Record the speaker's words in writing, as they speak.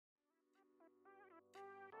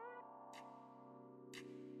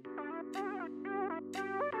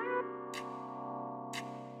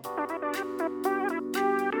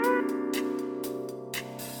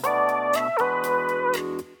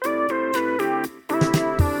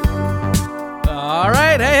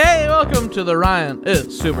to the Ryan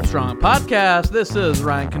is Super Strong podcast. This is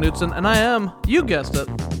Ryan Knutson, and I am, you guessed it,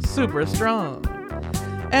 super strong.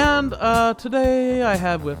 And today I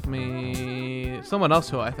have with me someone else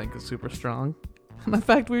who I think is super strong. And in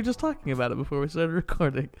fact, we were just talking about it before we started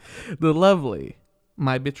recording. The lovely,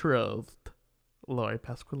 my betrothed, Lori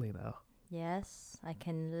Pasqualino. Yes, I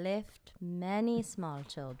can lift many small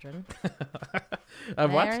children.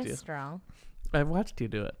 I've watched you. Very strong. I've watched you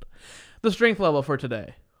do it. The strength level for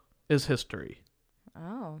today is history.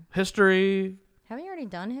 Oh. History. Have you already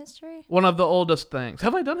done history? One of the oldest things.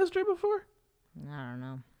 Have I done history before? I don't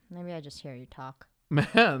know. Maybe I just hear you talk.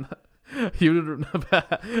 Man,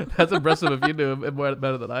 that's impressive if you do it more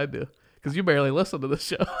better than I do. Because you barely listen to this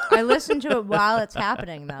show. I listen to it while it's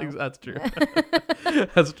happening, though. That's true.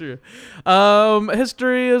 That's true.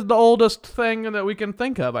 History is the oldest thing that we can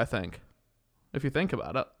think of, I think. If you think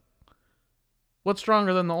about it. What's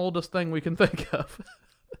stronger than the oldest thing we can think of?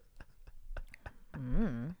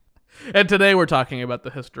 And today we're talking about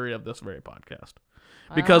the history of this very podcast.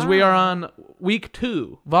 Because we are on week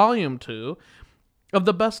 2, volume 2, of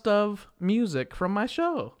the best of music from my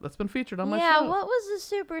show that's been featured on my show. Yeah, what was the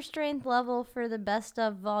super strength level for the best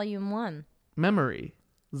of volume 1? Memory.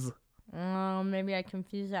 Oh, maybe I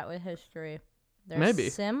confused that with history. They're maybe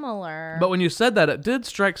similar. But when you said that, it did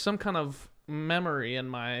strike some kind of memory in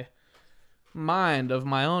my mind of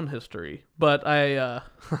my own history. But I,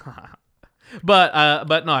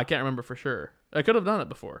 but no, I can't remember for sure. I could have done it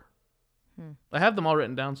before. I have them all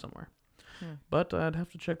written down somewhere. But I'd have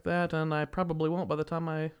to check that, and I probably won't by the time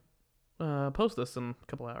I post this in a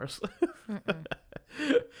couple hours.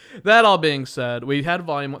 That all being said, we had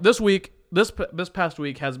volume 1. This past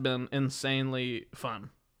week has been insanely fun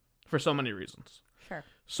for so many reasons. Sure.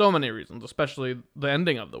 So many reasons, especially the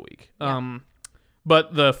ending of the week. Yeah.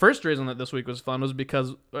 But the first reason that this week was fun was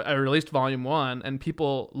because I released volume 1, and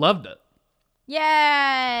people loved it.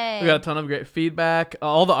 Yay! We got a ton of great feedback.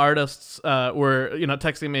 All the artists were,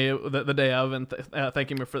 texting me the day of and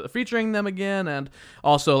thanking me for featuring them again, and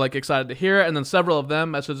also excited to hear it. And then several of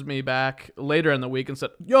them messaged me back later in the week and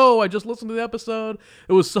said, "Yo, I just listened to the episode.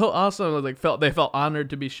 It was so awesome." They felt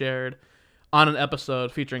honored to be shared on an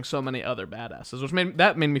episode featuring so many other badasses, which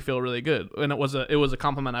made me feel really good. And it was a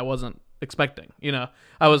compliment I wasn't expecting.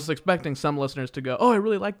 I was expecting some listeners to go, "Oh, I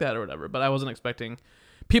really like that," or whatever, but I wasn't expecting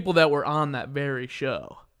people that were on that very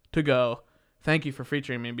show to go, "Thank you for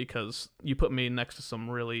featuring me because you put me next to some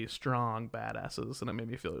really strong badasses and it made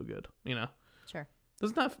me feel good." Sure.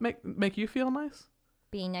 Doesn't that make you feel nice?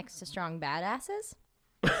 Being next to strong badasses?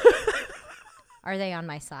 Are they on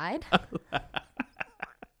my side?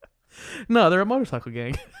 No, they're a motorcycle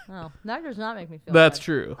gang. Oh, that does not make me feel That's good.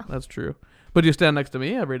 true. That's true. But you stand next to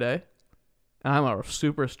me every day. And I'm a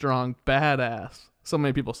super strong badass. So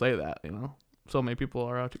many people say that, So many people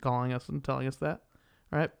are out calling us and telling us that.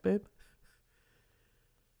 All right, babe?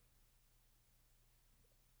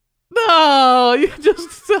 No, you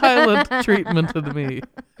just silent treatmented me.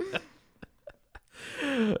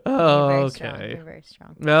 Oh, okay. You're very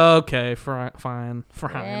strong. Okay, fine.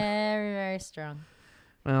 Very, very strong.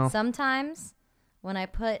 Well, sometimes when I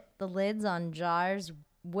put the lids on jars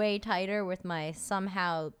way tighter with my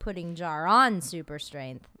somehow putting jar on super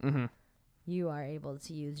strength, you are able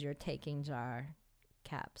to use your taking jar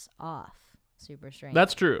caps off super strength.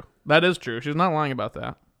 That's true. That is true. She's not lying about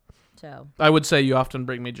that. So I would say you often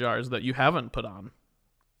bring me jars that you haven't put on.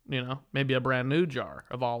 Maybe a brand new jar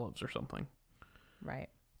of olives or something. Right.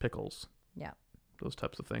 Pickles. Yeah. Those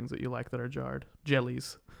types of things that you like that are jarred.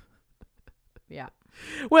 Jellies. Yeah.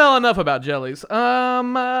 Well, enough about jellies.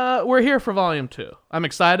 We're here for volume 2. I'm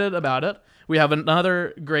excited about it. We have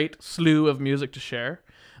another great slew of music to share.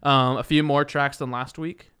 A few more tracks than last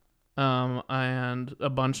week. And a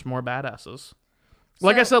bunch more badasses.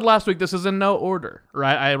 Like I said last week, this is in no order,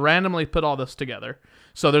 right? I randomly put all this together.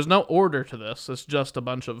 So there's no order to this. It's just a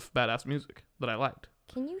bunch of badass music that I liked.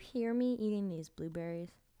 Can you hear me eating these blueberries?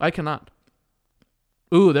 I cannot.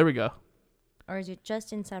 Ooh, there we go. Or is it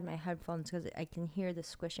just inside my headphones because I can hear the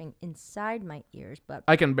squishing inside my ears? But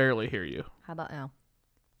I can barely hear you. How about now?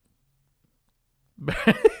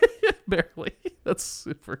 Barely. That's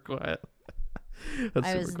super quiet.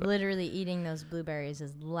 I was literally eating those blueberries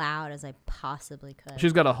as loud as I possibly could.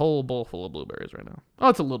 She's got a whole bowl full of blueberries right now. Oh,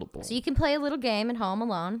 it's a little bowl. So you can play a little game at home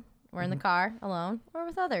alone, or in the car alone, or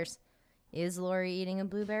with others. Is Lori eating a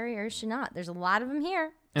blueberry or is she not? There's a lot of them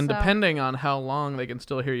here. And depending on how long they can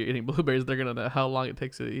still hear you eating blueberries, they're going to know how long it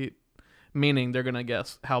takes you to eat. Meaning they're going to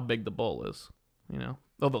guess how big the bowl is. Oh,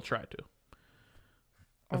 they'll try to.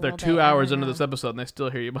 If they're 2 hours into this episode and they still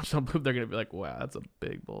hear you munch on blueberries, they're going to be like, "Wow, that's a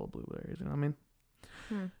big bowl of blueberries." You know what I mean?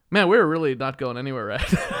 Man, we're really not going anywhere,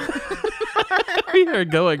 right? We are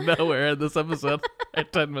going nowhere in this episode.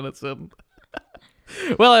 10 minutes in.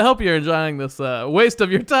 Well, I hope you're enjoying this waste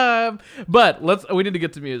of your time, but we need to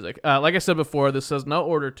get to music. Like I said before, this says no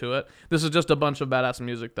order to it. This is just a bunch of badass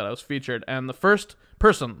music that I was featured, and the first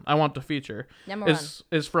person I want to feature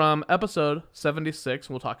is from episode 76.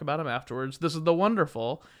 We'll talk about him afterwards. This is the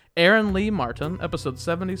wonderful Aaron Lee Martin, episode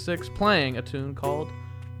 76, playing a tune called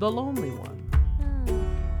The Lonely One.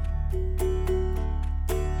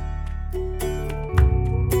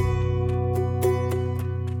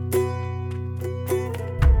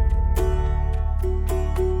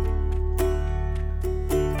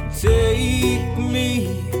 Take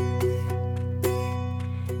me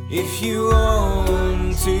if you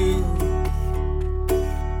want to.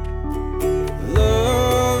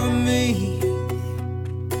 Love me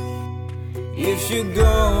if you're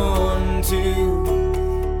going to.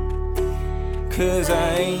 'Cause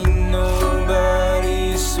I ain't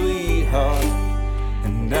nobody's sweetheart,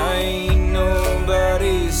 and I ain't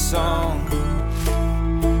nobody's song,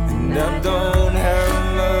 and I don't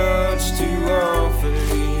have much to offer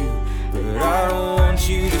you, but I don't want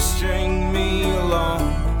you to string me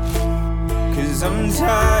along. 'Cause I'm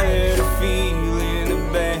tired of feeling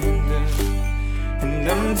abandoned, and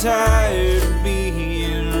I'm tired of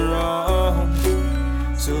being wrong.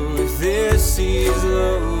 So if this is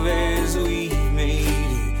love as we've made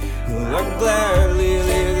it, well, I'd gladly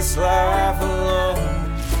live this life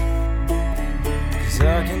alone. 'Cause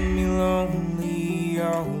I can be lonely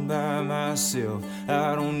all by myself.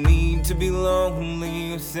 I don't need to be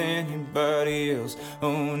lonely with anybody else.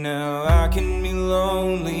 Oh, now I can be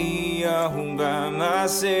lonely all by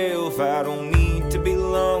myself. I don't need to be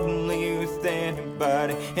lonely with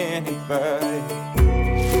anybody.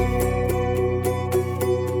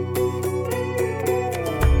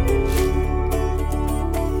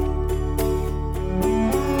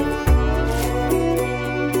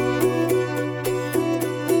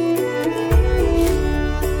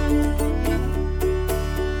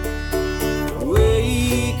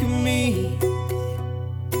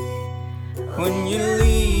 When you're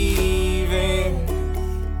leaving,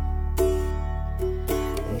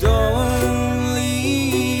 don't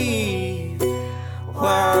leave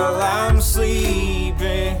while I'm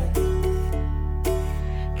sleeping.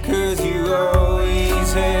 'Cause you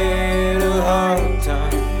always had a hard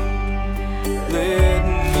time letting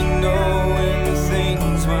me know when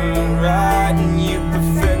things weren't right, and you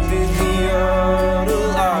perfected the art of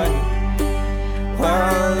lying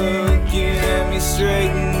while looking at me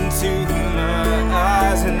straight into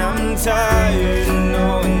eyes. And I'm tired of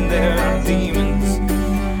knowing there are demons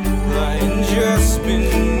lying just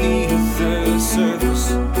beneath the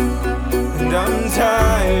surface. And I'm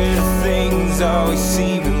tired of things always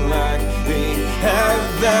seeming like they have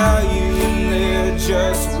value and they're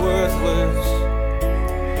just worthless.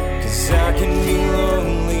 'Cause I can be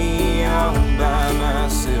lonely all by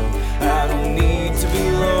myself. I don't need to be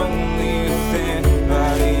lonely with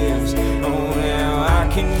anybody else. Oh, now I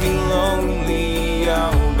can be lonely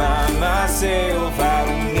all by myself. I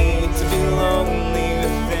don't need to be lonely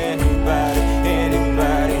with anybody.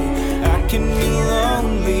 I can be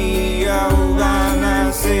lonely all by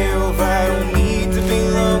myself. I don't need to be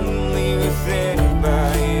lonely with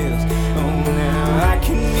anybody else. Oh, now I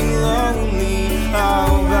can be lonely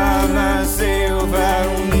all by myself. I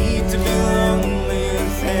don't need to be lonely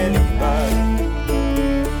with anybody.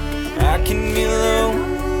 I can be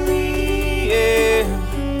lonely, yeah.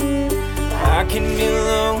 I can be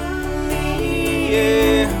lonely,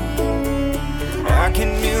 yeah. I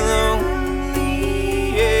can be lonely,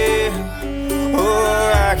 yeah. Oh,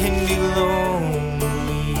 I can be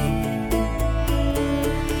lonely.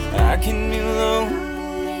 I can be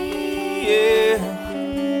lonely, yeah.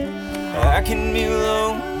 I can be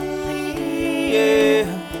lonely, yeah.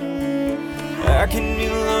 I can be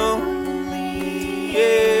lonely,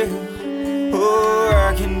 yeah. Oh,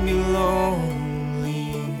 I can be lonely.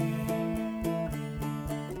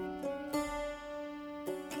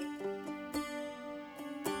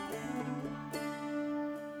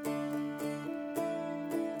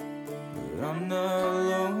 But I'm not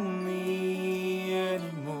lonely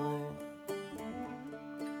anymore.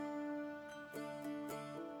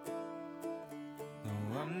 No,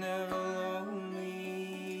 I'm never lonely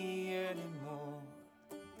anymore.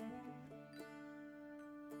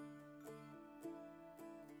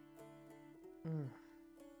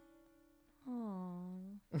 Oh,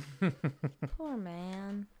 poor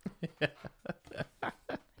man.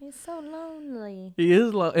 He's so lonely. He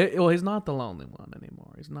is well, he's not the lonely one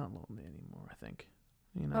anymore. He's not lonely anymore, I think.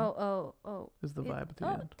 You know? Oh. Is the vibe at the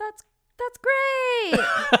end. That's great.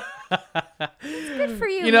 It's good for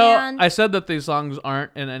you, You know, man. I said that these songs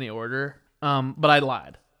aren't in any order, but I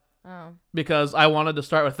lied. Oh. Because I wanted to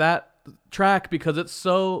start with that track because it's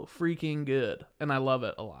so freaking good, and I love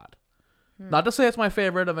it a lot. Not to say it's my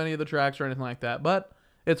favorite of any of the tracks or anything like that, but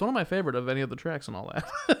it's one of my favorite of any of the tracks and all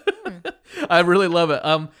that. I really love it.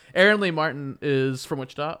 Aaron Lee Martin is from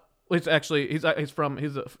Wichita. He's if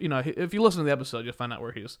you listen to the episode, you'll find out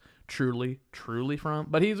where he's truly from.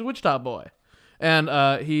 But he's a Wichita boy,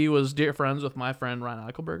 and he was dear friends with my friend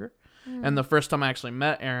Ryan Eichelberger. And the first time I actually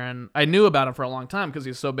met Aaron, I knew about him for a long time because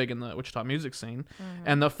he's so big in the Wichita music scene.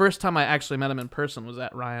 And the first time I actually met him in person was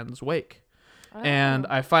at Ryan's wake. And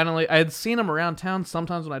I had seen him around town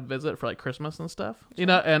sometimes when I'd visit for like Christmas and stuff, and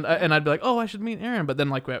I'd be like, oh, I should meet Aaron. But then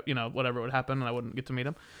whatever would happen and I wouldn't get to meet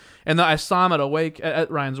him. And then I saw him at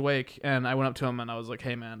Ryan's wake, and I went up to him and I was like,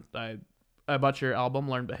 hey man, I bought your album,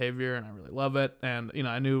 Learned Behavior, and I really love it. And,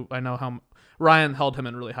 I know how Ryan held him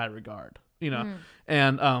in really high regard, and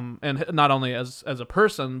not only as a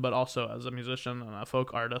person, but also as a musician and a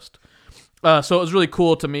folk artist. So it was really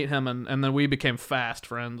cool to meet him. And then we became fast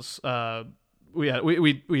friends. We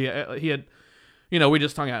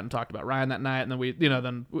just hung out and talked about Ryan that night, and then we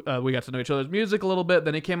got to know each other's music a little bit.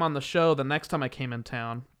 Then he came on the show the next time I came in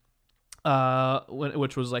town,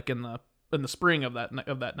 which was like in the spring of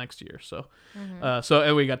that next year. So,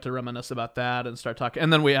 and we got to reminisce about that and start talking.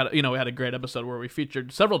 And then we had a great episode where we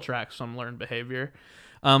featured several tracks from Learned Behavior.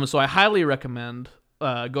 So I highly recommend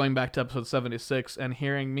going back to episode 76 and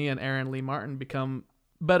hearing me and Aaron Lee Martin become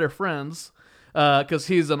better friends. Because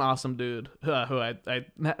he's an awesome dude who I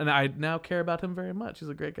now care about him very much. He's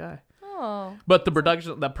a great guy. Oh. But the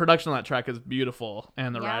production on that track is beautiful,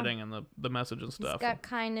 and the writing and the message and stuff. It's got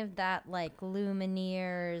kind of that like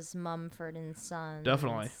Lumineers, Mumford and Sons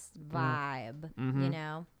definitely vibe.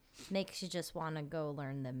 Makes you just want to go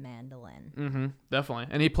learn the mandolin. Mm-hmm, definitely,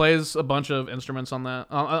 and he plays a bunch of instruments on that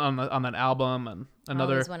on that album, and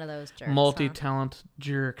another he's one of those jerks, multi-talent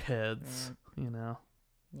jerk heads.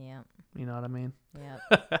 Yeah. You know what I mean? Yeah.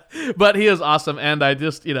 But he is awesome, and I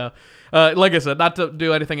just, like I said, not to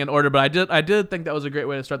do anything in order, but I did think that was a great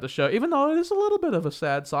way to start the show, even though it is a little bit of a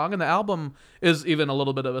sad song, and the album is even a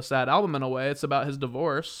little bit of a sad album in a way. It's about his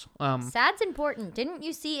divorce. Sad's important. Didn't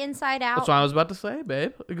you see Inside Out? That's what I was about to say,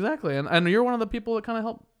 babe. Exactly. And you're one of the people that kind of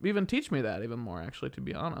helped even teach me that even more, actually, to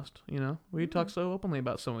be honest. We talk so openly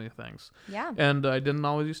about so many things. Yeah. And I didn't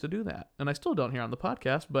always used to do that. And I still don't here on the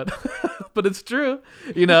podcast, but but it's true,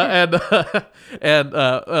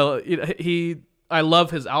 I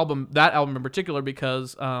love his album, that album in particular,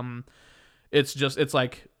 because it's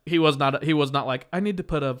like he was not like, I need to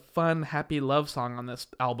put a fun, happy love song on this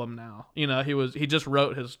album now. He just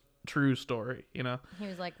wrote his true story, He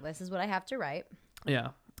was like, this is what I have to write. Yeah.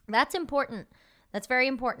 That's important. That's very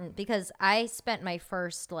important, because I spent my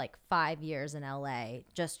first 5 years in LA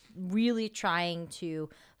just really trying to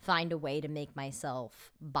find a way to make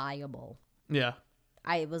myself buyable. Yeah.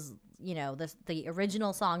 I was, the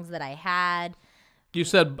original songs that I had. You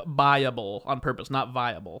said buyable on purpose, not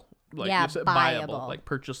viable. You said buyable. Like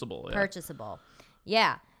purchasable. Yeah. Purchasable.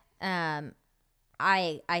 Yeah.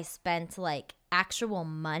 I spent actual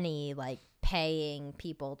money paying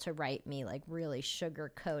people to write me really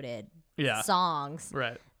sugar-coated songs.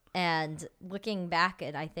 Right. And looking back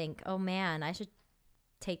I think, oh man, I should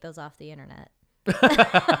take those off the internet.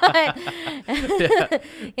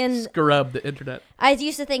 And scrub the internet. I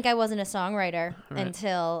used to think I wasn't a songwriter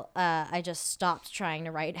until I just stopped trying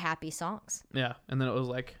to write happy songs. Yeah, and then it was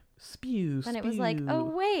spew. And it was like, oh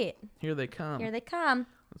wait, here they come.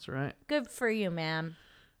 That's right. Good for you, man.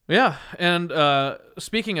 Yeah, and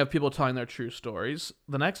speaking of people telling their true stories,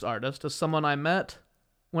 the next artist is someone I met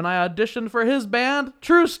when I auditioned for his band,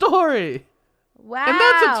 True Story. Wow. And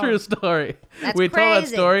that's a true story. That's we crazy. told that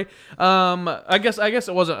story. I guess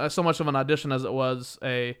it wasn't so much of an audition as it was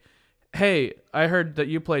a, hey, I heard that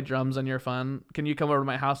you play drums and you're fun. Can you come over to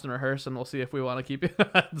my house and rehearse, and we'll see if we want to keep you?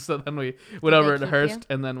 So then we went over and rehearsed,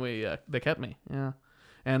 and then they kept me. Yeah.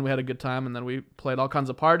 And we had a good time, and then we played all kinds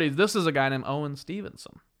of parties. This is a guy named Owen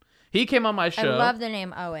Stevenson. He came on my show. I love the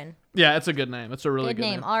name Owen. Yeah, it's a good name. It's a really good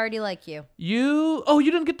name. Already like you. You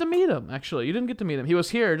didn't get to meet him, actually. You didn't get to meet him. He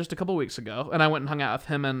was here just a couple weeks ago, and I went and hung out with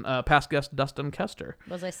him and past guest Dustin Kester.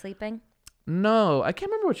 Was I sleeping? No, I can't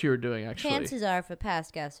remember what you were doing, actually. Chances are, if a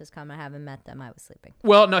past guest has come, I haven't met them, I was sleeping.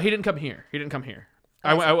 Well, no, he didn't come here.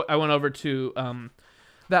 I went over to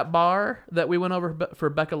that bar that we went over for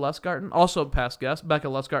Becca Lustgarten, also past guest, Becca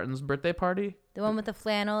Lustgarten's birthday party. The one with the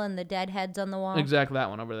flannel and the dead heads on the wall? Exactly, that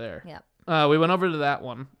one over there. Yep. We went over to that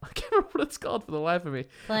one. I can't remember what it's called for the life of me.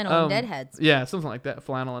 Flannel and Deadheads. Yeah, something like that.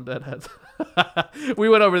 Flannel and Deadheads. We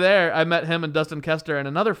went over there. I met him and Dustin Kester and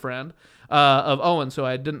another friend of Owen's, who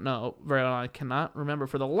I didn't know very well. I cannot remember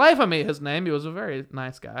for the life of me his name. He was a very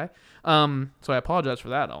nice guy. So I apologize for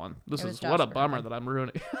that, Owen. This is what a bummer that I'm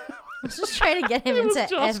ruining. I was just trying to get him into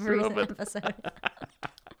every episode.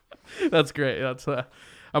 That's great. That's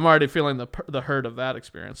I'm already feeling the hurt of that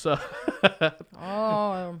experience. So you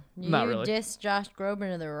not really. dissed Josh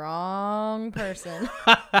Groban to the wrong person.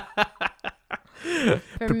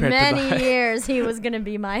 For many years, he was going to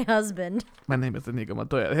be my husband. My name is Inigo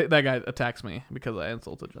Montoya. That guy attacks me because I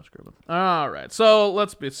insulted Josh Groban. All right, so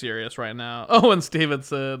let's be serious right now. Owen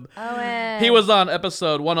Stevenson. Owen. He was on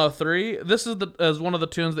episode 103. This is one of the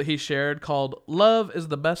tunes that he shared called "Love is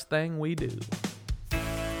the Best Thing We Do."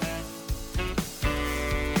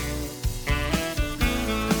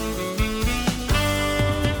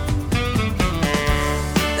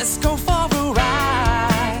 Let's go for a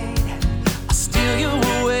ride. I'll steal you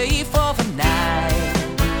away for the night.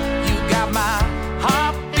 You got my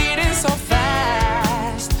heart beating so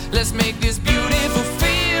fast. Let's make this beautiful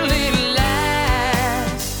feeling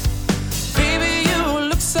last. Baby, you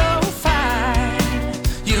look so fine.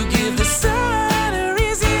 You give the sun a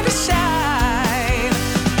reason to shine.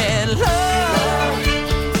 And love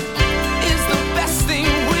is the best thing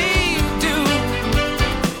we do.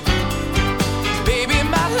 Baby,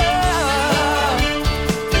 my love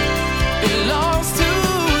belongs to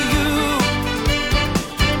you.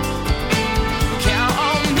 Count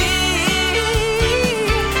on me,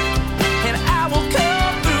 and I will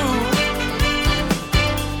come through.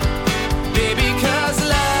 Baby, 'cause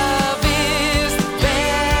love is the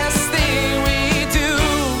best thing we do.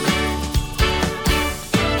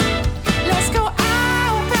 Let's go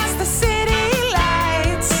out past the city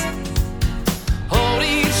lights, hold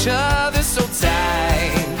each other so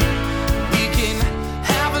tight. We can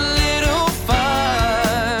have a little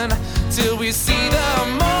fun till we see the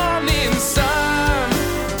morning sun.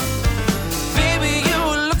 Baby, you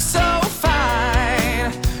look so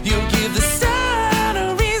fine. You give the sun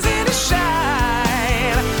a reason to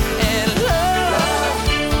shine. And love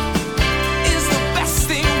is the best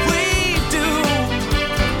thing we do.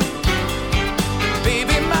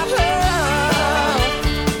 Baby, my love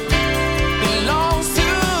belongs to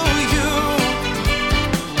you.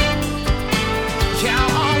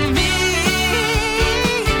 Count on me,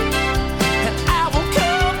 and I will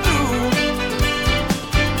come through.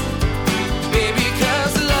 Baby,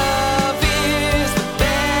 'cause love is the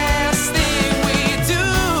best thing we do.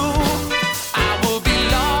 I will be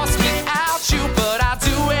lost without you, but I'll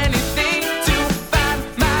do anything to find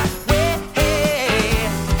my way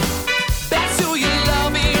back to your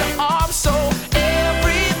loving arms, so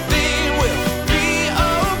everything will be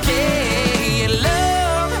okay. And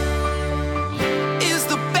love is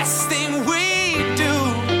the best thing we do.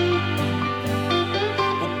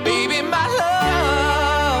 Oh, baby, my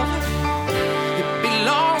love, it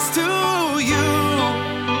belongs to you.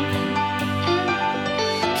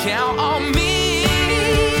 Count on me,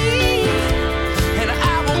 and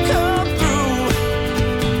I will come through.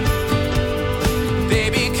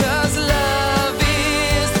 Baby, 'cause love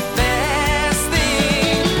is the best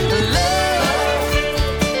thing. Love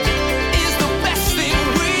is the best thing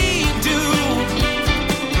we do.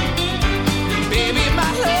 Baby,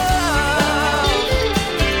 my love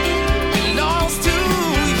belongs to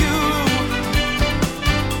you.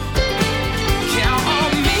 Count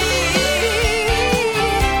on me,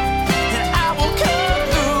 and I will come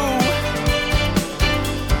through.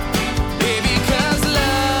 Baby, 'cause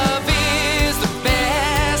love is the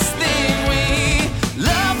best thing we.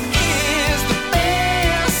 Love is the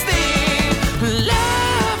best thing.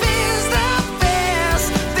 Love is the best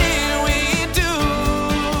thing we do.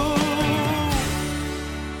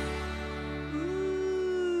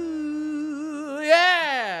 Ooh,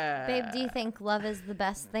 yeah. Babe, do you think love is the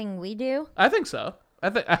best thing we do? I think so. I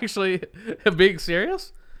think actually, being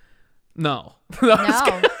serious, no. No, I'm just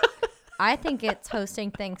No. kidding. I think it's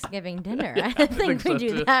hosting Thanksgiving dinner. I think think we so, do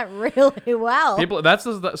too. that really well. That's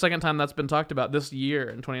the second time that's been talked about this year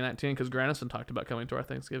in 2019 because Granison talked about coming to our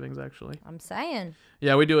Thanksgivings actually. I'm saying.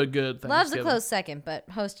 Yeah, we do a good Love's a Thanksgiving. close second, but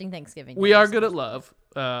hosting Thanksgiving We dinner are is- good at love.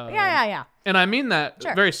 Yeah. And I mean that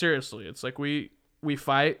Sure. very seriously. It's like we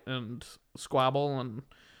fight and squabble and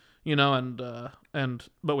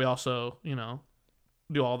but we also,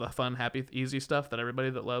 do all the fun, happy, easy stuff that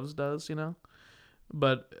everybody that loves does,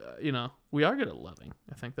 But we are good at loving.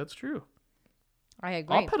 I think that's true. I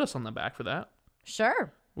agree. I'll pat us on the back for that.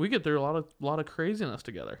 Sure. We get through a lot of craziness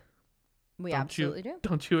together. We absolutely do.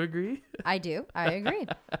 Don't you agree? I do. I agree.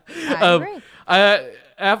 I agree.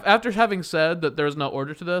 After having said that there's no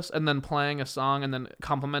order to this, and then playing a song and then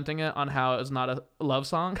complimenting it on how it's not a love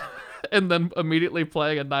song, and then immediately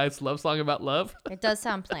playing a nice love song about love. It does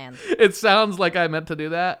sound planned. It sounds like I meant to do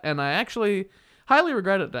that, and I actually highly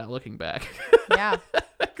regret it now, looking back. Yeah.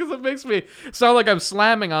 Because it makes me sound like I'm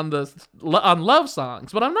slamming on love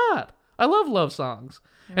songs, but I'm not. I love love songs.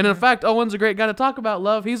 Mm-hmm. And in fact, Owen's a great guy to talk about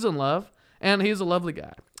love. He's in love. And he's a lovely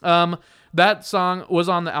guy. That song was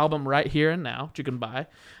on the album Right Here and Now, which you can buy.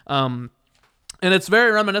 And it's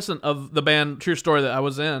very reminiscent of the band True Story that I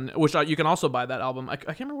was in, which you can also buy that album. I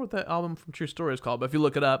can't remember what that album from True Story is called, but if you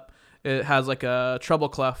look it up, it has like a treble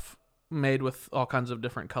clef made with all kinds of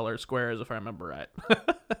different color squares, if I remember right.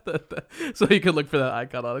 So you can look for that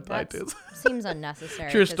icon on iTunes. Seems unnecessary.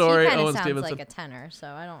 True Story, he Owen sounds Stevenson. like a tenor, so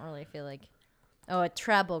I don't really feel like... Oh, a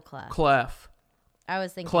treble clef. Clef. I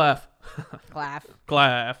was thinking... Clef. Clef.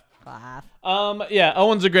 Clef. Clef. Yeah,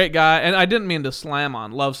 Owen's a great guy, and I didn't mean to slam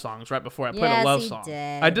on love songs right before I played a love song.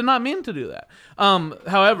 Did. I did not mean to do that.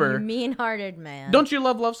 However... You mean-hearted man. Don't you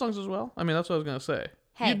love love songs as well? I mean, that's what I was going to say.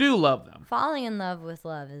 Hey, you do love them. Falling in love with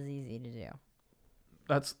love is easy to do.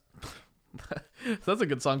 That's a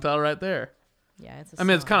good song title right there. Yeah, it's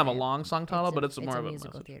it's kind of a long song title, but it's more of a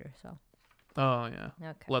musical message. theater, so. Oh, yeah.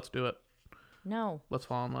 Okay. Let's do it. No. Let's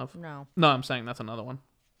fall in love. No. No, I'm saying that's another one.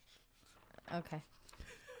 Okay.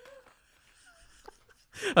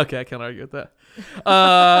 Okay, I can't argue with that.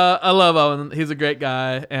 I love Owen. He's a great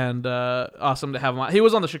guy, and awesome to have him on. He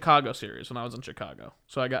was on the Chicago series when I was in Chicago,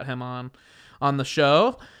 so I got him on the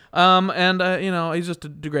show. He's just a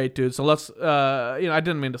great dude. So let's, I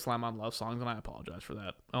didn't mean to slam on love songs, and I apologize for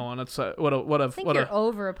that. Owen, it's I think you're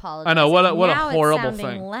over apologizing. I know what a now horrible it's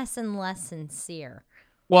sounding thing. Less and less sincere.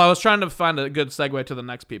 Well, I was trying to find a good segue to the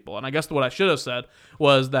next people, and I guess what I should have said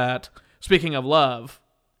was that speaking of love,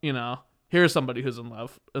 here's somebody who's in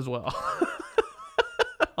love as well.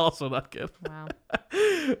 Also not good. Wow.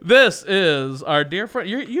 This is our dear friend.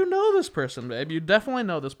 You know this person, babe. You definitely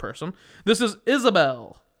know this person. This is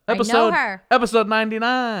Isabelle. I know her. Episode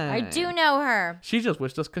 99. I do know her. She just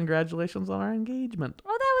wished us congratulations on our engagement.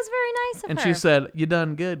 Oh, that was very nice of and her. she said, "You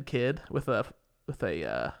done good, kid," with a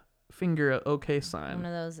finger OK sign. One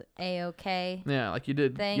of those A-OK. Yeah, like you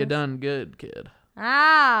did. Things. You done good, kid.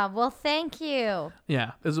 Ah, well, thank you.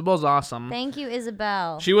 Yeah, Isabelle's awesome. Thank you,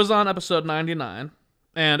 Isabelle. She was on episode 99,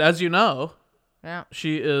 and as you know, yeah,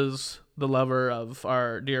 she is the lover of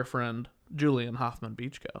our dear friend Julian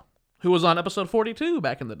Hoffman-Beechko, who was on episode 42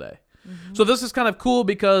 back in the day. Mm-hmm. So this is kind of cool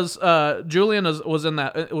because Julian was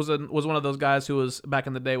one of those guys who was back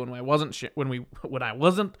in the day when I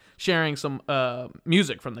wasn't sharing some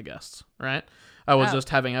music from the guests, right? I was just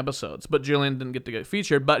having episodes, but Julian didn't get to get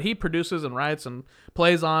featured. But he produces and writes and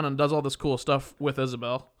plays on and does all this cool stuff with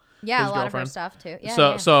Isabelle. Yeah, his a lot girlfriend. of her stuff too.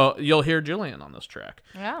 Yeah, so you'll hear Julian on this track.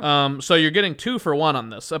 Yeah. So you're getting 2 for 1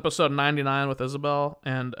 on this. Episode 99 with Isabelle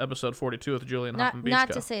and episode 42 with Julian Hoffman-Beechko.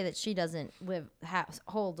 Not to say that she doesn't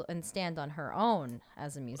hold and stand on her own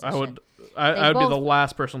as a musician. I would be the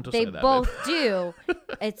last person to say that. They both do.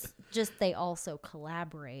 It's just they also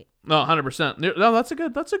collaborate. No, 100%. No, that's a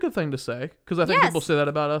good thing to say because I think people say that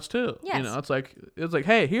about us too. Yes. It's like,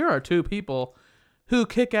 hey, here are 2 people who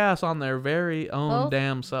kick ass on their very own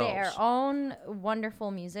damn selves. Their own wonderful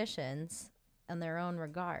musicians in their own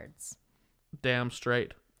regards. Damn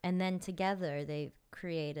straight. And then together they've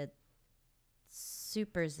created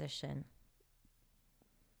supersition.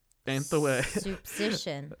 Ain't the way.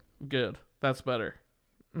 Supsition. Good. That's better.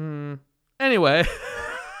 Anyway,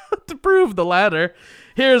 to prove the latter,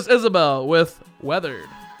 here's Isabelle with Weathered.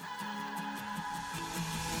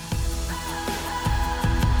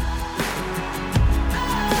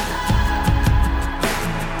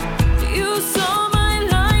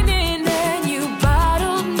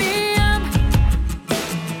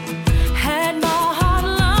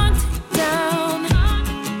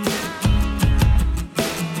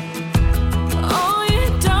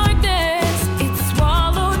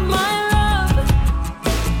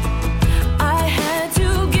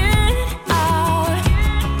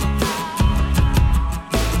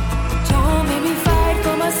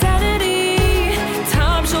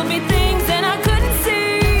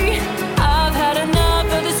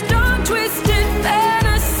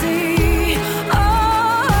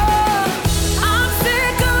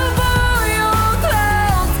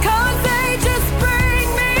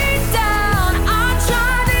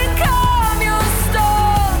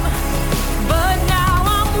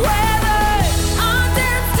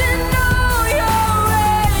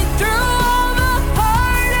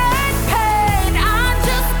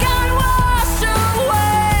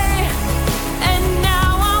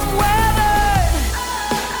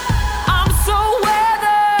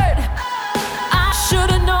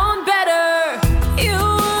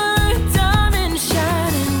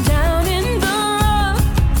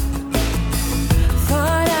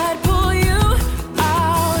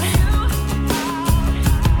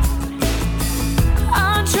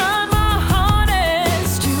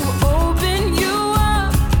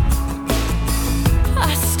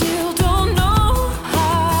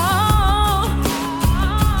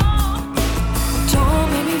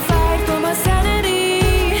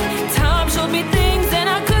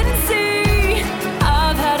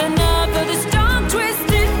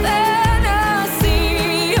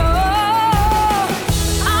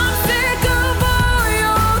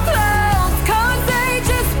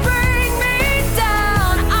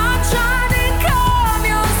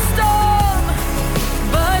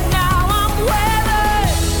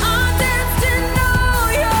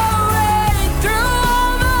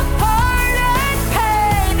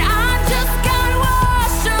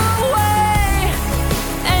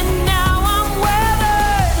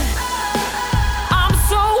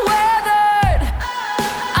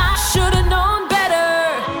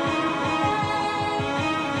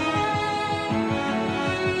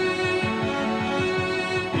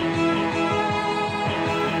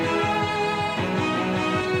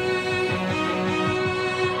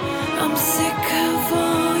 I'm sick of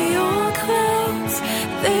all your clothes,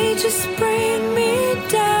 they just bring me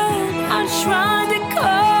down. I tried to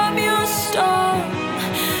calm your storm,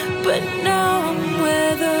 but now I'm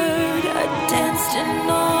weathered. I danced in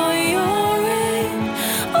all your rain,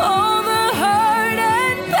 all the hurt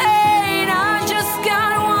and pain. I just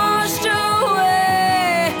got washed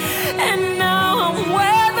away, and now I'm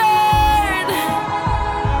weathered.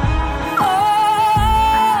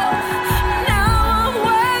 Oh, now I'm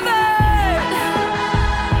weathered.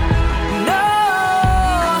 No,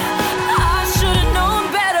 I should've known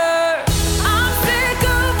better. I'm sick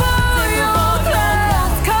of all your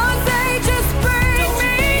clowns, 'cause they just bring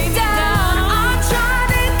me down. I'm trying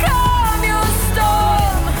to calm your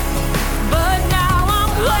storm, but now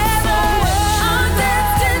I'm weathered. I'm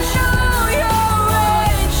destined through your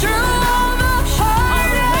rain, through all the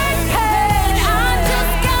hurt and pain. I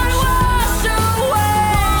just got washed away,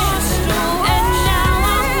 and now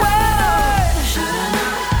I'm weathered.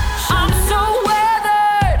 I'm so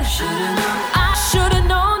weathered. I should've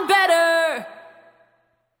known better.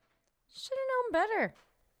 Should have known better.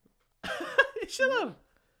 You should have.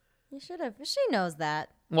 You should have. She knows that.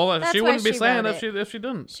 Well, That's she why wouldn't be she saying wrote if she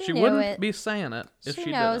didn't. She She knew wouldn't it. be saying it if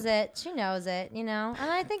she knows didn't. it. She knows it, you know. And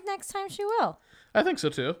I think next time she will, I think so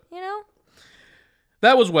too. you know.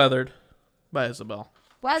 That was Weathered by Isabelle.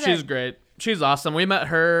 Weathered. She's great. She's awesome. We met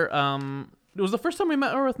her. It was the first time we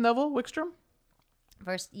met her with Neville Wickstrom,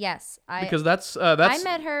 First, yes. because that's I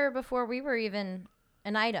met her before we were even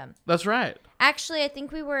an item. that's right. Actually, I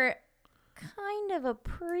think we were kind of a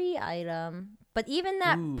pre-item, but even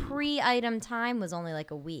that pre-item time was only like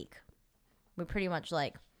a week. We pretty much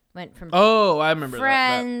like went from Oh, I remember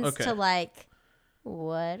friends that. Okay. to like,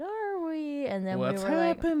 what are we? And then What's we were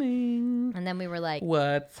happening? like, and then we were like,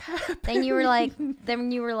 What's happening? then you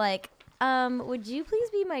were like, would you please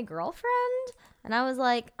be my girlfriend? And I was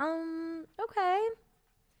like, okay.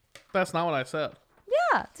 That's not what I said.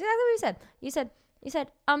 Yeah, that's exactly what you said. You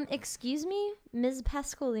said, excuse me, Ms.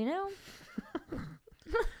 Pasqualino,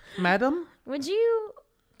 Madam? would you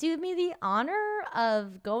do me the honor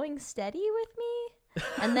of going steady with me?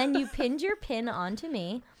 And then you pinned your pin onto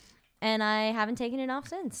me, and I haven't taken it off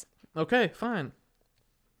since. Okay, fine.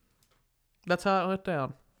 That's how it went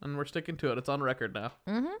down, and we're sticking to it. It's on record now.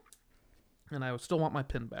 Mm-hmm. And I still want my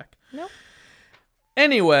pin back. Nope.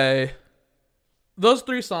 Anyway, those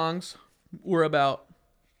 3 songs were about,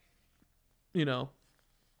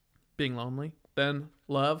 being lonely, then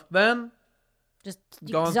love, then Just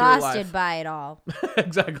Going through exhausted life. by it all.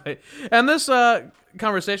 exactly. And this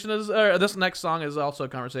this next song is also a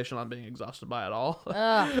conversation on being exhausted by it all.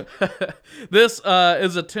 Ugh. This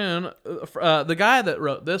is a tune. The guy that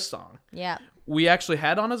wrote this song, Yeah. we actually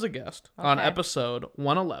had on as a guest on Okay. episode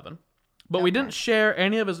 111, but we didn't share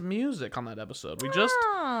any of his music on that episode.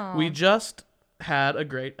 Oh. We just had a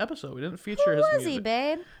great episode. We didn't feature his Who was music. he,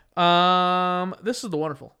 babe? This is the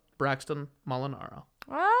wonderful Braxton Molinaro.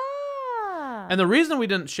 Ah. And the reason we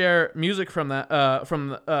didn't share music from that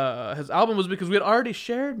his album was because we had already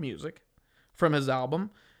shared music from his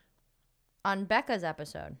album On Becca's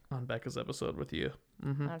episode. on Becca's episode with you.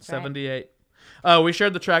 That's right. 78. We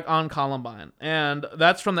shared the track On Columbine, and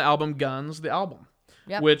that's from the album Guns, the album.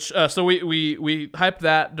 Yep. Which so we hyped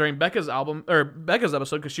that during Becca's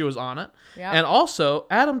episode because she was on it. Yep. And also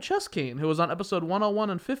Adam Cheschin, who was on episode 101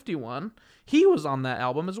 and 51, he was on that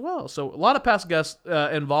album as well. So a lot of past guests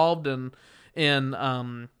involved in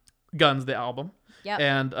Guns, the album. Yep.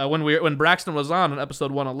 And when Braxton was on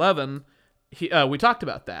episode 111, we talked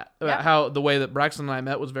about that, about Yep. how the way that Braxton and I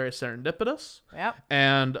met was very serendipitous. Yep.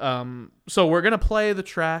 And so we're gonna play the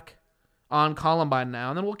track On Columbine now,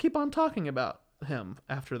 and then we'll keep on talking about him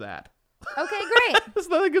after that. Okay, great. Is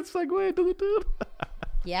that a good segue into the tune?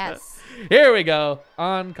 Yes. Here we go.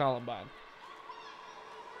 On Columbine.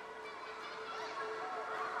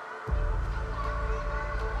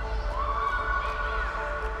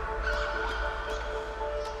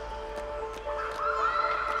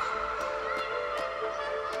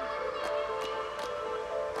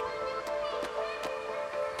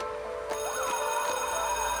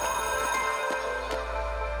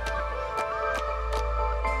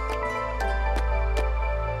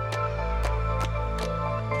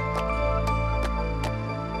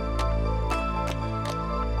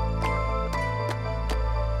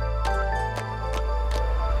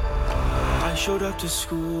 I showed up to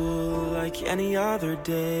school like any other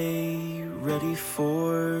day, ready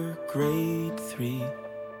for grade 3.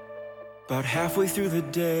 About halfway through the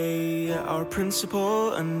day, our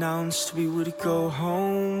principal announced we would go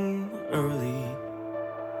home early.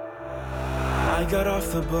 I I got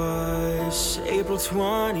off the bus April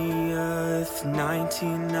 20th,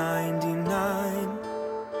 1999.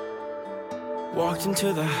 Walked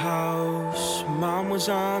into the house, Mom was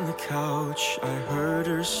on the couch. I heard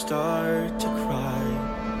her start to cry.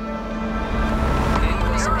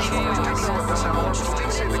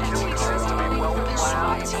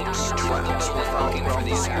 For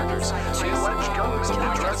these actors, the alleged guns and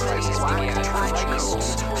drug prices began at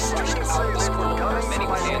many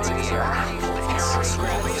fans in the area.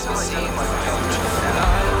 Scrapping the scene like I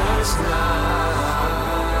was nine.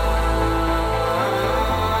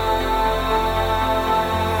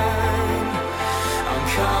 I'm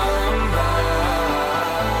Columbine.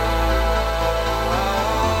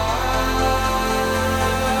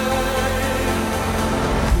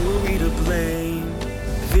 Who are we to blame?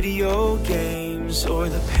 Video games or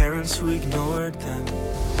the parents who ignored them?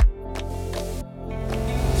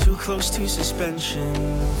 Too close to suspension,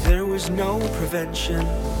 there was no prevention.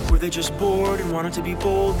 Were they just bored and wanted to be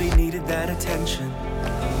bold? They needed that attention.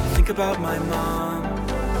 Think about my mom,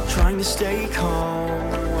 trying to stay calm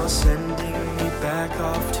while sending me back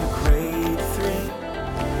off to grade 3.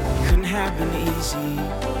 Couldn't happen easy.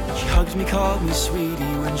 She hugged me, called me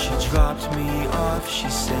sweetie. When she dropped me off, she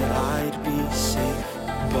said I'd be safe.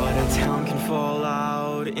 But a town can fall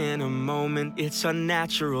out in a moment. It's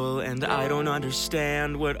unnatural and I don't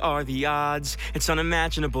understand. What are the odds? It's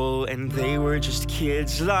unimaginable. And they were just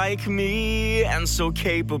kids like me, and so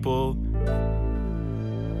capable.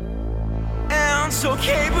 And so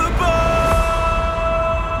capable.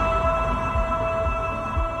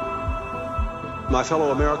 My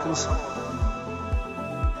fellow Americans,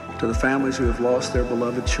 to the families who have lost their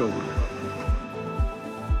beloved children,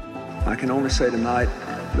 I can only say tonight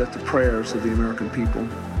that the prayers of the American people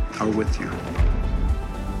are with you.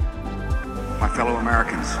 My fellow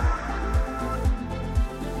Americans,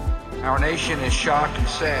 our nation is shocked and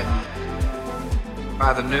saddened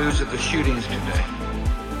by the news of the shootings today.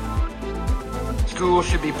 Schools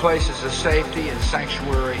should be places of safety and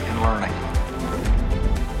sanctuary and learning.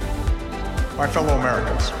 My fellow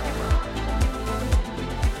Americans,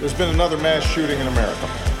 there's been another mass shooting in America.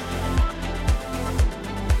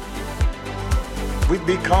 We've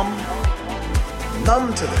become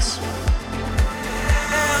numb to this.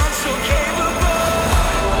 I'm so capable.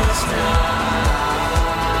 I'm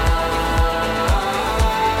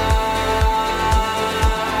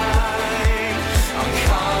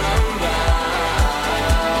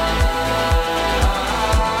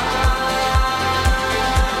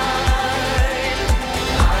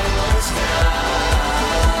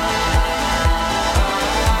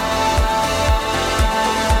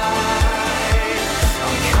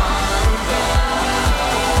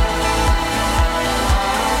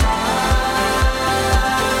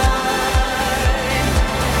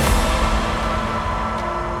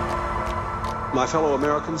My fellow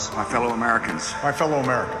Americans, My fellow Americans, My fellow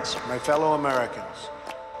Americans, My fellow Americans,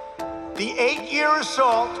 the 8-year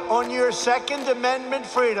assault on your Second Amendment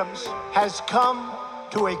freedoms has come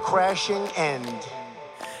to a crashing end.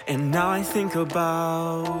 And now I think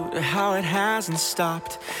about how it hasn't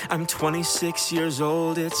stopped. I'm 26 years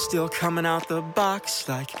old, it's still coming out the box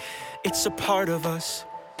like it's a part of us.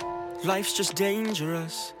 Life's just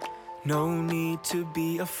dangerous, no need to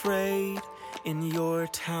be afraid. In your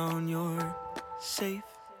town, you're safe.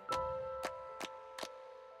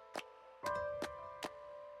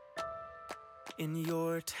 In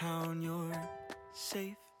your town, you're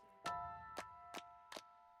safe.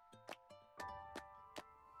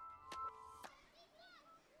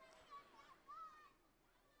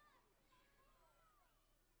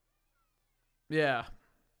 Yeah,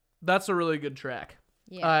 that's a really good track.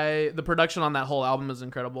 Yeah. The production on that whole album is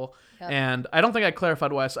incredible, Yep. and I don't think I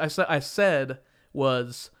clarified why I said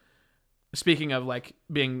was speaking of like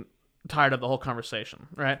being tired of the whole conversation,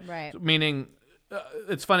 right? Right. Meaning,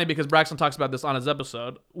 it's funny because Braxton talks about this on his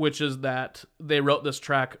episode, which is that they wrote this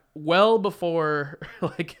track well before,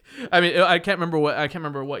 like, I mean, I can't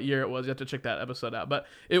remember what year it was. You have to check that episode out, but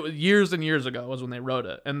it was years and years ago was when they wrote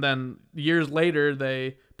it, and then years later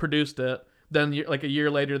they produced it. Then like a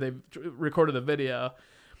year later they recorded the video,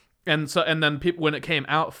 and then people, when it came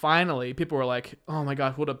out finally, people were like, "Oh my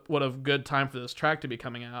gosh, what a good time for this track to be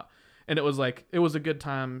coming out." And it was like, it was a good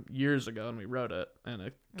time years ago, and we wrote it, and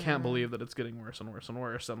I can't believe that it's getting worse and worse and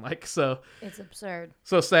worse. And like, so It's absurd.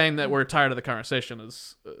 so saying that we're tired of the conversation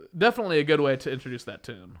is definitely a good way to introduce that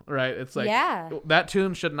tune, right? It's like, Yeah. that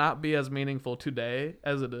tune should not be as meaningful today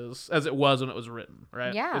as it was when it was written,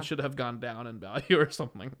 right? Yeah. It should have gone down in value or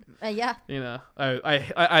something. Yeah. You know,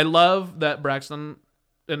 I love that Braxton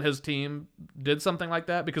and his team did something like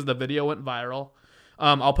that because the video went viral.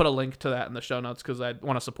 I'll put a link to that in the show notes because I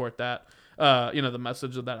want to support that, the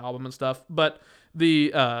message of that album and stuff. But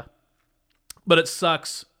but it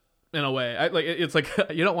sucks in a way. It's like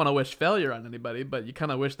you don't want to wish failure on anybody, but you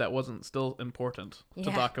kind of wish that wasn't still important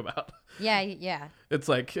to talk about. Yeah. It's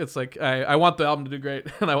like I want the album to do great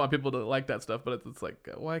and I want people to like that stuff, but it's like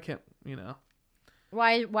why can't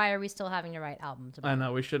Why are we still having to write albums about I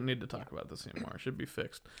know we shouldn't need to talk about this anymore. It should be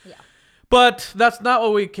fixed. Yeah. But that's not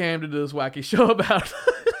what we came to do this wacky show about.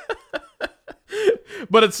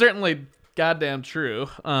 But it's certainly goddamn true.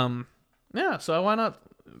 So why not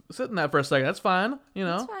sit in that for a second? That's fine,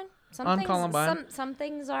 That's fine. Some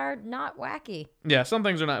things are not wacky. Yeah, some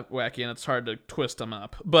things are not wacky, and it's hard to twist them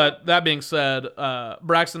up. But that being said,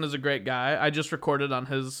 Braxton is a great guy. I just recorded on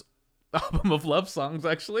his album of love songs,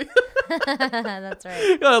 actually. That's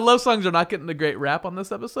right. Love songs are not getting a great rap on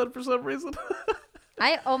this episode for some reason.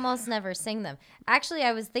 I almost never sing them. Actually,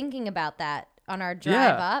 I was thinking about that on our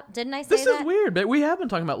drive up. Didn't I say this that? This is weird, but we have been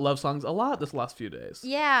talking about love songs a lot this last few days.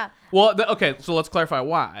 Yeah. Well, okay, so let's clarify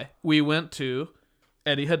why. We went to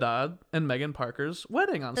Eddie Haddad and Megan Parker's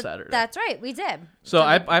wedding on Saturday. That's right, we did. So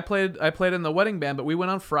I played in the wedding band, but we went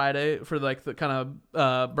on Friday for like the kind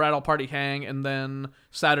of bridal party hang, and then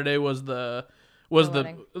Saturday was the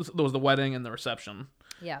wedding and the reception.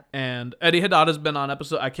 Yeah. And Eddie Haddad has been on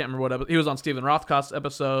episode, I can't remember what episode, he was on Stephen Rothkopf's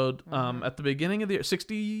episode at the beginning of the year,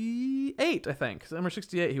 68, I think. Number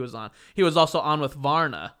 68 he was on. He was also on with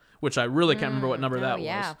Varna, which I really can't remember what number that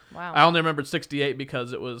was. Wow. I only remembered 68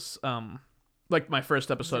 because it was like my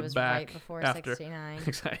first episode back right before after 69.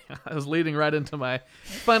 Exactly. I was leading right into my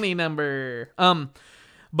funny number.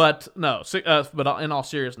 But no, but in all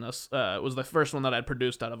seriousness, it was the first one that I'd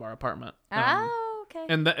produced out of our apartment. Okay.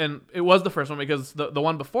 And it was the first one because the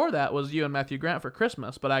one before that was you and Matthew Grant for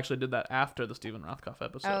Christmas, but I actually did that after the Stephen Rothkopf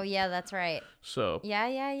episode. Oh yeah, that's right. So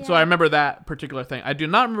yeah. So I remember that particular thing. I do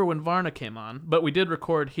not remember when Varna came on, but we did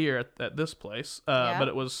record here at this place. But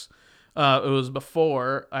it was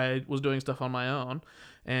before I was doing stuff on my own,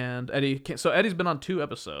 and Eddie came. So Eddie's been on 2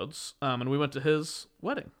 episodes, and we went to his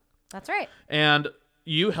wedding. That's right. And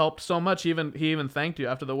you helped so much. He even thanked you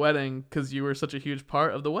after the wedding because you were such a huge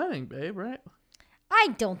part of the wedding, babe. Right? I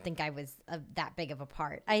don't think I was that big of a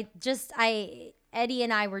part. Eddie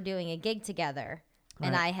and I were doing a gig together,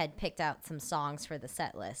 and I had picked out some songs for the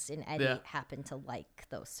set list, and Eddie happened to like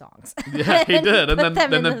those songs. Yeah, he did, and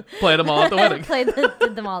then played them all at the wedding.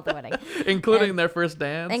 Did them all at the wedding, including their first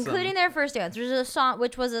dance. Their first dance,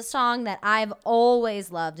 which was a song that I've always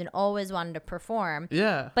loved and always wanted to perform.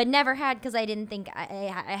 Yeah, but never had because I didn't think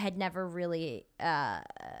I had never really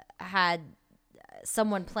had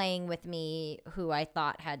someone playing with me who I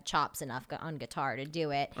thought had chops enough on guitar to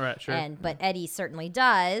do it. Right, sure. But Eddie certainly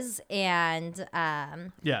does, and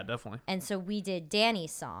yeah, definitely. And so we did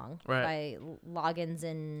Danny's song by Loggins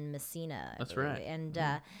and Messina. That's right.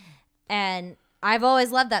 And I've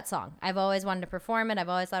always loved that song. I've always wanted to perform it. I've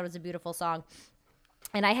always thought it was a beautiful song,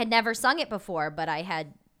 and I had never sung it before, but I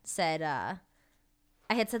had said.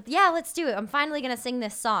 Yeah, let's do it. I'm finally going to sing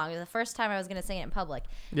this song. It was the first time I was going to sing it in public.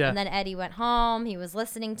 Yeah. And then Eddie went home. He was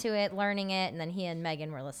listening to it, learning it. And then he and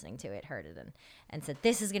Megan were listening to it, heard it, and said,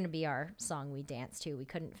 this is going to be our song we dance to. We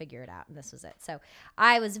couldn't figure it out, and this was it. So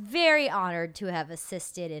I was very honored to have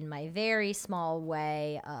assisted in my very small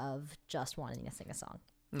way of just wanting to sing a song.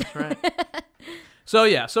 That's right.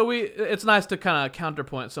 It's nice to kind of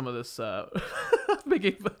counterpoint some of this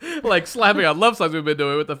slapping on love songs we've been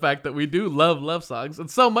doing with the fact that we do love songs, and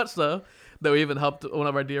so much so that we even helped one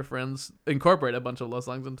of our dear friends incorporate a bunch of love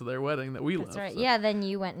songs into their wedding that we love. That's right. So. Yeah, then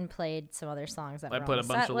you went and played some other songs that were on the set list.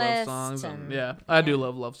 I put a bunch of love songs, and I do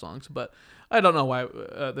love songs, but I don't know why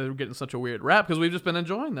they're getting such a weird rap because we've just been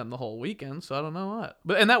enjoying them the whole weekend, so I don't know what.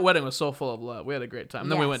 And that wedding was so full of love. We had a great time.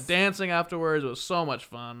 And then we went dancing afterwards. It was so much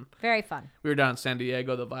fun. Very fun. We were down in San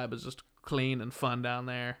Diego. The vibe is just clean and fun down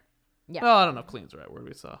there. Yeah. Well, I don't know if clean's the right word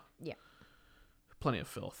we saw. Yeah. Plenty of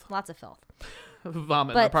filth. Lots of filth.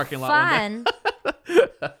 Vomit in the parking lot one day.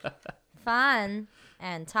 Fun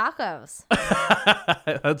and tacos.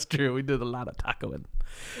 That's true. We did a lot of tacoing.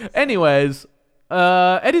 Anyways,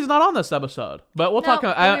 Eddie's not on this episode, but we'll talk.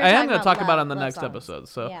 I am going to talk about it on the next episode.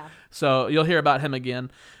 So you'll hear about him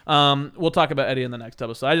again. We'll talk about Eddie in the next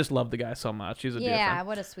episode. I just love the guy so much. He's a dear friend. Yeah,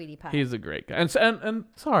 what a sweetie pie. He's a great guy. And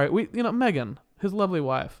sorry, Megan, his lovely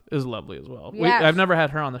wife, is lovely as well. Yes. I've never had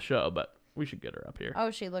her on the show, but we should get her up here. Oh,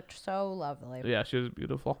 she looked so lovely. Yeah, she was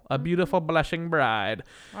beautiful. A beautiful blushing bride.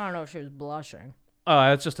 I don't know if she was blushing. Oh,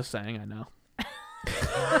 that's just a saying, I know.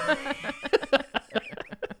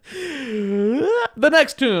 The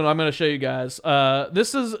next tune I'm going to show you guys.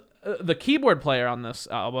 This is the keyboard player on this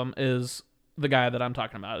album is the guy that I'm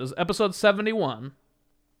talking about. Is episode 71.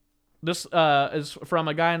 This is from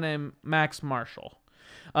a guy named Max Marshall.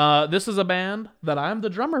 This is a band that I'm the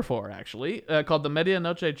drummer for, actually, called the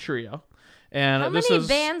Medianoche Trio. And How this many is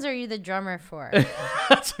bands are you the drummer for?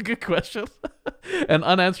 That's a good question. An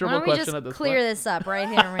unanswerable Why don't we question just at this clear point. this up right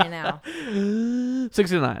here and right now?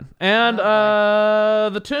 69. And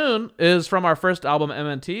the tune is from our first album,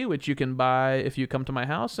 MNT, which you can buy if you come to my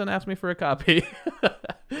house and ask me for a copy.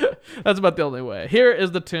 That's about the only way. Here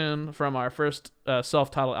is the tune from our first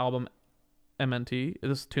self-titled album, MNT.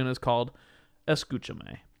 This tune is called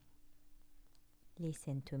Escúchame.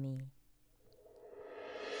 Listen to me.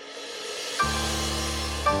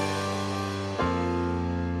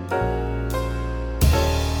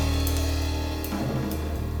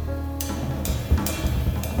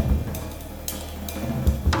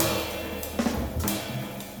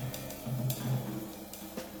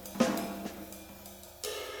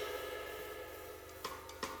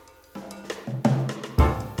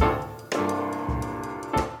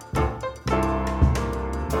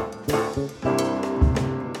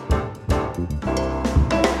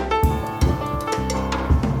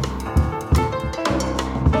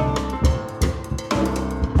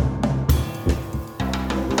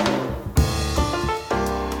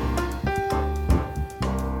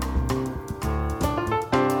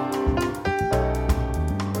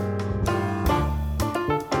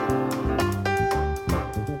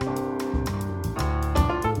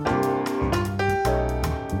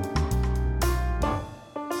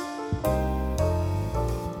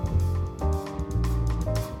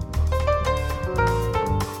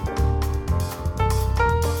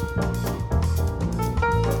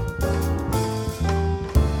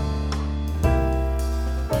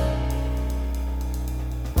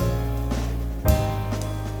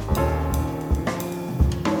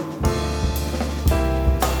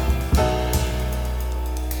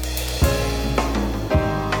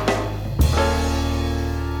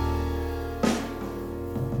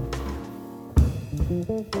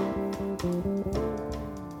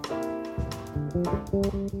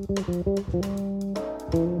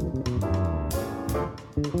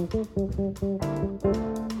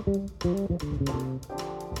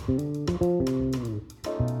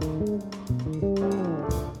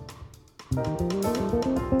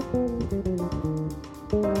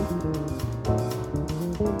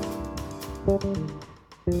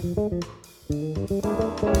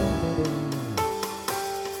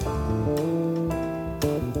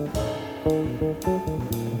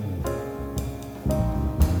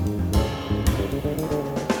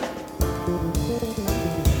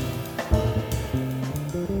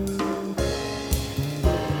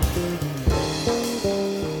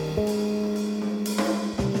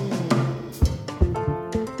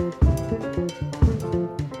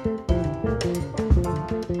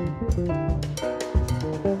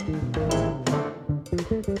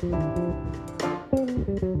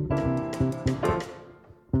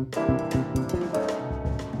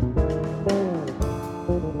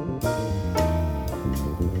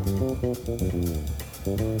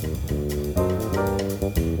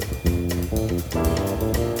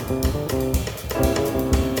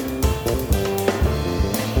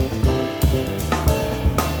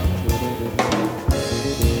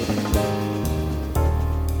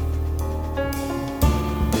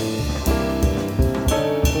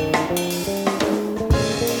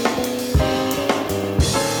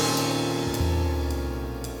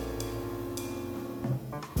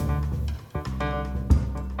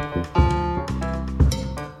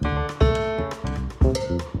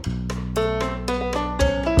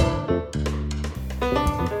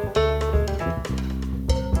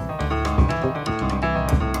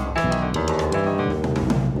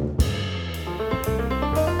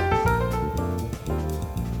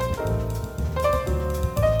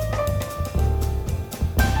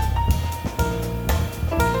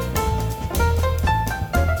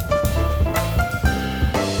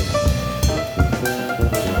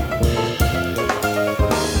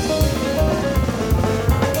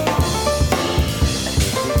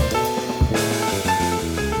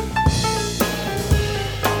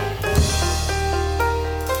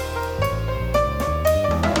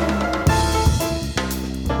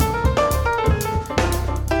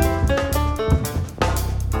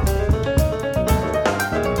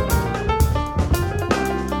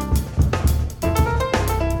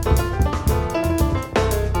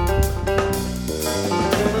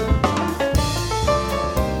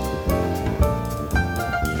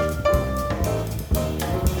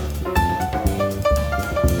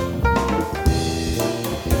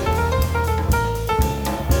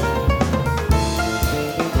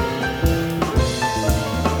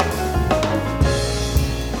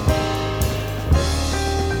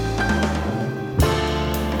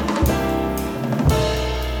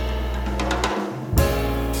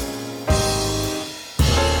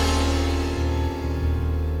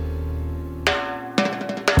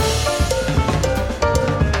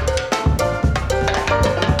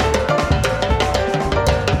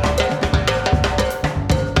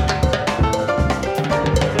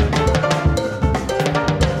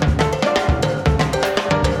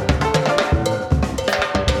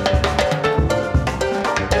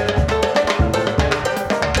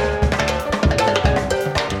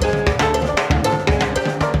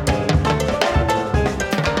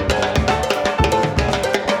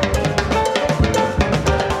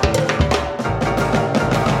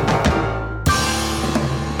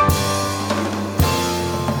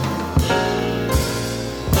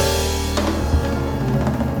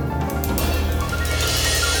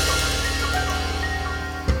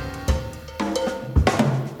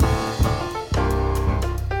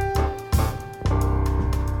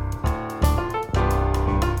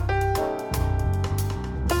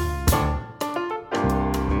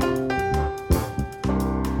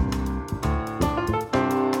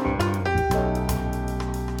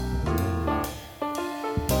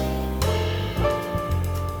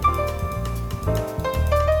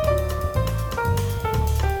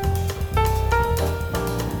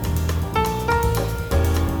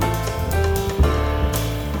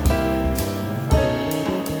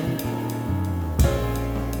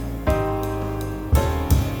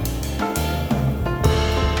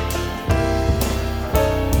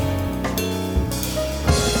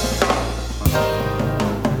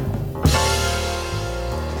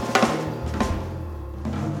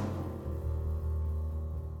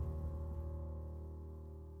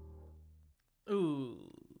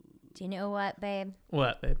 Do you know what, babe?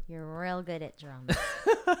 What, babe? You're real good at drums.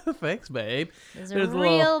 Thanks, babe. There's a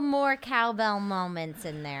real more cowbell moments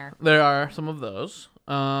in there. There are some of those.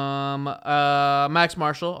 Max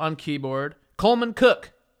Marshall on keyboard. Coleman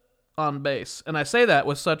Cook on bass. And I say that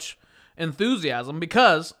with such enthusiasm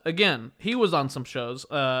because, again, he was on some shows.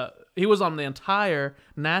 He was on the entire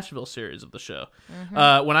Nashville series of the show.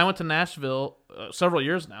 Mm-hmm. When I went to Nashville several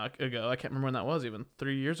years ago, I can't remember when that was, even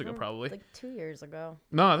 3 years ago, probably. Like 2 years ago.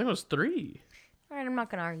 No, I think it was 3. All right, I'm not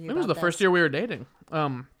going to argue. I think it was the first year we were dating.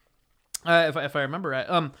 If I remember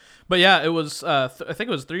right. But yeah, it was. I think it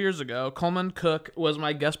was 3 years ago. Coleman Cook was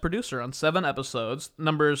my guest producer on 7 episodes,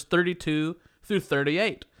 numbers 32 through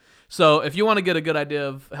 38. So if you want to get a good idea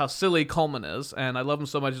of how silly Coleman is, and I love him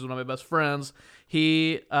so much, he's one of my best friends.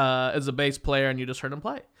 He is a bass player, and you just heard him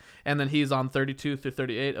play. And then he's on 32 through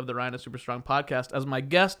 38 of the Ryan is Super Strong podcast as my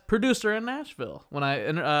guest producer in Nashville when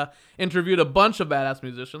I interviewed a bunch of badass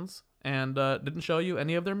musicians and didn't show you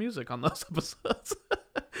any of their music on those episodes.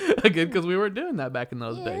 Again, because we were doing that back in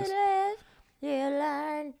those days. Live, you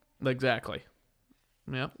learn. Exactly.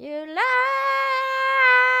 Yep. You learn.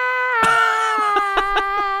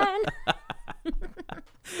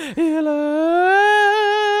 You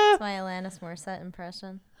That's my Alanis Morissette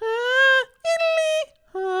impression.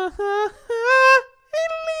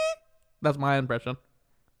 That's my impression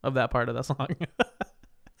of that part of that song.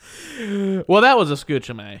 Well, that was a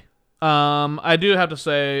SCHMABARET. I do have to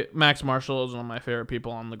say Max Marshall is one of my favorite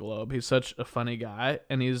people on the globe. He's such a funny guy,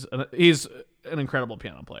 and he's an incredible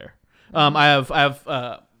piano player. I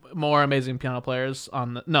have more amazing piano players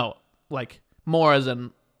more as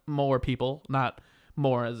in more people, not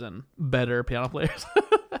more as in better piano players.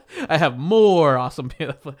 I have more awesome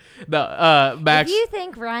piano players. No, Max. If you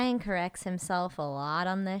think Ryan corrects himself a lot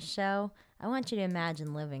on this show, I want you to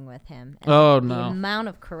imagine living with him. And the amount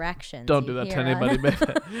of corrections. Don't do that to anybody, baby.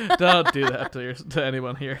 Don't do that to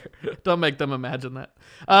anyone here. Don't make them imagine that.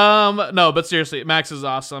 No, but seriously, Max is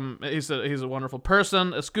awesome. He's a wonderful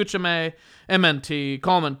person. SCHMABARET, MNT,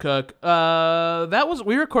 Coleman Cook.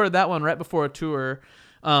 We recorded that one right before a tour.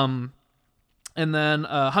 And then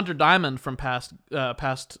Hunter Diamond from past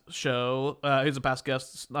show, he's a past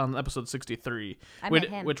guest on episode 63,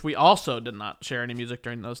 which we also did not share any music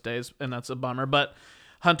during those days, and that's a bummer. But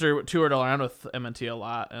Hunter toured all around with MNT a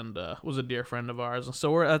lot and was a dear friend of ours. And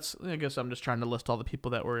so I guess I'm just trying to list all the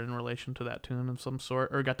people that were in relation to that tune of some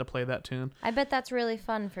sort, or got to play that tune. I bet that's really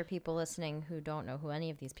fun for people listening who don't know who any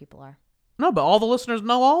of these people are. No, but all the listeners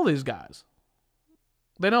know all these guys.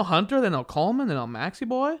 They know Hunter, they know Coleman, they know Maxie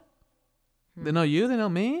Boy. They know you, they know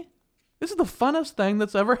me. This is the funnest thing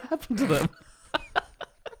that's ever happened to them.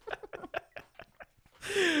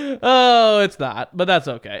 Oh, it's not, but that's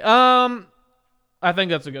okay. I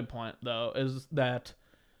think that's a good point, though, is that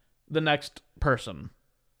the next person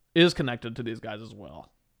is connected to these guys as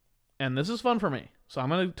well. And this is fun for me, so I'm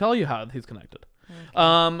going to tell you how he's connected.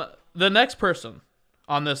 Okay. The next person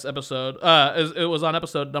on this episode, it was on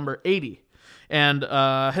episode number 80, and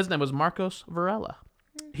his name was Marcos Varela.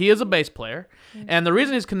 He is a bass player, and the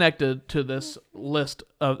reason he's connected to this list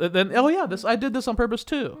of I did this on purpose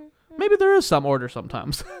too. Maybe there is some order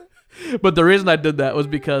sometimes, but the reason I did that was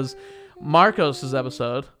because Marcos's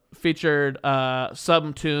episode featured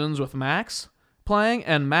some tunes with Max playing,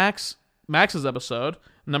 and Max's episode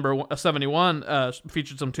number 71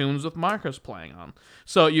 featured some tunes with Marcos playing on.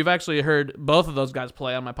 So you've actually heard both of those guys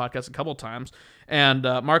play on my podcast a couple times, and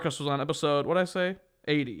Marcos was on episode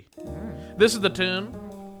 80. This is the tune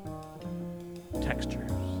Textures.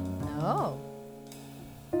 Oh.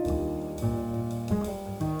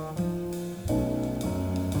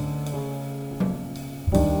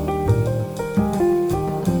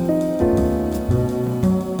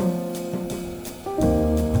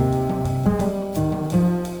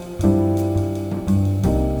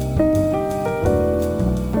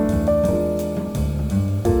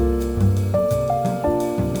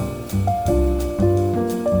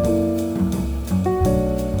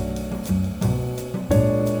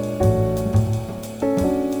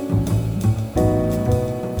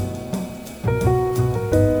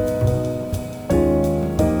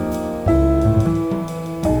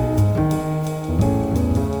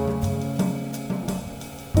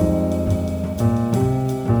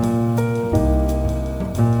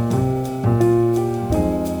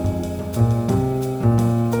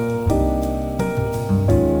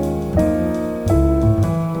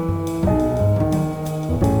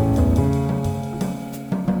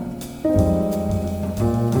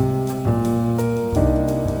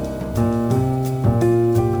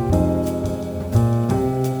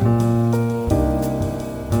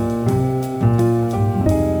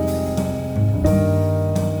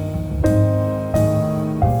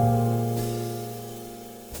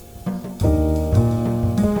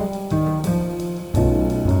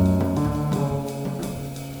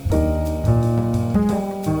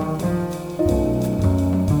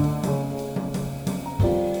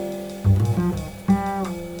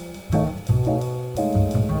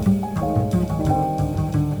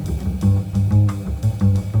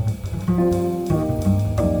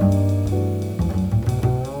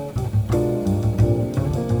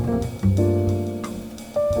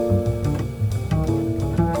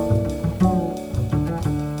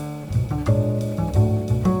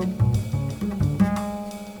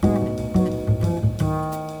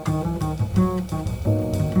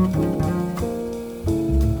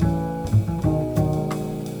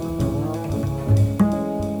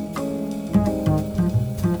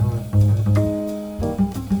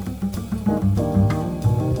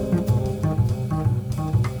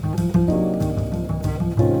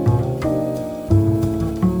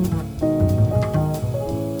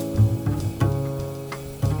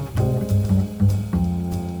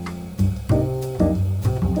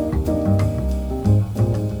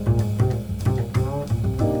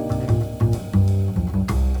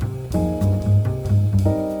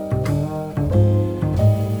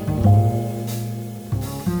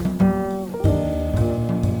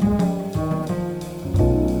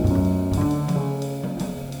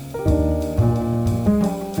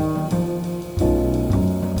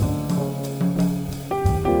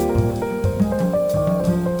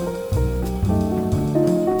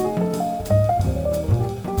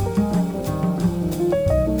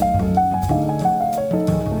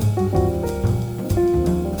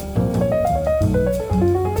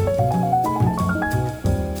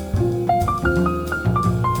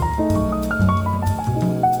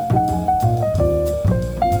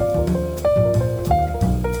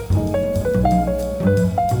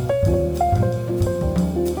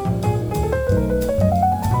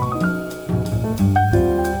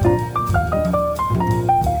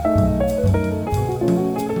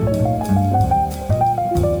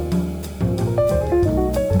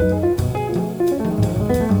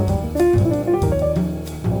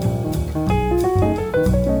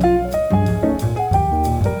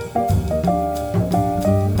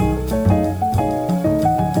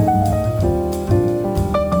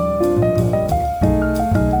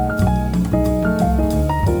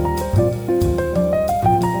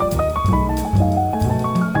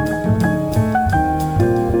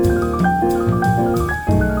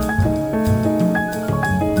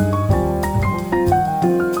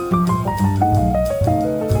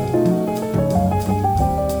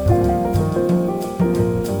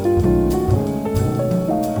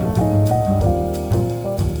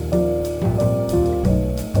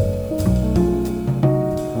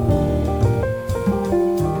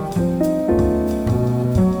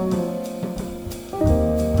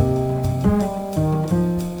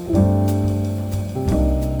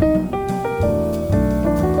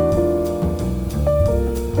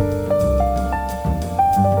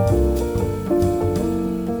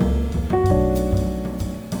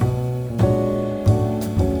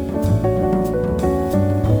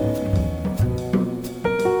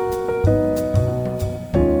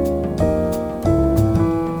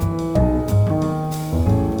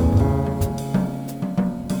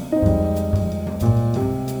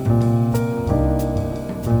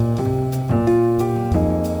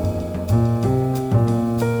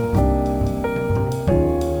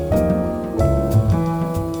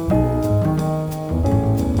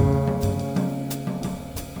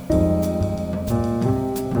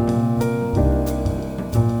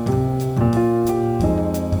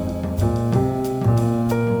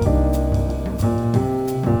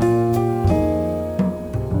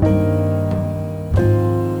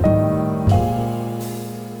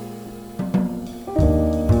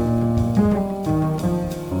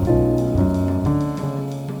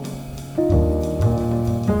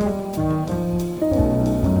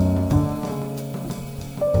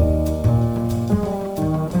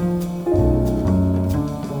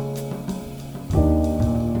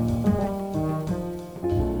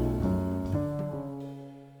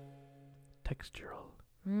 textural.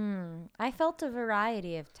 I felt a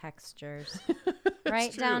variety of textures.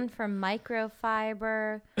 Right down from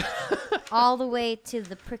microfiber all the way to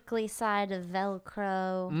the prickly side of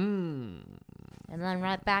Velcro. And then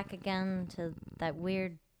right back again to that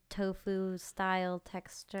weird tofu style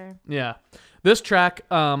texture. Yeah. This track,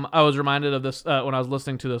 I was reminded of this when I was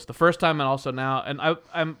listening to this the first time and also now. And I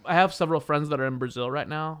have several friends that are in Brazil right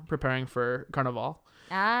now preparing for Carnival.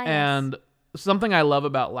 Ah, yes. And something I love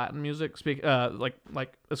about Latin music, like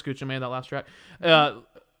SCHMABARET, that last track,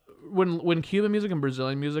 when Cuban music and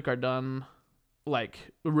Brazilian music are done like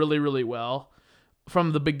really, really well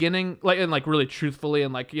from the beginning, like really truthfully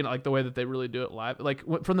and like the way that they really do it live, like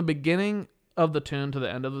from the beginning of the tune to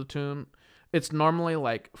the end of the tune, it's normally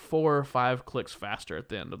like 4 or 5 clicks faster at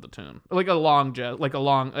the end of the tune, like a long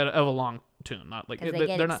tune, not like because they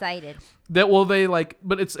get excited.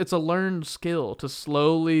 But it's a learned skill to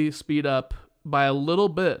slowly speed up by a little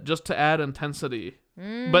bit just to add intensity,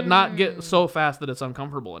 but not get so fast that it's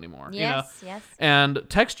uncomfortable anymore. Yes. And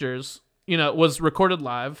Textures, was recorded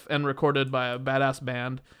live and recorded by a badass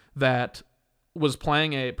band that was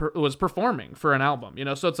was performing for an album.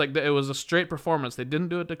 So it's like it was a straight performance. They didn't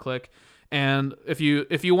do it to click. And if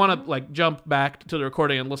you want to like jump back to the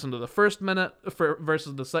recording and listen to the first minute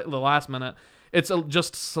versus the last minute, it's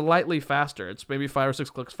just slightly faster. It's maybe 5 or 6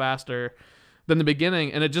 clicks faster than the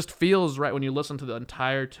beginning, and it just feels right when you listen to the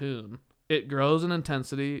entire tune. It grows in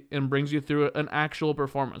intensity and brings you through an actual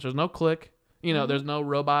performance. There's no click. There's no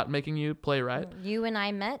robot making you play right. You and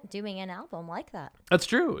I met doing an album like that. That's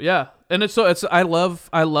true, yeah. And I love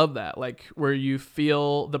that, like where you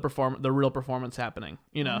feel the real performance happening,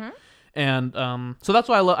 And so that's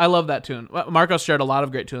why I love that tune. Marcos shared a lot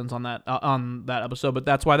of great tunes on that episode, but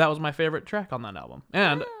that's why that was my favorite track on that album.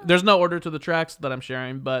 And there's no order to the tracks that I'm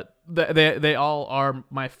sharing, but they all are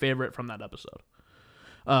my favorite from that episode.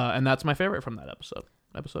 And that's my favorite from that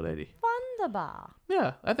episode 80. Wunderbar.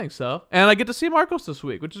 Yeah, I think so. And I get to see Marcos this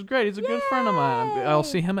week, which is great. He's a good friend of mine. I'll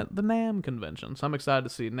see him at the NAMM convention, so I'm excited to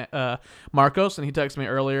see Marcos. And he texted me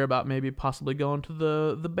earlier about maybe possibly going to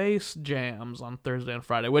the bass jams on Thursday and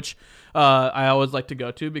Friday, which I always like to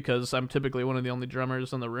go to because I'm typically one of the only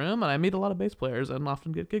drummers in the room, and I meet a lot of bass players and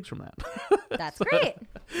often get gigs from that. That's great.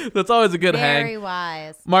 That's always a good hang. Very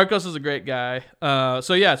wise. Marcos is a great guy.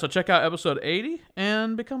 So check out episode 80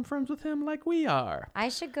 and become friends with him like we are. I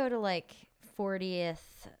should go to like 40th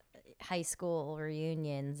high school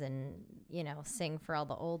reunions and sing for all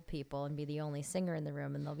the old people and be the only singer in the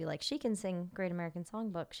room, and they'll be like, she can sing Great American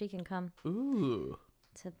Songbook, she can come to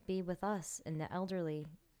be with us in the elderly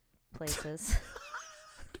places.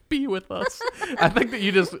 Be with us. I think that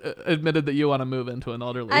you just admitted that you want to move into an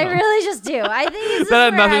elderly home. I really just do. I think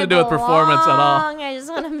that had nothing to do with performance at all. I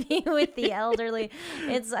just want to be with the elderly.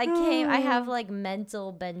 I have like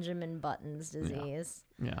mental Benjamin Buttons disease.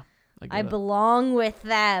 Yeah. I belong with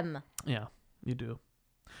them. Yeah, you do.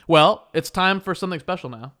 Well, it's time for something special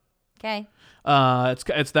now. Okay.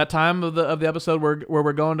 It's that time of the episode where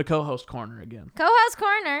we're going to co-host corner again. Co-host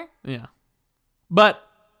corner. Yeah, but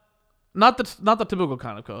not the typical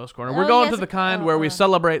kind of co-host corner. We're going to the kind where we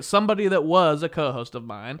celebrate somebody that was a co-host of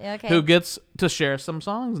mine who gets to share some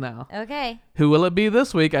songs now. Okay. Who will it be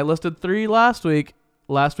this week? I listed 3 last week.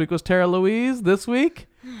 Last week was Tara Louise. This week,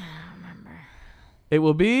 I don't remember. It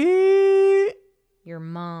will be your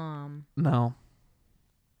mom. No.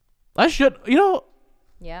 I should,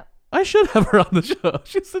 Yep. I should have her on the show.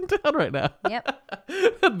 She's in town right now. Yep.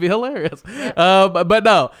 That'd be hilarious. Yep. But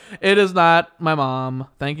no, it is not my mom.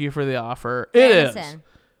 Thank you for the offer. It is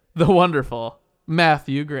the wonderful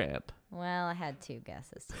Matthew Grant. Well, I had 2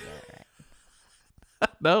 guesses to get it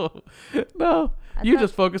right. No. You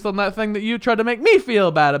just focused on that thing that you tried to make me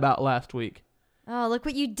feel bad about last week. Oh, look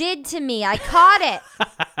what you did to me. I caught it.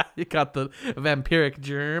 You caught the vampiric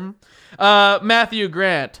germ. Matthew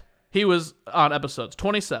Grant. He was on episodes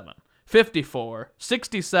 27, 54,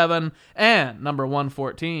 67, and number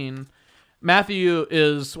 114. Matthew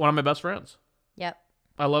is one of my best friends. Yep.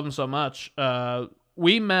 I love him so much.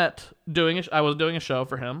 We met I was doing a show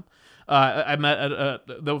for him. I met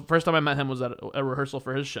the first time I met him was at a rehearsal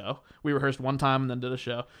for his show. We rehearsed one time and then did a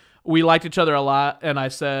show. We liked each other a lot, and I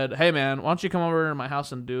said, "Hey man, why don't you come over to my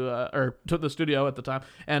house and or to the studio at the time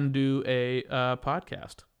and do a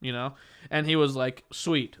podcast?" And he was like,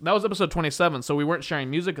 "Sweet." That was episode 27, so we weren't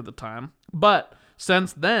sharing music at the time. But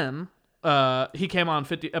since then, he came on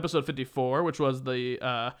episode 54, which was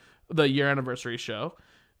the year anniversary show.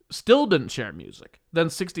 Still didn't share music.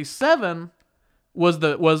 Then 67.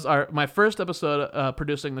 was my first episode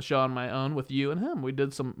producing the show on my own with you and him. We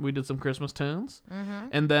did some Christmas tunes,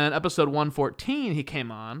 and then episode 114 he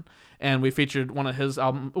came on, and we featured one of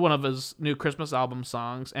his new Christmas album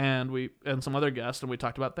songs, and some other guests, and we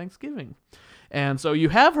talked about Thanksgiving, and so you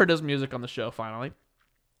have heard his music on the show finally,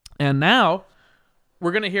 and now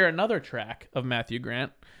we're gonna hear another track of Matthew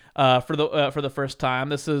Grant for the first time.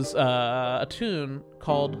 This is a tune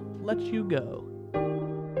called "Let You Go."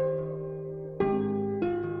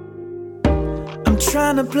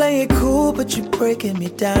 Trying to play it cool, but you're breaking me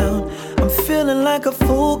down. I'm feeling like a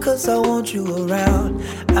fool, cause I want you around.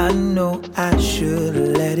 I know I should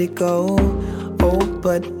let it go, oh,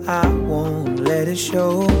 but I won't let it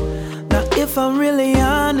show. Now if I'm really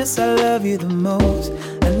honest, I love you the most.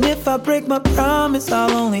 And if I break my promise,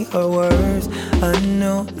 I'll only hurt worse. I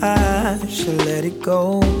know I should let it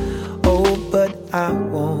go, oh, but I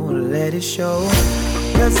won't let it show.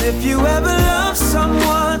 Cause if you ever love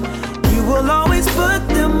someone, you will always put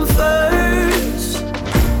them first.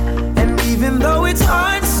 And even though it's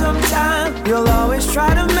hard sometimes, you'll always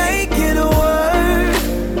try to make it work.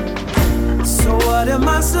 So what am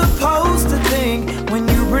I supposed to think when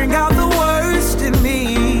you bring out the worst in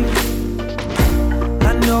me?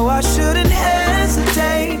 I know I shouldn't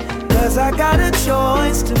hesitate, cause I got a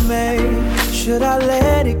choice to make. Should I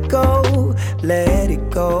let it go? Let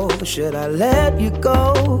it go. Should I let you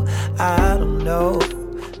go? I don't know.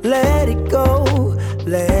 Let it go,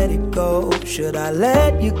 let it go. Should I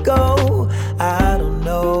let you go? I don't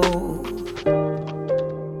know.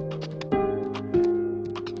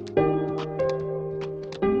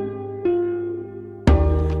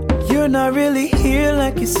 You're not really here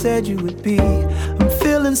like you said you would be. I'm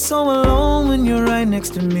feeling so alone when you're right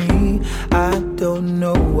next to me. I don't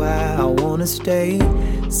know why I wanna stay.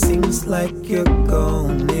 Seems like you're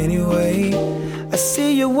gone anyway. I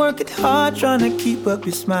see you working hard trying to keep up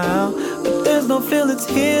your smile, but there's no feelings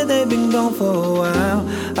here, they've been gone for a while.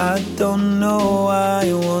 I don't know why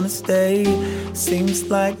you wanna stay. Seems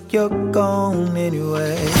like you're gone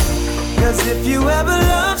anyway. Cause if you ever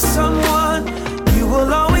love someone, you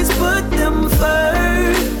will always put them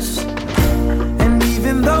first. And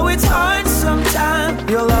even though it's hard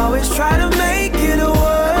sometimes, you'll always try to make it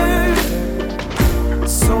work.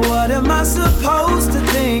 So what am I supposed to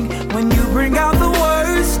think when you bring out the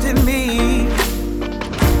worst in me?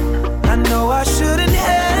 I know I shouldn't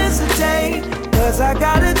hesitate, cause I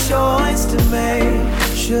got a choice to make.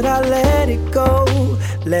 Should I let it go?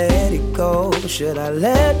 Let it go. Should I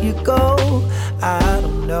let you go? I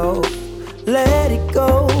don't know. Let it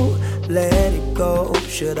go. Let it go.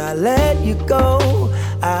 Should I let you go?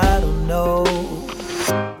 I don't know.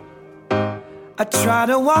 I try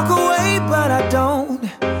to walk away, but I don't.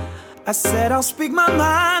 I said I'll speak my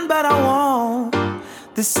mind, but I won't.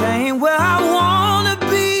 This ain't where I wanna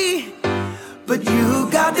be, but you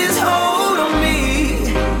got this hold on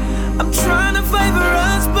me. I'm trying to favor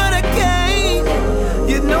us, but I can't.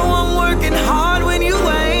 You know I'm working hard when you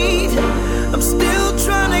ain't. I'm still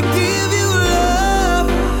trying to give you love.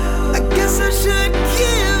 I guess I should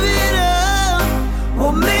give it up.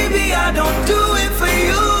 Well, maybe I don't do it for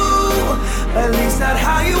you, at least not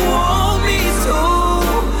how you want me to.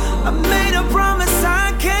 I made a promise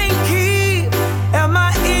I can't keep. Am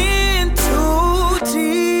I in too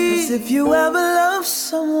deep? 'Cause if you ever love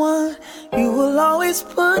someone, you will always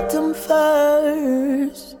put them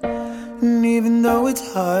first. And even though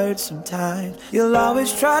it's hard sometimes, you'll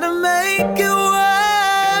always try to make it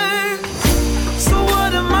work. So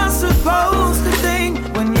what am I supposed to think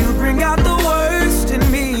when you bring out the worst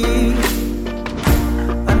in me?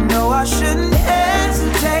 I know I shouldn't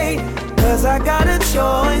hesitate, cause I got a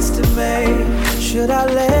choice to make. Should I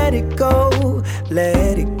let it go?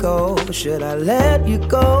 Let it go. Should I let you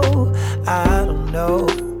go? I don't know.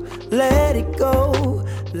 Let it go.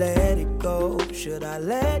 Let it go. Should I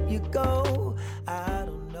let you go? I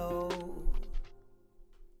don't know.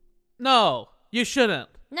 No, you shouldn't.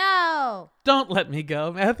 No. Don't let me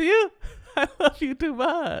go, Matthew. I love you too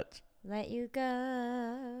much. Let you go.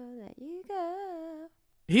 Let you go.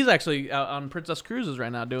 He's actually out on Princess Cruises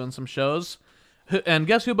right now doing some shows. And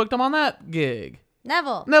guess who booked him on that gig?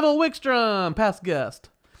 Neville Wickstrom, past guest.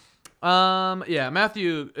 Yeah,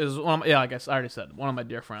 Matthew is one of my, I guess I already said, one of my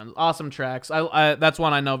dear friends. Awesome tracks. I that's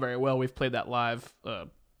one I know very well. We've played that live. I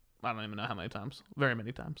don't even know how many times. Very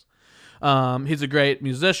many times. He's a great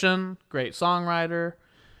musician, great songwriter,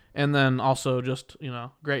 And then also just,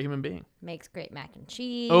 great human being. Makes great mac and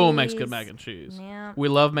cheese. Oh, makes good mac and cheese. Yeah. We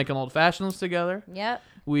love making old fashions together. Yep.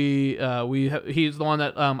 He's the one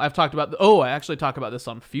that I've talked about. I actually talk about this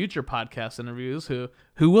on future podcast interviews.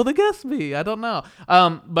 Who will the guest be? I don't know.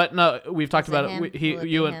 But no, we've talked about it.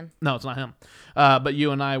 Him? No, it's not him. But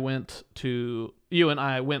you and I went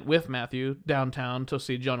with Matthew downtown to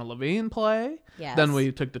see Jonah Levine play. Yes. Then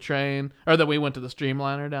we took the train, or then we went to the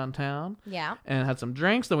Streamliner downtown. Yeah. And had some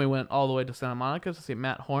drinks. Then we went all the way to Santa Monica to see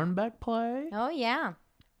Matt Hornbeck play. Oh yeah.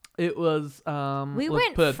 It was. We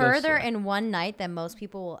went further in one night than most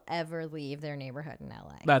people will ever leave their neighborhood in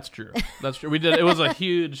LA. That's true. We did. It was a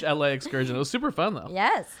huge LA excursion. It was super fun though.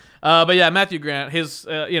 Yes. But yeah, Matthew Grant. His.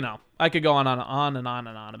 I could go on and on and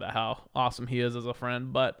on about how awesome he is as a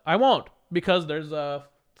friend, but I won't because there's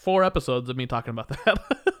 4 episodes of me talking about that.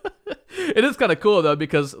 It is kind of cool though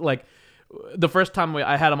because like the first time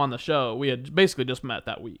I had him on the show, we had basically just met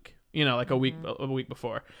that week. A week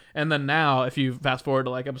before. And then now, if you fast forward to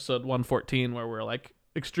like episode 114, where we're like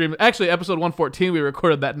actually episode 114, we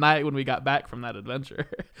recorded that night when we got back from that adventure,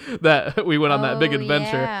 that we went on that big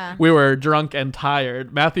adventure. Yeah. We were drunk and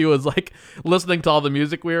tired. Matthew was like listening to all the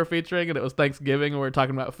music we were featuring, and it was Thanksgiving, and we were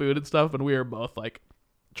talking about food and stuff, and we were both like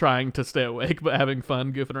trying to stay awake, but having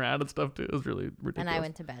fun, goofing around and stuff too. It was really ridiculous. And I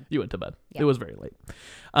went to bed. You went to bed. Yep. It was very late.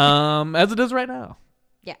 As it is right now.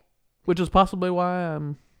 Yeah. Which is possibly why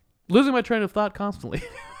I'm losing my train of thought constantly.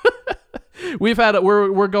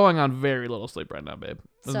 We're going on very little sleep right now, babe.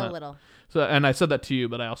 Little. So, and I said that to you,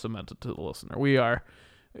 but I also meant it to the listener. We are,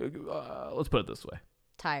 let's put it this way.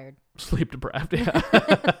 Tired. Sleep deprived, yeah.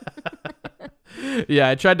 Yeah,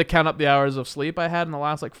 I tried to count up the hours of sleep I had in the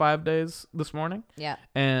last 5 days this morning. Yeah.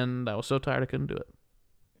 And I was so tired I couldn't do it.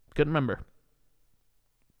 Couldn't remember.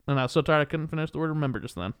 And I was so tired I couldn't finish the word remember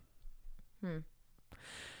just then.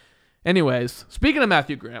 Anyways, speaking of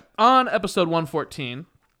Matthew Grant, on episode 114,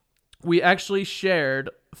 we actually shared,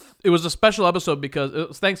 it was a special episode because it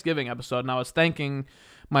was Thanksgiving episode, and I was thanking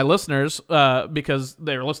my listeners because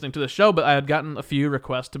they were listening to the show, but I had gotten a few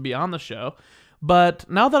requests to be on the show. But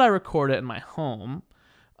now that I record it in my home,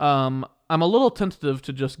 I'm a little tentative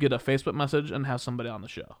to just get a Facebook message and have somebody on the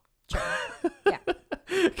show. Yeah.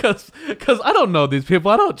 Because I don't know these people.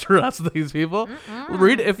 I don't trust these people.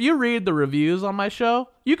 If you read the reviews on my show,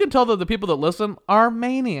 you can tell that the people that listen are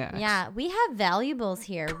maniacs. Yeah, we have valuables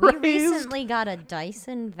here. Crazed. We recently got a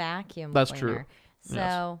Dyson vacuum That's cleaner. true.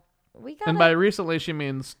 So Yes. we got And by recently, she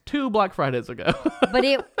means 2 Black Fridays ago. but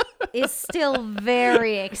it is still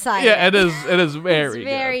very exciting. Yeah, it is. It is very It's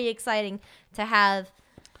very exciting to have.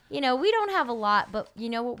 We don't have a lot, but you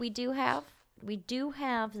know what we do have? We do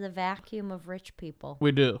have the vacuum of rich people.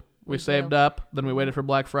 We do. We saved up, then we waited for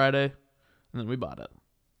Black Friday, and then we bought it.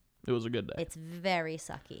 It was a good day. It's very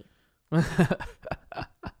sucky.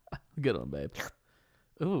 Good one, babe.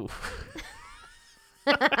 Ooh.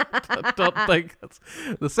 Don't think that's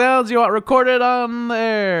the sounds you want recorded on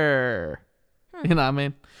there. You know what I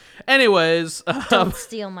mean? Anyways, Don't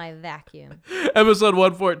steal my vacuum. Episode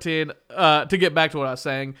 114, to get back to what I was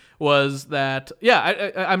saying, was that,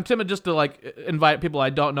 I'm timid just to invite people I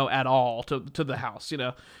don't know at all to the house,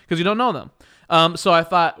 because you don't know them. So I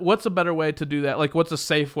thought, what's a better way to do that? What's a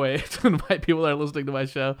safe way to invite people that are listening to my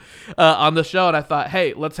show on the show? And I thought,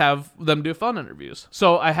 hey, let's have them do phone interviews.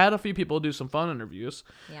 So I had a few people do some phone interviews.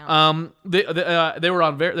 Yeah. They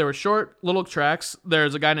were short little tracks.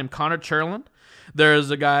 There's a guy named Connor Cherland.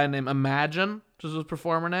 There's a guy named Imagine, which is his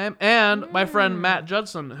performer name, and my friend Matt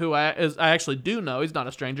Judson, who I actually do know. He's not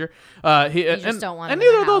a stranger. You just don't want him and in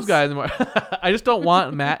neither the of those house. guys anymore. I just don't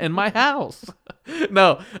want Matt in my house.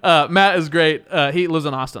 No, Matt is great. He lives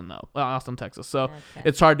in Austin though, Austin, Texas. So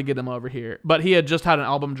it's hard to get him over here. But he had just had an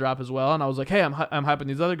album drop as well, and I was like, hey, I'm hyping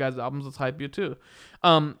these other guys' albums. Let's hype you too.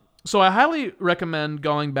 So I highly recommend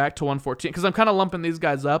going back to 114 because I'm kind of lumping these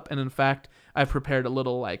guys up, and in fact, I've prepared a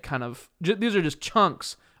little these are just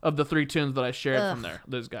chunks of the 3 tunes that I shared from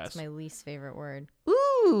those guys. That's my least favorite word.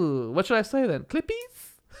 Ooh, what should I say then?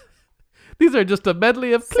 Clippies? These are just a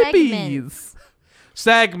medley of clippies.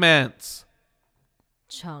 Segments.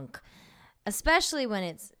 Chunk. Especially when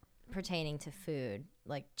it's pertaining to food,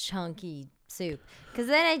 like chunky soup. Because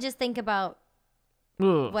then I just think about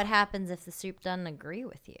what happens if the soup doesn't agree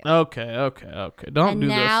with you. Okay. Don't do this. And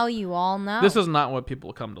now you all know. This is not what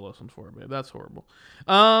people come to listen for, babe. That's horrible.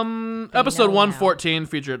 Episode 114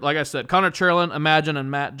 featured, like I said, Connor Cherland, Imagine, and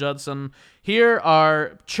Matt Judson. Here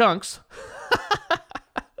are chunks.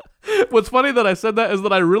 What's funny that I said that is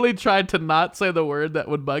that I really tried to not say the word that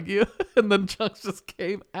would bug you, and then chunks just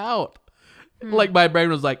came out. My brain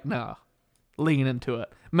was like, no, lean into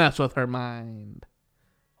it. Mess with her mind.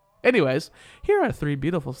 Anyways, here are 3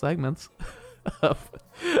 beautiful segments of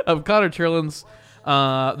Connor Cherland's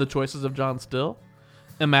The Choices of John Still,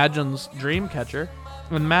 Imagine's Dreamcatcher,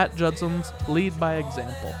 and Matt Judson's Lead by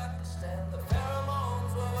Example.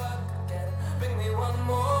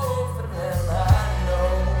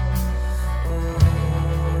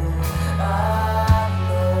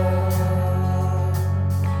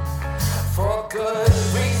 For good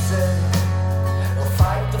reason, we'll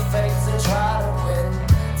fight the fates and try to win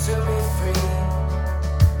to be free.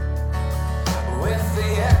 With the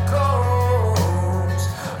echoes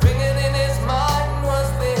ringing in his mind, was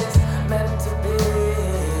this meant to be?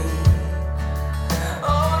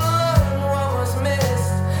 Oh, learn what was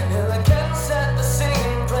missed. He'll again set the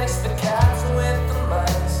scene, place the cats with the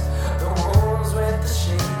mice, the wolves with the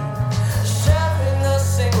sheep. Sharing a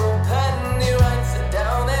single pen, he writes it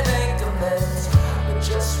down, they make amends, but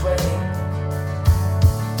just wait.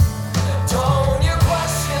 Don't you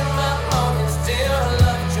question my motives, dear, I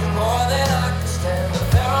loved you more than I could stand. The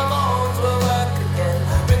pheromones will work again,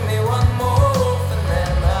 bring me one more wolf and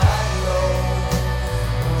then I know,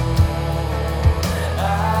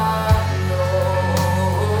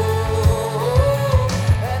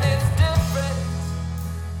 and it's different,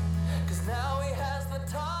 'cause now he has the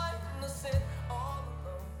time to sit all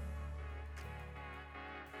alone.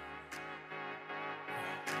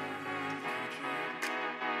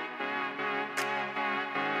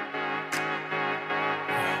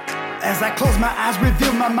 As I close my eyes,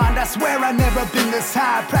 reveal my mind, I swear I've never been this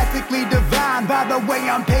high. Practically divine, by the way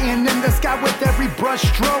I'm paying in the sky with every brush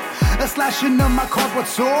stroke. A slashing of my cardboard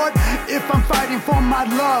sword. If I'm fighting for my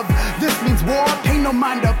love, this means war. Pay no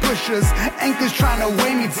mind to pushers, anchors trying to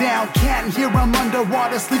weigh me down. Can't hear them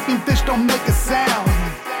underwater, sleeping fish don't make a sound.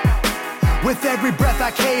 With every breath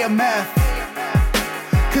I KMF,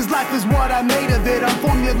 'cause life is what I made of it. I'm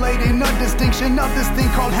formulating a distinction of this thing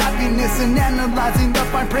called happiness, and analyzing the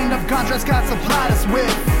fine print of contrast God supplied us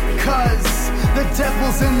with. 'Cause the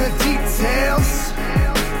devil's in the details,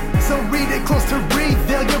 so read it close to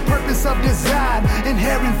reveal your purpose of design.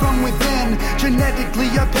 Inherent from within,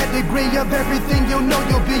 genetically a pedigree of everything you'll know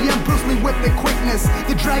you'll be. And Bruce Lee with the quickness,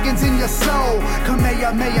 the dragon's in your soul.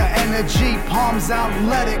 Kamehameha energy, palms out,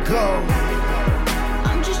 let it go.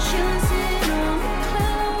 I'm just chilling, sitting on the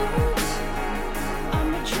clouds.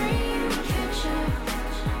 I'm a dream catcher.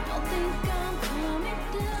 Don't think I'm coming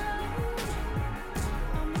down.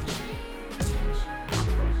 I'm a dream catcher.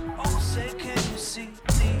 Oh, say, can you see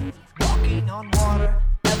me walking on water?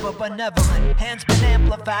 Ever benevolent, hands been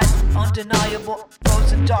amplified, undeniable,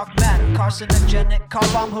 frozen dark matter, carcinogenic,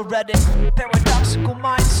 column heretic, paradoxical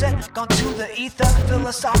mindset, gone to the ether,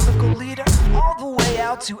 philosophical leader, all the way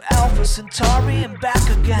out to Alpha Centauri and back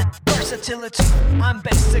again. Versatility, I'm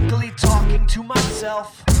basically talking to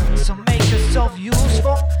myself, so make yourself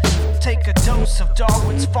useful, take a dose of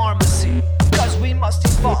Darwin's pharmacy, 'cause we must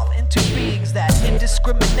evolve into beings that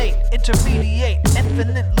indiscriminate, intermediate,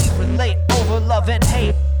 infinitely relate over love and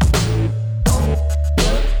hate.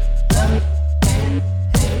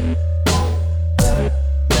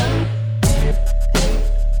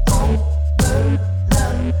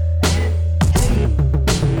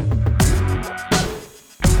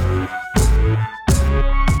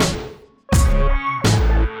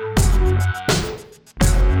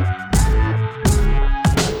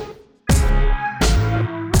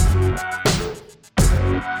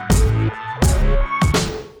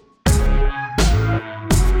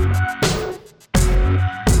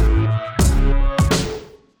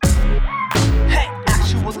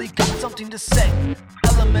 To say,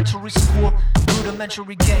 elementary school,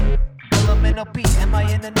 rudimentary game, elemental B, am I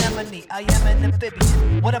an anemone? I am an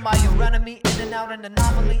amphibian. What am I, your enemy? In and out, an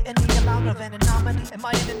anomaly, any amount of anonymity. Am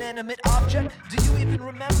I an inanimate object? Do you even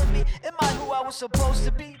remember me? Am I who I was supposed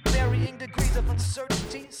to be? Varying degrees of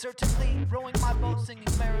uncertainty, certainly, rowing my boat, singing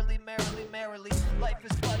merrily, merrily, merrily. Life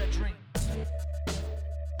is but a dream.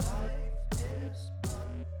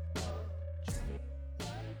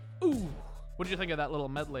 Ooh, what did you think of that little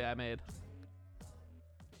medley I made?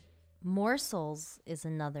 Morsels is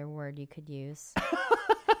another word you could use.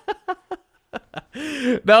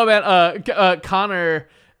 No, man. Connor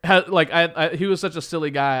had he was such a silly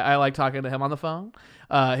guy. I like talking to him on the phone.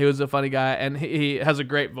 He was a funny guy, and he has a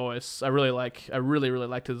great voice. I really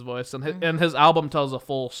liked his voice, and his album tells a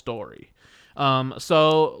full story.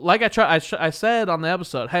 So like I said on the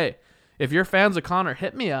episode, hey, if you're fans of Connor,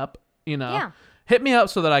 hit me up. Hit me up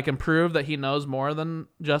so that I can prove that he knows more than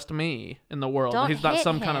just me in the world. He's not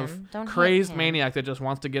some kind of crazed maniac that just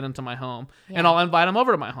wants to get into my home. Yeah. And I'll invite him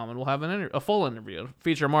over to my home, and we'll have a full interview,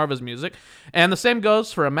 feature more of his music. And the same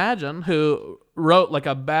goes for Imagine, who wrote like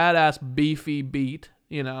a badass beefy beat,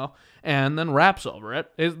 and then raps over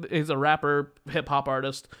it. He's a rapper, hip hop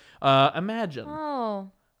artist. Imagine.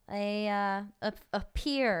 Oh, a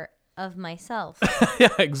peer of myself. Yeah,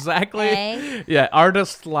 exactly. Okay. Yeah,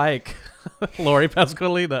 artists like Lori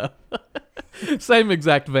Pasqualino. Same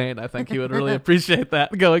exact vein. I think he would really appreciate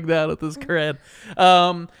that going down with his cred.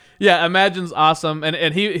 Yeah, Imagine's awesome,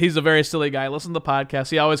 and he's a very silly guy. Listen to the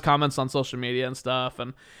podcast. He always comments on social media and stuff,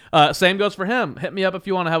 and same goes for him. Hit me up if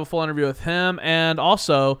you want to have a full interview with him, and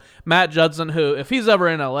also Matt Judson, who, if he's ever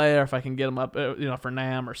in LA, or if I can get him up, for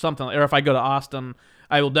NAMM or something, or if I go to Austin,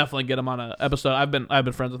 I will definitely get him on an episode. I've been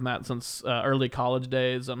friends with Matt since early college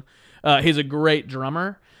days, and he's a great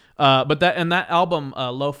drummer. But that album,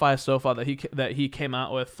 Lo-Fi Sofa, that he came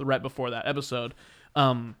out with right before that episode,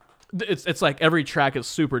 it's like every track is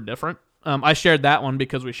super different. I shared that one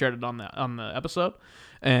because we shared it on the episode,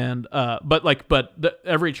 and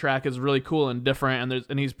every track is really cool and different,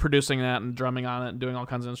 and he's producing that and drumming on it and doing all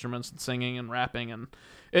kinds of instruments and singing and rapping, and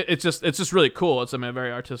it's just really cool. It's a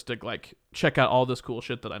very artistic, like, check out all this cool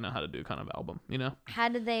shit that I know how to do kind of album. How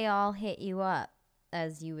did they all hit you up,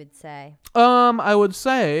 as you would say? I would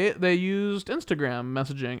say they used Instagram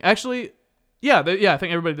messaging. Actually, yeah, I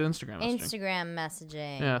think everybody did Instagram messaging. Instagram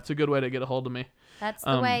messaging. Yeah, it's a good way to get a hold of me. That's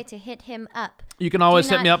the way to hit him up. You can always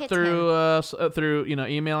hit me up through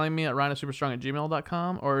emailing me at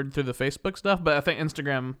ryanisuperstrong@gmail.com or through the Facebook stuff. But I think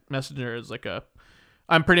Instagram Messenger is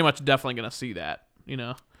I'm pretty much definitely gonna see that.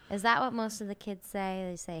 Is that what most of the kids say?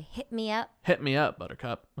 They say, "Hit me up." Hit me up,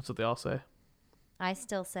 Buttercup. That's what they all say. I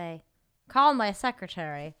still say, "Call my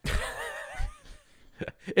secretary."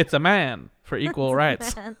 It's a man for equal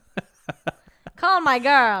rights. Call my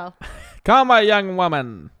girl. Call my young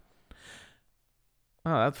woman.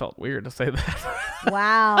 Oh, that felt weird to say that.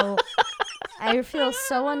 Wow. I feel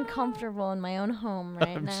so uncomfortable in my own home now.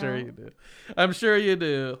 I'm sure you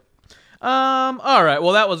do. All right.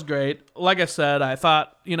 Well, that was great. Like I said, I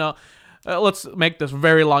thought, let's make this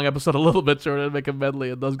very long episode a little bit shorter and make a medley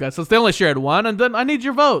of those guys. Since they only shared one, and then I need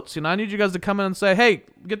your votes. I need you guys to come in and say, hey,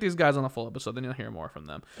 get these guys on a full episode. Then you'll hear more from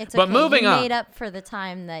them. It's but okay. Moving on. You made up for the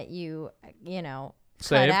time that you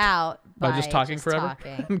saved cut out by just talking forever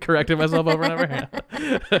and correcting myself over and over.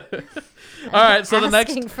 Yeah. All right. So the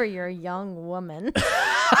next. Asking for your young woman.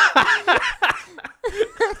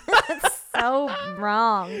 That's so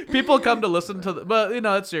wrong. People come to listen to but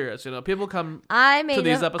it's serious. People come to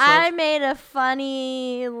these episodes. I made a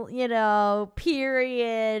funny,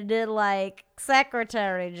 period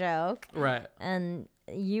secretary joke. Right. And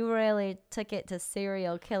you really took it to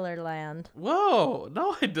serial killer land. Whoa!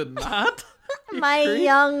 No, I did not. My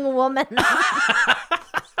young woman. To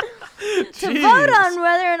vote on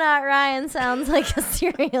whether or not Ryan sounds like a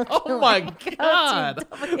serial killer. Oh my god!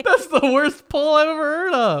 That's the worst poll I've ever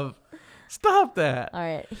heard of. Stop that. All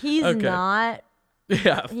right, he's not.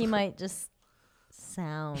 Yeah. He might just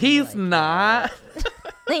sound. He's not.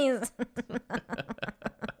 He's.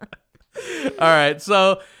 All right,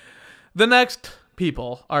 so the next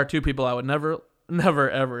people are two people I would never,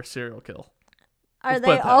 ever serial kill. Are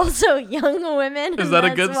they also young women? Is that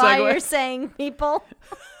a good segue? That's why you're saying people?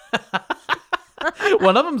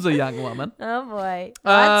 One of them's a young woman. Oh boy.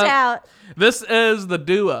 Watch out. This is the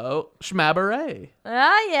duo SCHMABARET.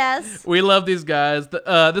 Ah, yes. We love these guys.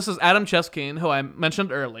 This is Adam Ceschin, who I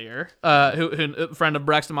mentioned earlier, who a friend of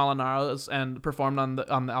Braxton Molinaro and performed on the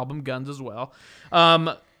album Guns as well.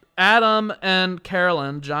 Adam and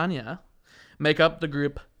Carolyn Jania make up the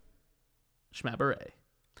group SCHMABARET.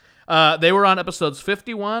 They were on episodes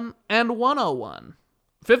 51 and 101.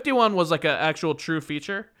 51 was like an actual true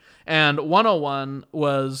feature, and 101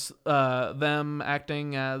 was them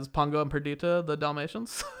acting as Pongo and Perdita, the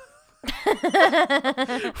Dalmatians,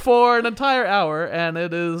 for an entire hour, and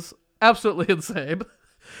it is absolutely insane.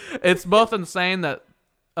 It's both insane that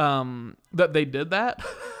they did that.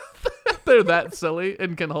 They're that silly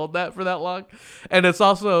and can hold that for that long, and it's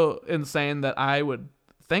also insane that I would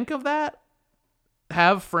think of that,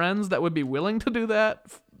 have friends that would be willing to do that,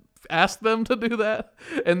 ask them to do that,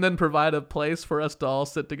 and then provide a place for us to all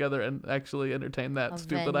sit together and actually entertain that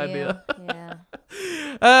stupid idea.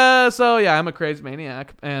 Yeah. So yeah, I'm a crazy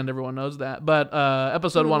maniac, and everyone knows that. But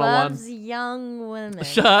episode 101. Loves young women.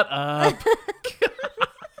 Shut up.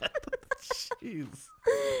 Jeez.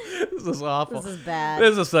 This is awful. This is bad.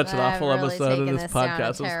 This is such an awful really episode of this podcast.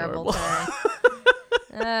 It's Horrible.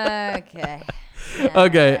 Okay.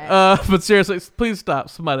 Okay, but seriously, please stop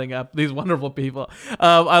smutting up these wonderful people.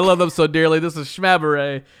 I love them so dearly. This is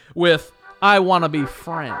SCHMABARET with I Wanna Be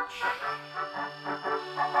French.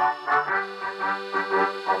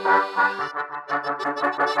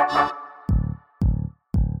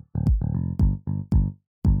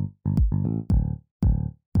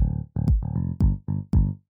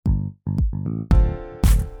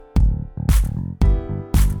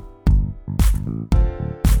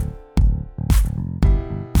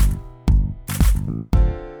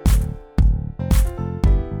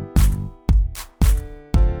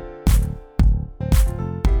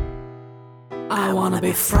 I wanna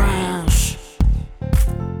be French.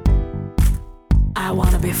 I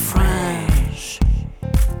wanna be French.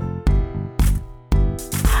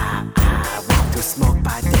 I want to smoke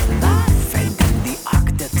by the Louvre and then the Arc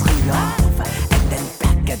de Triomphe and then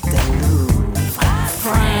back at the Louvre.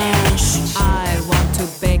 French. I want to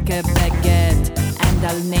bake a baguette and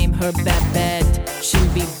I'll name her Babette.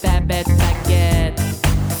 She'll be Babette Baguette.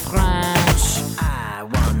 French. I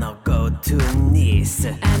wanna go to Nice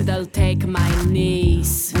and I'll take my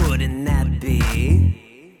niece. Wouldn't that be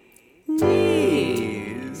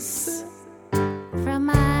nice?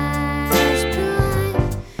 Fromage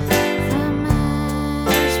blanc,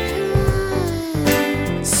 fromage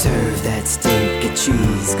blanc. Serve that stinky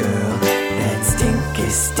cheese, girl. That stinky,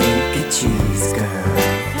 stinky cheese, girl.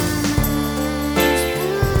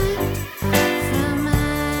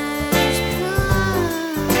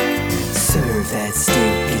 Serve that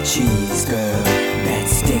stinky cheese, girl. That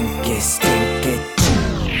stinky, stinky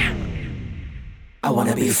cheese. I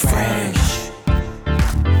wanna be French.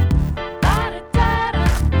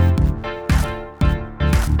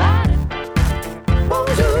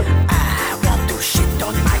 I want to shit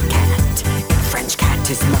on my cat. And French cat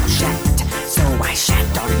is Mochette, so I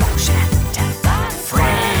shat on Mochette.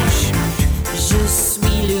 French. Je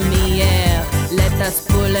suis Lumière. Let us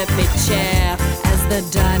pull up a chair as the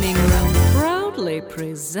dining room proudly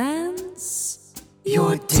presents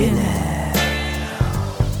your dinner.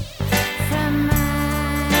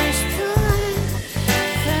 Fromage blanc,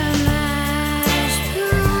 fromage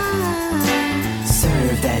blanc.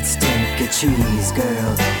 Serve that stinky cheese,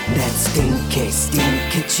 girl. That stinky,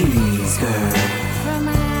 stinky cheese, girl.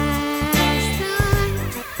 Fromage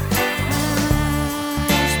blanc,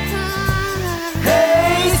 fromage blanc.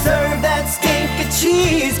 Hey, serve that stinky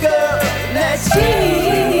cheese, girl. That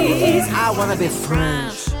cheese. I wanna be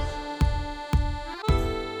French.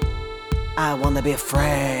 I wanna be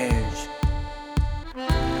French.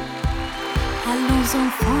 Allons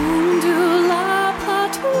enfants de la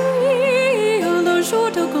patrie, le jour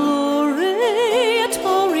de gloire est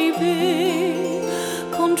arrivé.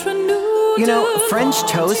 Contre nous You know, deux French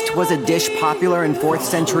toast was a dish popular in 4th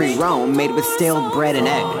century Rome made with stale bread and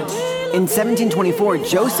egg. In 1724,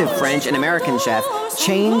 Joseph French, an American chef,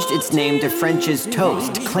 changed its name to French's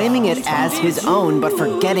Toast, claiming it as his own but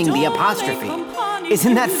forgetting the apostrophe.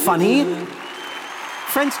 Isn't that funny?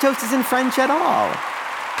 French toast isn't French at all.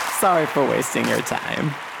 Sorry for wasting your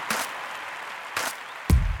time.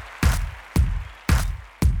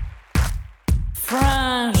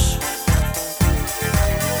 French.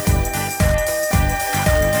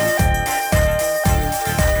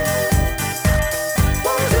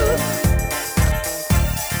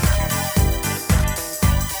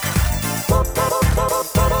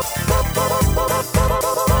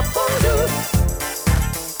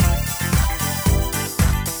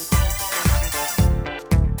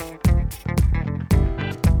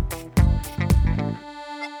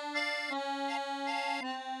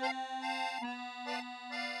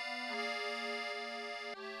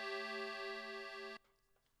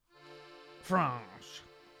 French.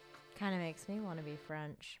 Kind of makes me want to be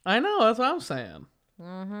French. I know, that's what I'm saying.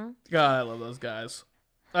 Mm-hmm. God, I love those guys.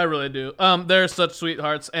 I really do. They're such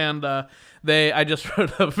sweethearts, and I just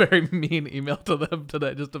wrote a very mean email to them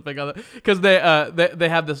today just to pick on it because they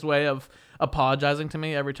have this way of apologizing to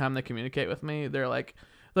me every time they communicate with me. They're like,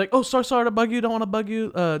 oh, sorry to bug you. Don't want to bug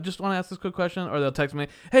you. Just want to ask this quick question, or they'll text me,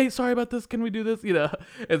 hey, sorry about this. Can we do this? You know.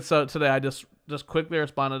 And so today I just quickly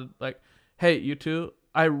responded like, hey, you two,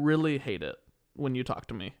 I really hate it when you talk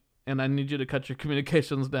to me, and I need you to cut your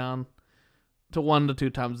communications down to 1 to 2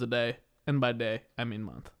 times a day. And by day, I mean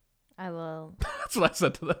month. I will. That's what I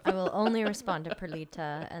said to them. I will only respond to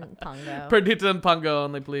Perlita and Pongo. Perdita and Pongo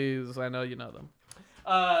only, please. I know you know them.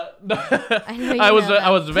 I know you I was know them.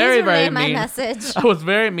 I was very Please relay very my mean. message. I was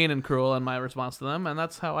very mean and cruel in my response to them, and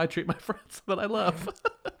that's how I treat my friends that I love.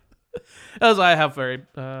 As I have very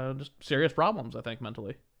just serious problems, I think,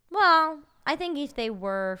 mentally. Well, I think if they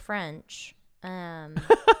were French,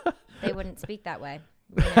 they wouldn't speak that way.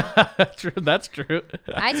 You know? True, that's true.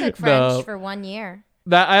 I took French for 1 year.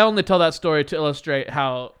 That I only tell that story to illustrate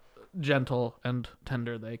how gentle and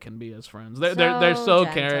tender they can be as friends. They're so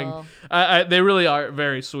caring. They really are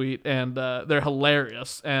very sweet, and they're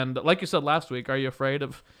hilarious. And like you said last week, are you afraid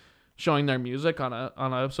of showing their music on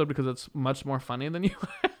an episode because it's much more funny than you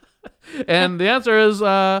are? And the answer is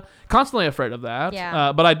constantly afraid of that.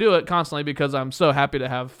 Yeah. But I do it constantly because I'm so happy to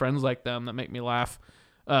have friends like them that make me laugh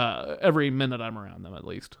every minute I'm around them, at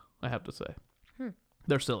least, I have to say.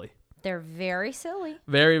 They're silly. They're very silly.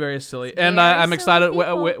 Very, very silly. And I'm excited.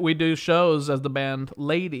 We do shows as the band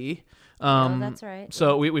Lady. That's right.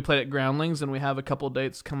 So we played at Groundlings, and we have a couple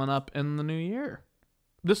dates coming up in the new year.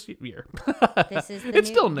 This year. This is it's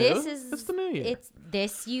still new. It's the new year. It's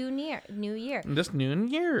this new year. This new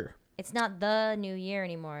year. It's not the new year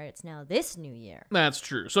anymore. It's now this new year. That's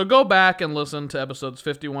true. So go back and listen to episodes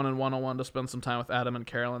 51 and 101 to spend some time with Adam and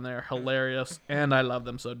Carolyn. They're hilarious, and I love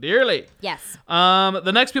them so dearly. Yes.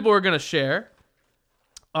 The next people we're going to share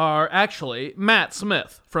are actually Matt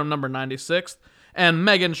Smith from number 96 and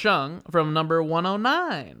Megan Shung from number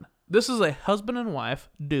 109. This is a husband and wife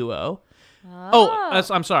duo.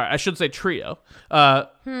 I'm sorry. I should say trio.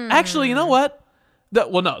 Actually, you know what?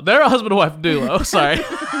 No, they're a husband and wife duo. Sorry.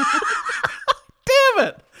 Damn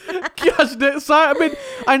it. Gosh, sorry. I mean,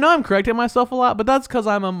 I know I'm correcting myself a lot, but that's because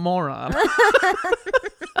I'm a moron.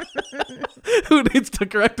 Who needs to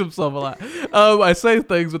correct himself a lot? I say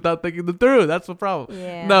things without thinking them through. That's the problem.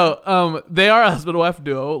 Yeah. No, they are a husband and wife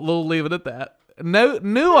duo. We'll leave it at that. No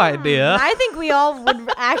new idea. I think we all would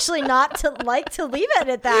actually like to leave it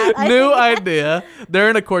at that. New idea. They're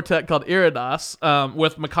in a quartet called Iridas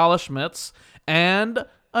with Mikala Schmitz and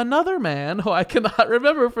another man who I cannot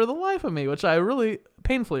remember for the life of me, which I really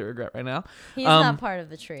painfully regret right now. He's not part of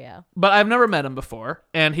the trio. But I've never met him before,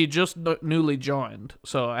 and he just newly joined,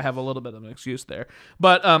 so I have a little bit of an excuse there.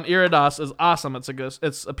 But Iridas is awesome.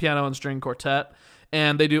 It's a piano and string quartet,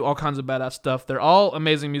 and they do all kinds of badass stuff. They're all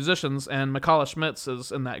amazing musicians, and Mikala Schmitz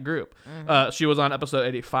is in that group. Mm-hmm. She was on episode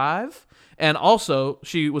 85, and also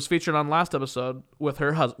she was featured on last episode with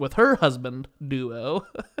her husband duo,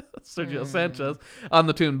 Sergio Sanchez, on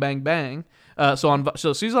the tune Bang Bang.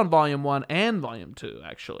 So she's on volume 1 and volume 2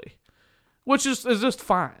 actually, which is just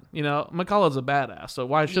fine. You know, Mikala's a badass, so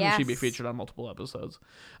why shouldn't she be featured on multiple episodes?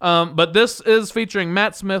 But this is featuring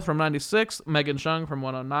Matt Smith from 96, Megan Shung from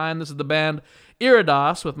 109. This is the band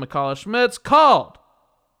Iridas with Mikala Schmitz called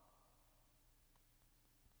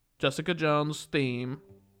Jessica Jones theme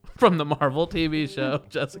from the Marvel TV show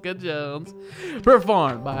Jessica Jones,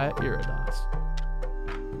 performed by Iridas.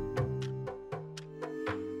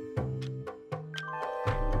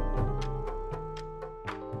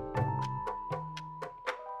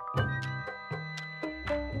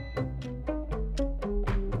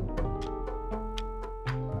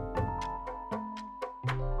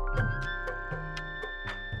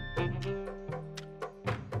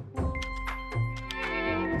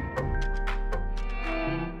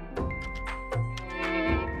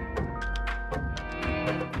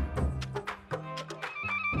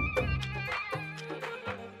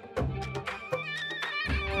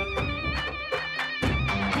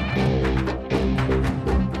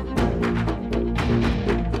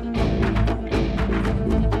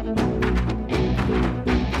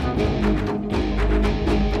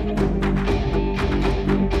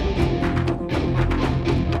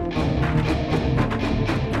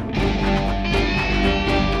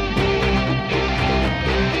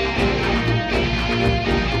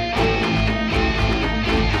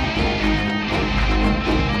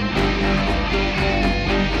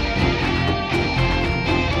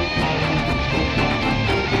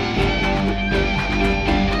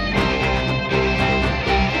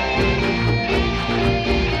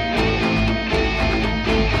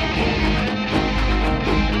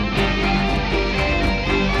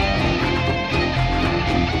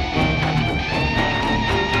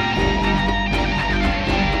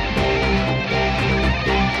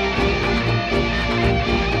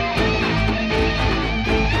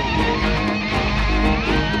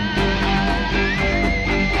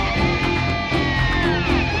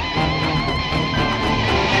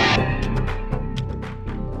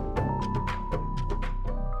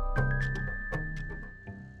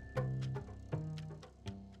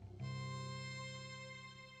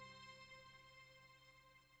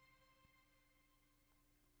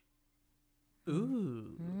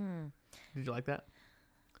 Ooh. Did you like that?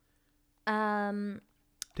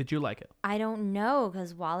 Did you like it? I don't know,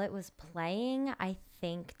 because while it was playing, I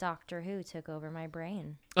think Doctor Who took over my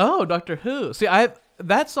brain. Oh, Doctor Who. See,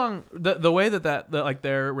 that song, the way that like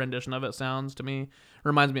their rendition of it sounds to me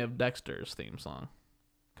reminds me of Dexter's theme song,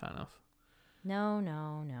 kind of. No.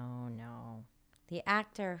 The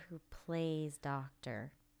actor who plays the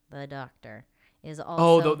Doctor, is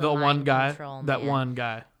also the one guy. That one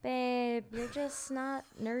guy. Babe, you're just not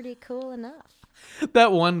nerdy cool enough.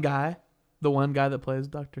 That one guy. The one guy that plays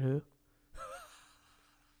Doctor Who.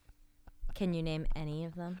 Can you name any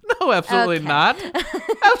of them? No, absolutely not.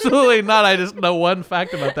 Absolutely not. I just know one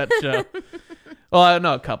fact about that show. Well, I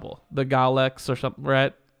know a couple. The Daleks or something,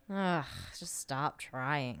 right? Ugh, just stop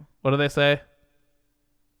trying. What do they say?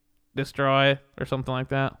 destroy or something like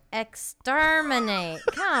that. Exterminate.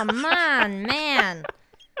 Come on, man.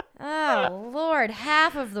 Oh Lord,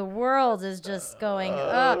 half of the world is just going.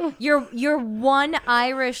 Your one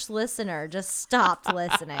Irish listener just stopped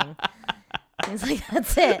listening. He's like,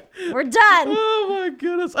 that's it. We're done. Oh my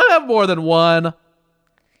goodness. I have more than one.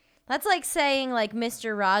 That's like saying, like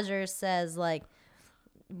Mr. Rogers says, like,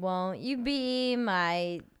 won't you be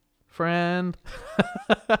my friend?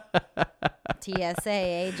 TSA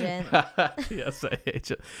agent. TSA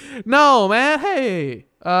agent. No, man. Hey,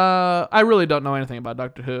 I really don't know anything about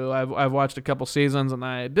Doctor Who. I've watched a couple seasons and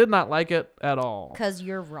I did not like it at all. Because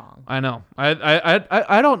you're wrong. I know.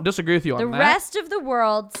 I don't disagree with you on that. The rest of the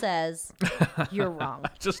world says you're wrong.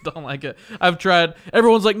 I just don't like it. I've tried.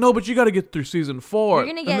 Everyone's like, no, but you got to get through season 4.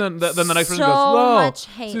 You're gonna get and then the next so person goes, whoa, much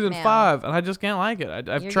hate season mail. 5, and I just can't like it.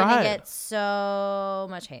 I've You're tried. You're gonna get so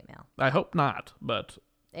much hate mail. I hope not, but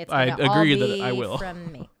It's I gonna agree all be that I will.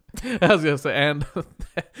 From me. I was gonna say,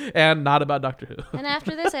 and not about Doctor Who. And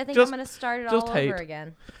after this, I think Just- I'm gonna start it just all hate. over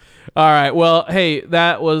again. All right. Well, hey,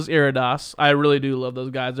 that was Iridas. I really do love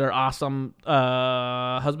those guys. They're awesome.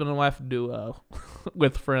 Husband and wife duo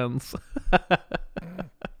with friends.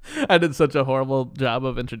 I did such a horrible job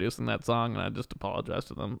of introducing that song, and I just apologize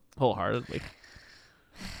to them wholeheartedly.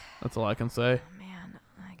 That's all I can say. Man,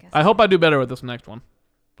 I guess. I hope I do better with this next one.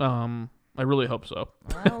 I really hope so.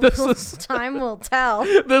 Well, time will tell.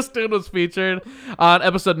 This tune was featured on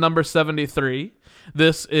episode number 73.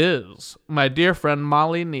 This is my dear friend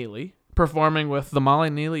Molly Neeley performing with the Molly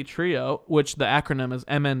Neeley Trio, which the acronym is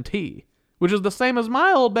MNT, which is the same as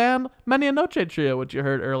my old band, Many a Noche Trio, which you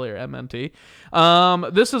heard earlier, MNT.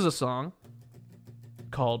 This is a song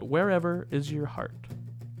called Wherever Is Your Heart.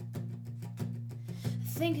 I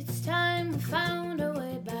think it's time we found our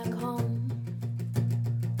way back home.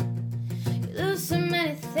 You lose so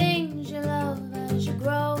many things you love as you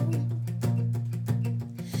grow.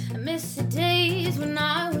 I miss the days when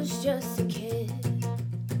I was just a kid.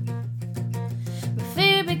 My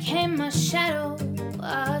fear became my shadow,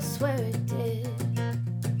 I swear it did.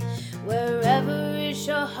 Wherever is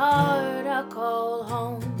your heart, I call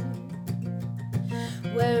home.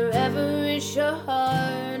 Wherever is your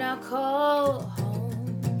heart, I call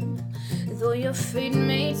home. Though your fate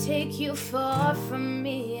may take you far from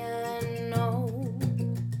me, I know.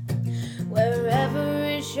 Wherever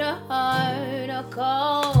is your heart, I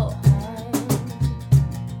call home.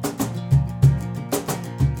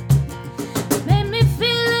 Made me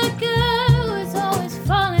feel like I was always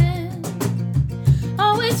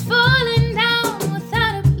falling down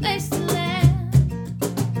without a place to land.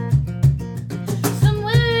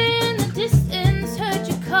 Somewhere in the distance, heard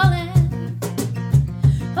you calling.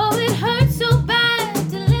 Oh, it hurts so bad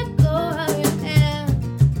to let go of your hand.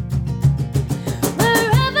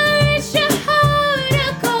 Wherever is your heart, I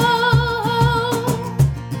go.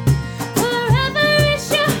 Wherever is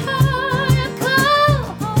your heart, I go.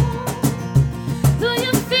 Though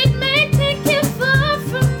your feet may take you far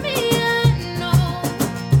from me, I know.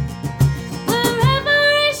 Wherever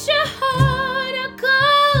is your heart, I go.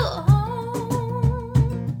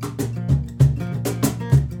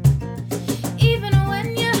 Even when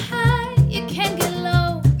you're high, you can't get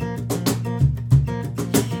low.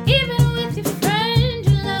 Even with your friend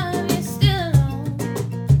you love, you're still alone.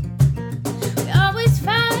 We always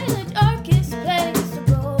find the darkest place to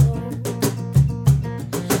go.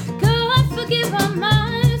 God forgive our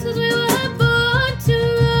minds, 'cause we were born to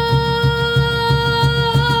roam.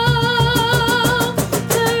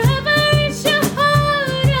 Wherever is your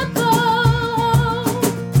heart, I go.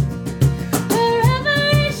 Wherever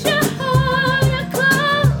is your heart, I go.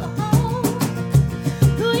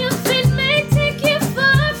 Though your feet may take you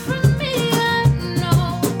far from me, I know.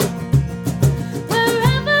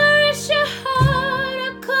 Wherever is your heart,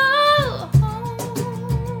 I go.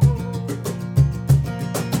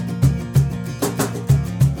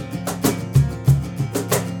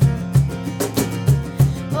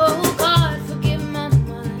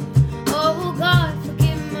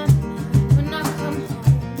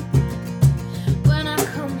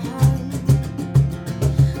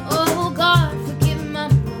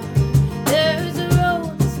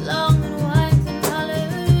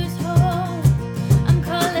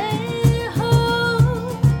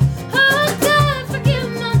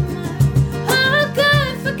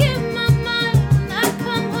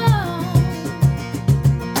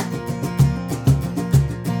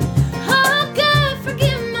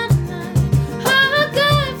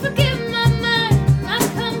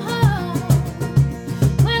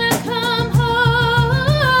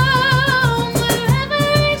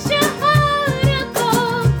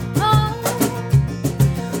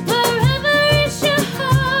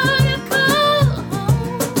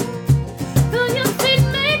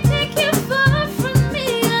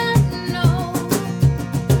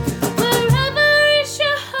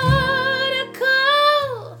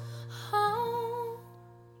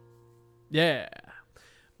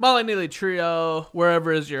 Molly Neeley Trio,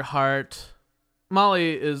 Wherever Is Your Heart.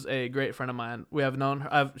 Molly is a great friend of mine. We have known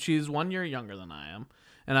her. She's 1 year younger than I am,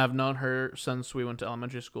 and I've known her since we went to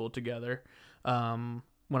elementary school together. When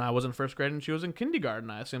I was in first grade and she was in kindergarten,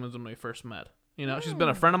 I assume is when we first met. You know, she's been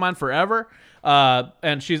a friend of mine forever,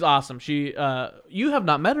 and she's awesome. You have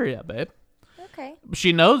not met her yet, babe. Okay.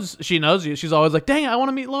 She knows you. She's always like, "Dang, I want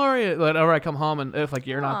to meet Lori." Whenever I come home, and if like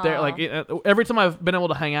you're not there, like every time I've been able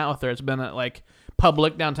to hang out with her, it's been at like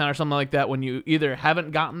Public downtown or something like that. When you either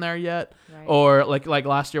haven't gotten there yet, right. Or like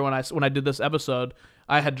last year when I did this episode,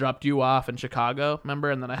 I had dropped you off in Chicago,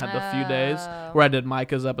 remember? And then I had the few days where I did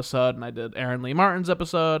Micah's episode, and I did Aaron Lee Martin's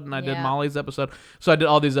episode, and I did Molly's episode. So I did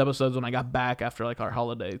all these episodes when I got back after like our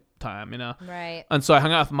holiday time, you know? Right. And so I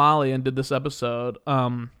hung out with Molly and did this episode.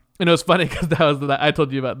 And it was funny because that was I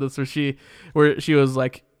told you about this where she was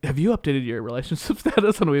like, "Have you updated your relationship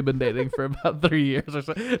status?" And we've been dating for about 3 years or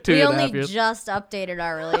so. 2.5 years. We only just updated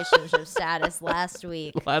our relationship status last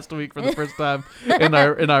week. Last week for the first time in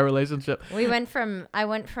our relationship. I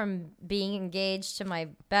went from being engaged to my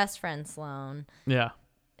best friend Sloan. Yeah.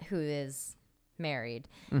 Who is married,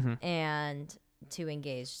 and to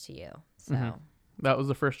engaged to you. So. Mm-hmm. That was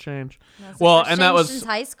the first change. That was since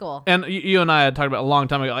high school. And you and I had talked about a long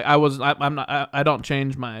time ago. Like I don't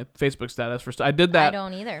change my Facebook status for. I did that. I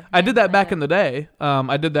don't either. I did that back in the day.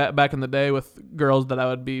 I did that back in the day with girls that I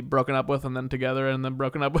would be broken up with and then together and then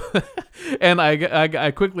broken up with. And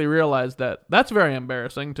I quickly realized that that's very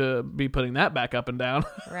embarrassing to be putting that back up and down.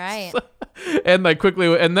 Right. And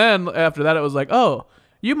then after that it was like, oh,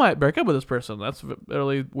 you might break up with this person. That's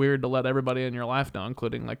really weird to let everybody in your life know,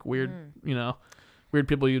 including like weird, weird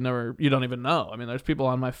people you don't even know. I mean, there's people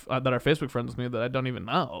on my that are Facebook friends with me that I don't even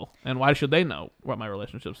know, and why should they know what my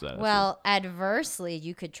relationship status is? Well, adversely,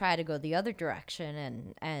 you could try to go the other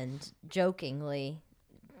direction and jokingly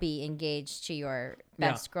be engaged to your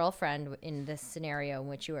best girlfriend in this scenario in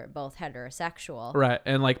which you were both heterosexual. Right,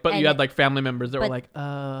 and you had like family members that were like,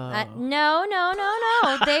 oh. No.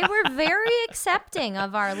 They were very accepting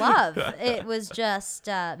of our love. It was just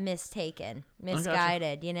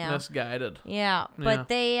misguided, you know. Misguided. Yeah, but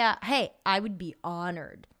they, hey, I would be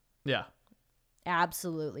honored. Yeah.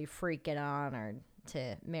 Absolutely freaking honored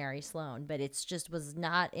to marry Sloan, but it's just was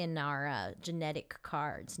not in our genetic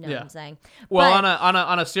cards. Know what I'm saying? Well,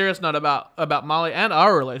 on a serious note about Molly and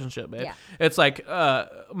our relationship, babe, it's like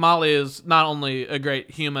Molly is not only a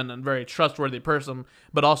great human and very trustworthy person,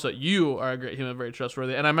 but also you are a great human, very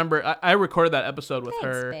trustworthy. And I remember I recorded that episode with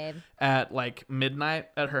her babe. At like midnight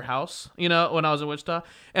at her house, you know, when I was in Wichita,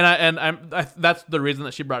 and I that's the reason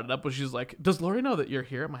that she brought it up was she's like, does Lori know that you're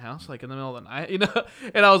here at my house like in the middle of the night, you know?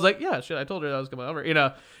 And I was like, yeah, shit, I told her I was coming over, you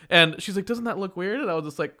know. And she's like, doesn't that look weird? And I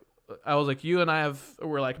was like, you and I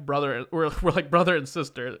we're like brother and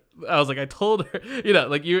sister. I was like, I told her, you know,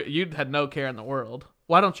 like you had no care in the world.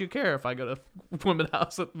 Why don't you care if I go to women's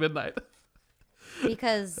house at midnight?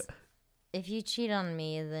 Because if you cheat on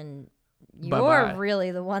me, then you're Bye-bye.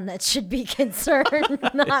 really the one that should be concerned,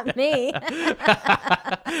 not me.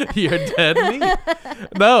 You're dead me?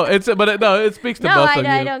 No, it speaks to both of you.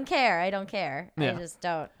 I don't care. Yeah. I just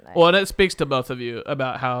don't. Well, and it speaks to both of you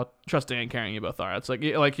about how trusting and caring you both are. It's like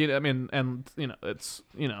I mean, and you know, it's,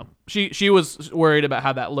 you know, she was worried about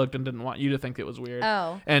how that looked and didn't want you to think it was weird.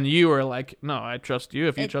 Oh. And you were like, no, I trust you.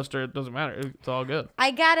 If you trust her, it doesn't matter. It's all good.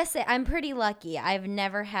 I gotta say, I'm pretty lucky. I've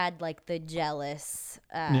never had like the jealous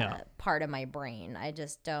part of my brain. I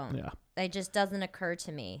just don't. Yeah. It just doesn't occur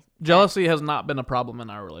to me. Jealousy has not been a problem in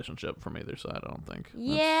our relationship from either side, I don't think.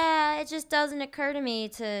 Yeah, it just doesn't occur to me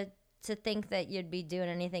to think that you'd be doing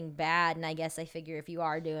anything bad. And I guess I figure if you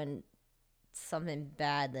are doing something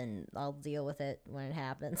bad, then I'll deal with it when it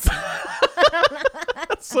happens.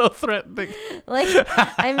 That's so threatening. Like,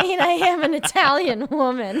 I mean, I am an Italian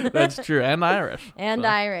woman. That's true, and Irish.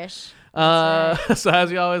 Irish. Right. So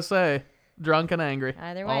as you always say, drunk and angry.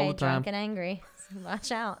 Either all way, the time. drunk and angry. So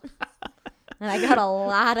watch out. And I got a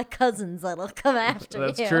lot of cousins that'll come after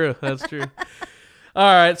That's you. true. That's true. All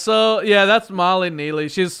right, so yeah, that's Molly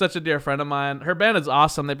Neeley. She's such a dear friend of mine. Her band is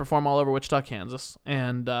awesome. They perform all over Wichita, Kansas,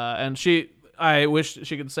 and I wish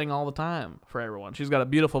she could sing all the time for everyone. She's got a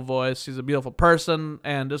beautiful voice. She's a beautiful person,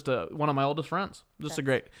 and just one of my oldest friends. Just a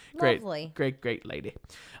great lady.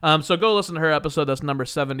 So go listen to her episode. That's number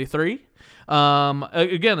 73.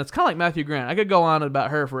 Again, it's kind of like Matthew Grant. I could go on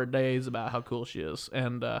about her for days about how cool she is,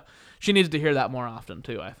 and she needs to hear that more often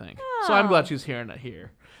too, I think. So I'm glad she's hearing it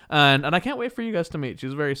here. And I can't wait for you guys to meet.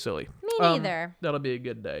 She's very silly. Me neither. That'll be a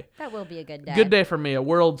good day. That will be a good day. Good day for me. A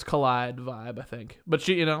worlds collide vibe, I think. But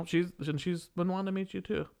she's been wanting to meet you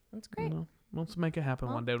too. That's great. Let's make it happen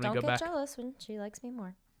one day when we go back. Don't get jealous when she likes me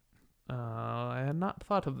more. I had not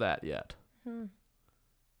thought of that yet.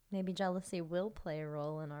 Maybe jealousy will play a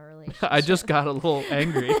role in our relationship. I just got a little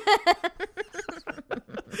angry.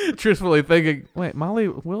 Truthfully thinking, wait, Molly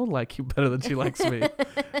will like you better than she likes me.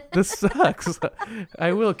 This sucks.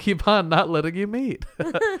 I will keep on not letting you meet.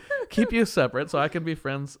 Keep you separate so I can be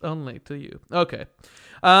friends only to you. Okay.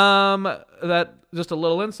 That just a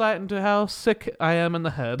little insight into how sick I am in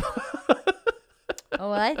the head.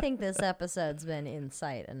 Oh, I think this episode's been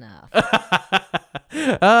insight enough.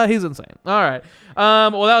 He's insane. All right.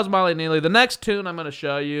 Well, that was Molly Neeley. The next tune I'm going to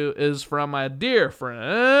show you is from my dear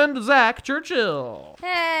friend, Zach Churchill.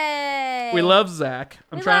 Hey! We love Zach.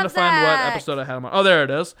 I'm trying to find what episode I had him on. Oh, there it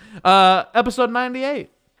is. Episode 98.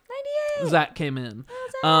 Zach came in.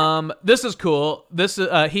 This is cool. This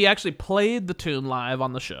he actually played the tune live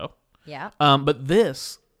on the show. Yeah. But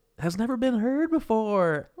this has never been heard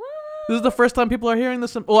before. This is the first time people are hearing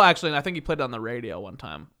this. Well, actually, I think he played it on the radio one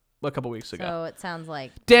time a couple weeks ago. So it sounds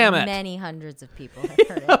like many hundreds of people have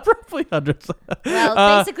heard it. Probably hundreds.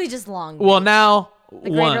 Well, basically just Long Beach. Well, now the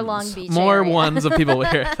greater Long Beach more area. ones of people will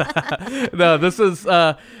hear it. No, this is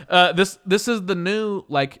this is the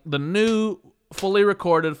new fully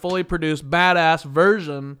recorded, fully produced, badass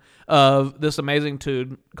version of this amazing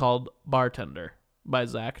tune called "Bartender" by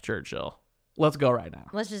Zach Churchill. Let's go right now.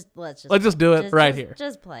 Let's just do it right here.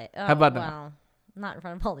 Just play it. Oh, how about now? Not in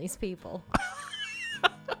front of all these people.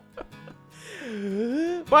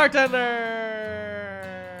 Bartender.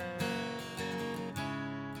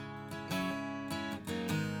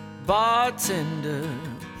 Bartender,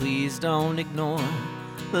 please don't ignore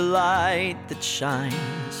the light that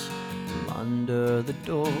shines from under the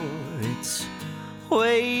door. It's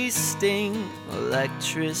wasting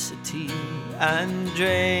electricity and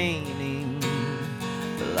draining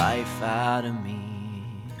the life out of me.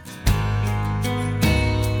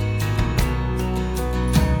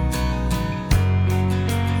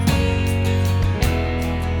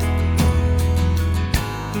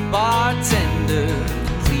 Bartender,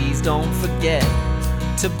 please don't forget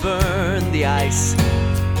to burn the ice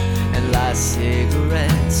and light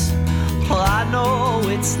cigarettes. Well, I know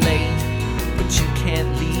it's late, but you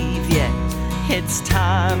can't leave yet. It's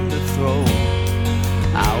time to throw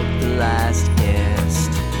out the last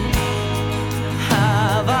guest.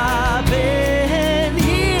 Have I been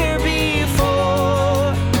here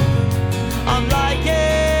before? I'm lying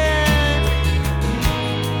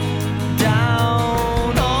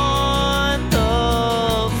down on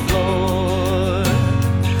the floor,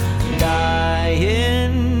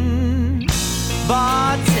 dying.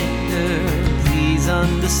 Bartender, please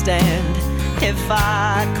understand, if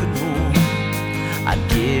I could move, I'd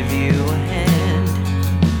give you a hand.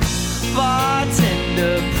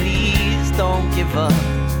 Bartender, please don't give up.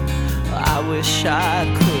 I wish I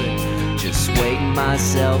could just wake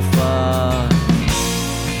myself up.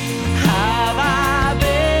 Have I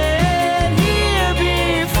been here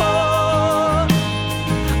before?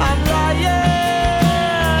 I'm lying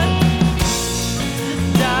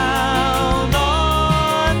down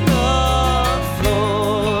on the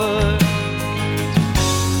floor.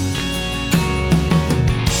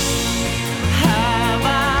 Have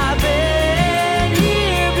I been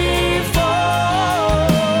here before?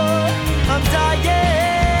 I'm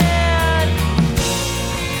dying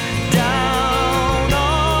down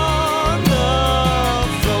on the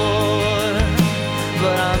floor,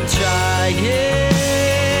 but I'm trying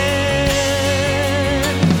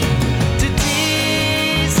to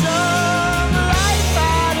tease some life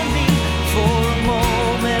out of me. For a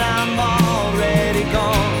moment I'm already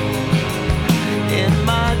gone. In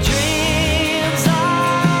my dreams I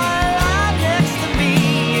lie next to me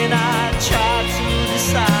and I try to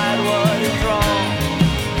decide what is wrong.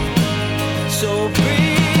 So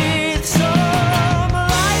breathe some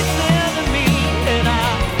life into me and I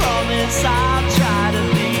promise I'll try to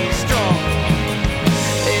be strong.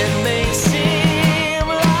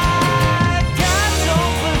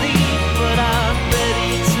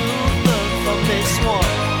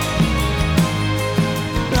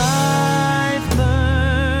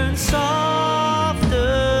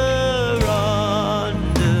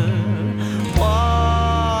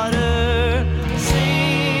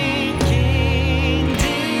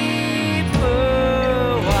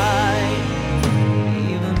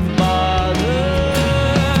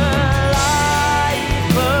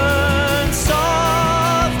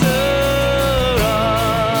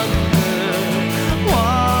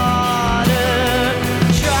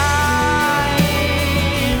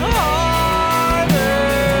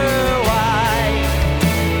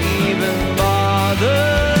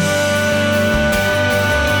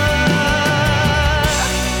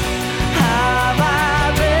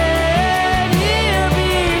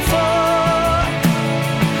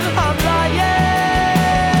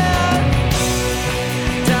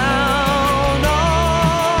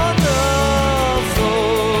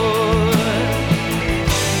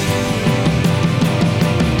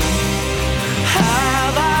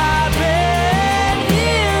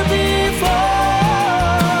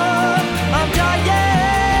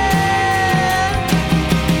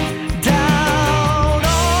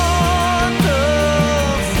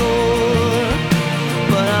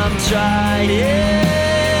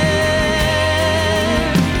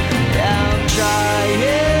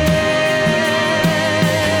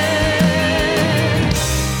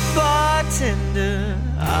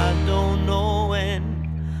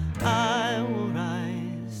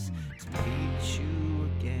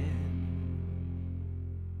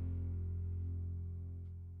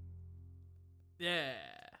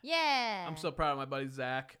 Yeah. I'm so proud of my buddy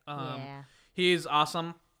Zach. Yeah. He's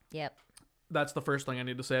awesome. Yep. That's the first thing I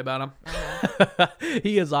need to say about him.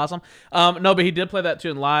 He is awesome. No, but he did play that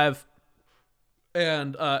tune live.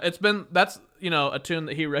 And that's a tune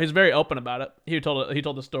that he's very open about it. He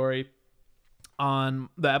told the story on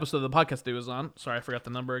the episode of the podcast he was on. Sorry, I forgot the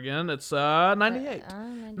number again. It's 98.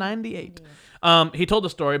 98. He told the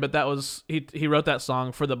story, but that was he wrote that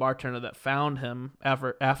song for the bartender that found him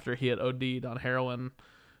after he had OD'd on heroin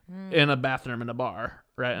in a bathroom in a bar,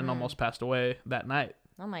 right, and almost passed away that night.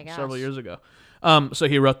 Oh my gosh. Several years ago. So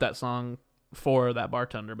he wrote that song for that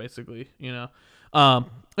bartender, basically, and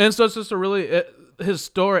so it's just his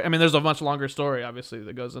story. I mean, there's a much longer story, obviously,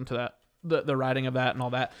 that goes into that, the writing of that and all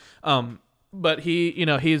that. But he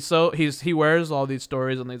wears all these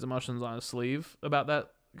stories and these emotions on his sleeve about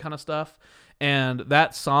that kind of stuff. And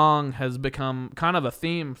that song has become kind of a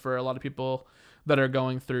theme for a lot of people that are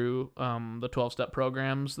going through the 12-step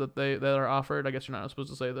programs that are offered. I guess you're not supposed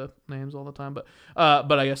to say the names all the time, but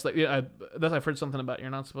I guess I've heard something about you're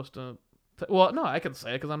not supposed to. Well, no, I can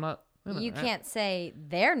say it because I'm not. You can't say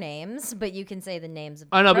their names, but you can say the names of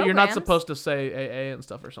the I know, programs. but you're not supposed to say AA and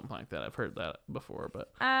stuff or something like that. I've heard that before,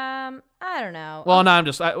 but I don't know. Well, no, I'm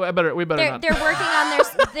just. We better not. They're working on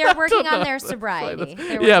their on their sobriety.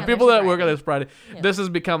 Yeah, people that work on their sobriety. Yeah. This has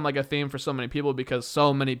become like a theme for so many people because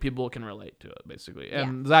so many people can relate to it, basically.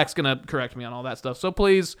 And Zach's gonna correct me on all that stuff. So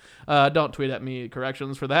please, don't tweet at me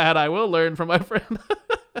corrections for that. I will learn from my friend.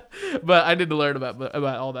 But I need to learn about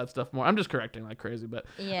all that stuff more. I'm just correcting like crazy, but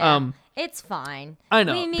it's fine. I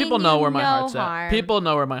know people know where my heart's at. People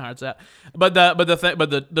know where my heart's at. But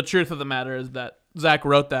the truth of the matter is that Zach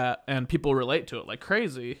wrote that, and people relate to it like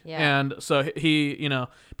crazy. Yeah. And so he,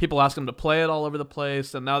 people ask him to play it all over the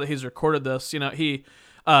place. And now that he's recorded this, he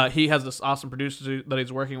has this awesome producer that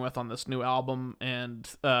he's working with on this new album, and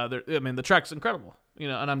the track's incredible.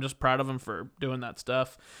 And I'm just proud of him for doing that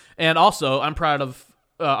stuff. And also, I'm proud of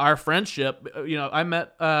our friendship. I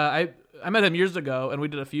met him years ago, and we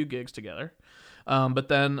did a few gigs together. But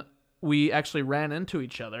then we actually ran into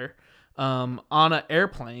each other on an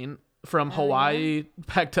airplane from Hawaii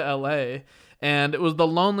back to LA, and it was the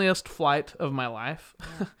loneliest flight of my life.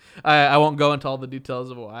 Yeah. I won't go into all the details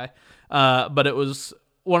of why, but it was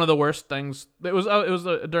one of the worst things. It was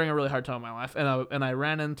during a really hard time in my life, and I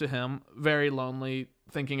ran into him very lonely,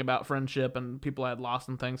 thinking about friendship and people I had lost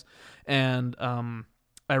and things, and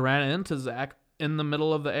I ran into Zach in the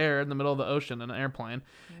middle of the air, in the middle of the ocean, in an airplane.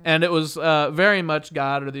 And it was very much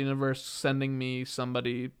God or the universe sending me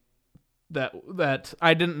somebody that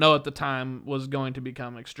I didn't know at the time was going to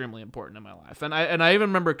become extremely important in my life. And I even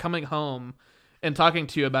remember coming home and talking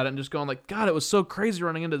to you about it and just going like, God, it was so crazy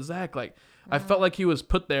running into Zach. Like, I felt like he was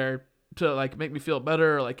put there to like make me feel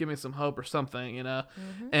better or like give me some hope or something,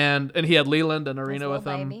 And he had Leland and Arena with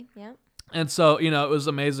him. Baby. Yeah. And so, it was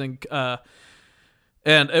amazing.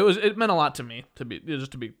 And it meant a lot to me to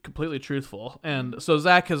be completely truthful. And so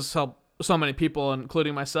Zach has helped so many people,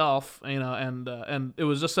 including myself, and it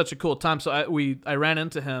was just such a cool time. So I ran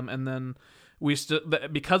into him, and then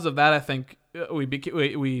because of that, I think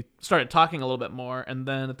we started talking a little bit more. And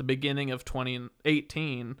then at the beginning of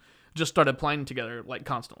 2018, just started playing together like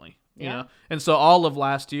constantly. And so all of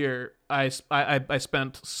last year, I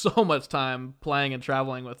spent so much time playing and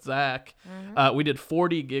traveling with Zach. We did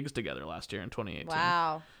 40 gigs together last year in 2018.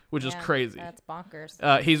 Wow. Which is crazy. That's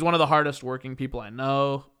bonkers. He's one of the hardest working people I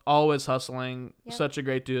know, always hustling, such a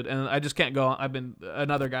great dude. And I just can't go on. I've been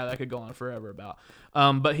another guy that I could go on forever about.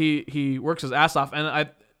 But he works his ass off.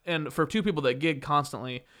 And for two people that gig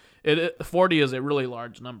constantly, 40 is a really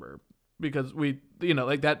large number. Because we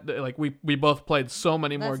both played so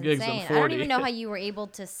many more gigs than 40. I don't even know how you were able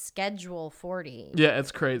to schedule 40. Yeah,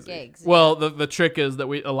 it's crazy. Gigs. Well, the trick is that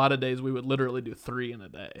a lot of days we would literally do 3 in a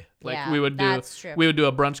day. Like we would do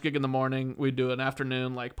a brunch gig in the morning, we'd do an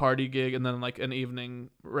afternoon like party gig, and then like an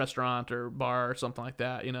evening restaurant or bar or something like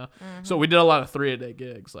that. So we did a lot of 3-a-day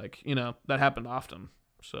gigs. Like that happened often.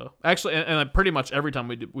 So actually, and pretty much every time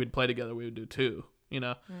we'd play together, we would do 2.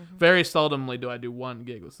 Very seldomly do I do 1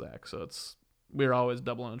 gig with Zach, so we're always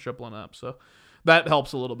doubling and tripling up, so that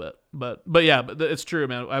helps a little bit. But it's true,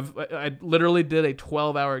 man. I literally did a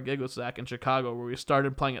 12-hour gig with Zach in Chicago where we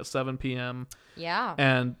started playing at 7 p.m. Yeah.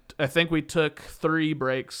 And I think we took 3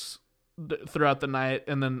 breaks throughout the night,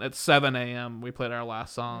 and then at 7 a.m. we played our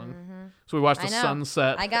last song. So we watched the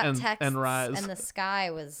sunset and rise. And the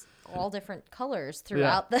sky was all different colors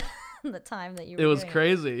throughout the time that you were It was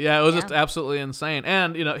crazy. Yeah, it was just absolutely insane.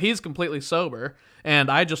 And, he's completely sober, and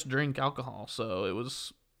I just drink alcohol, so it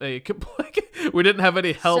was we didn't have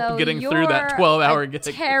any help getting through that 12-hour gig.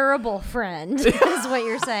 Terrible friend is what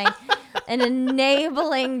you're saying. An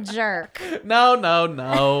enabling jerk.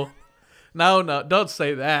 No. Don't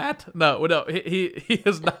say that. No. He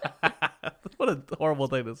is not. What a horrible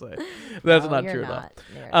thing to say. That's not true though.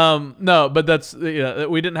 No, but that's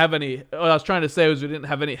we didn't have any. What I was trying to say was we didn't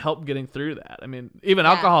have any help getting through that. I mean, even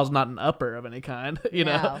alcohol is not an upper of any kind,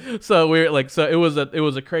 know. So we're like, so it was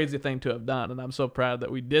a crazy thing to have done, and I'm so proud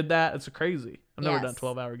that we did that. It's crazy. I've never done a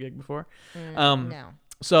 12-hour gig before. No.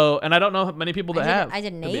 So, and I don't know many people that have. I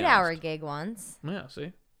did an 8-hour gig once. Yeah.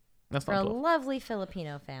 See. That's for not a 12. lovely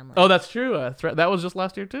Filipino family. Oh, that's true. That was just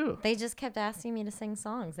last year too. They just kept asking me to sing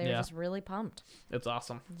songs. They were just really pumped. It's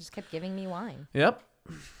awesome. They just kept giving me wine. Yep.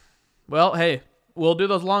 Well, hey, we'll do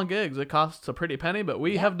those long gigs. It costs a pretty penny, but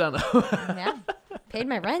we have done it. Yeah. Paid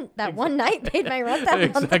my rent that one night. Paid my rent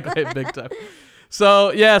that month. Exactly. Big time.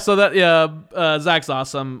 So Zach's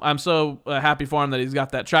awesome. I'm so happy for him that he's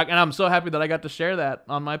got that track, and I'm so happy that I got to share that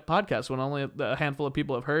on my podcast when only a handful of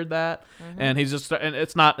people have heard that. And he's just, and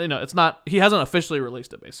it's not, he hasn't officially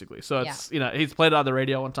released it basically. So it's, he's played it on the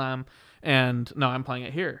radio one time, and no, I'm playing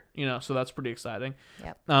it here, so that's pretty exciting.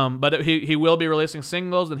 Yep. But he will be releasing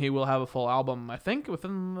singles, and he will have a full album, I think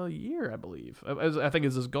within the year, I believe. I think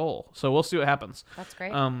is his goal. So we'll see what happens. That's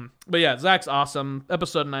great. But yeah, Zach's awesome.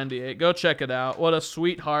 Episode 98. Go check it out. What a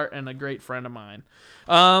sweetheart and a great friend of mine.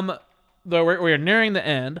 Though we're nearing the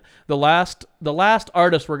end. The last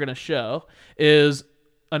artist we're gonna show is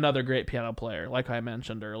another great piano player, like I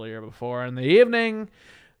mentioned earlier before in the evening.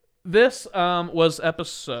 This was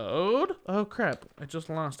episode. Oh crap! I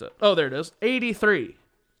just lost it. Oh, there it is. 83.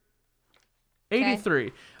 83.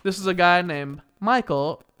 Okay. This is a guy named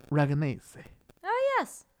Michael Ragonese. Oh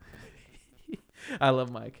yes. I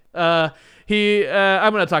love Mike. I'm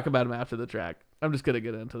gonna talk about him after the track. I'm just gonna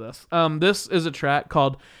get into this. This is a track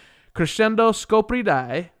called Crescendo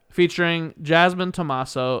Scopridai, featuring Jasmine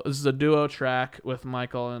Tommaso. This is a duo track with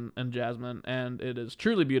Michael and Jasmine, and it is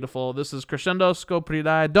truly beautiful. This is Crescendo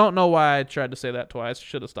Scopridai. Don't know why I tried to say that twice.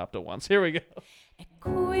 Should have stopped it once. Here we go.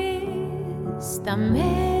 Questa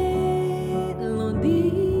melodia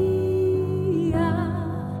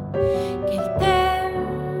che il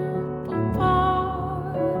tempo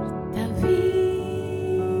porta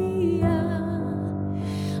via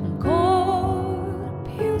ancor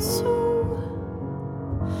più su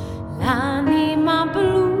l'anima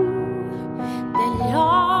blu degli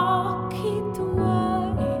occhi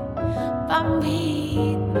tuoi,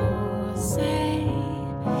 bambino sei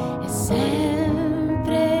e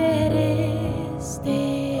sempre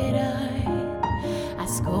resterai.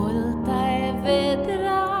 Ascolta e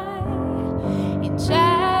vedrai in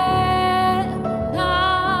cielo un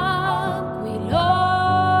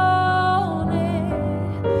aquilone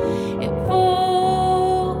e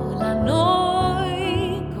volano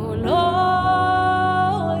i colori.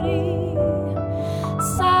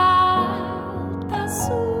 Salta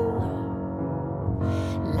su,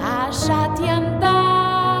 lasciati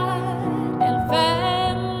andare nel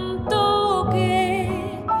vento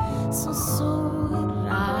che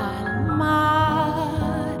sussurra al mare.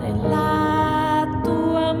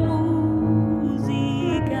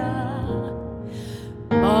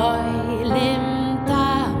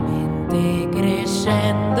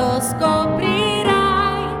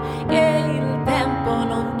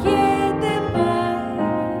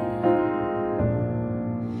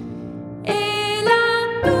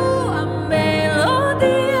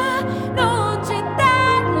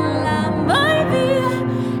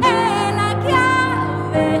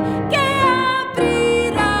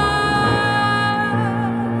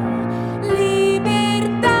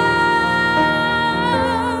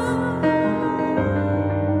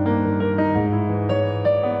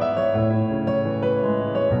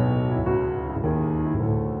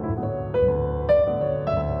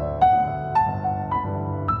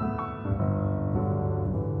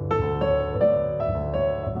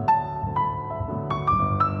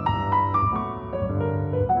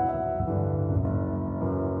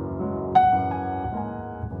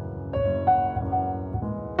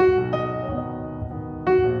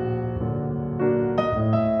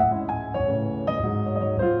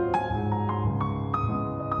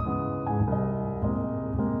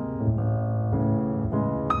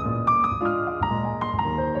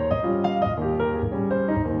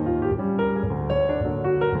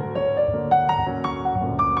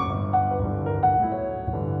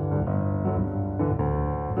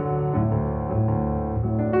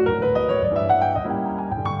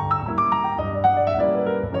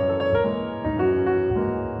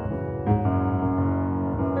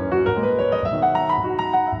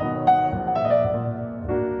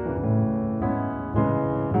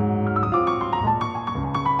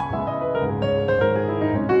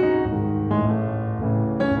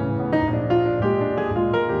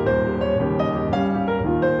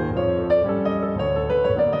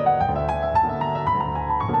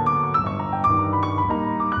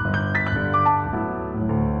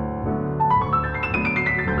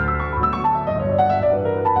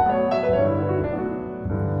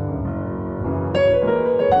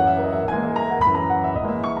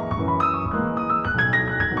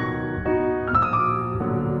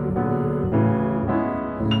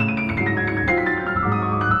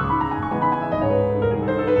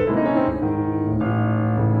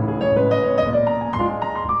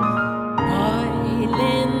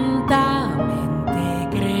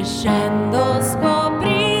 crescendo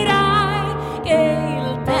scoprirai che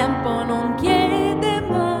il tempo non chiede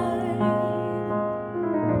mai.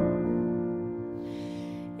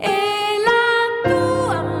 E la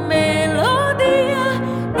tua melodia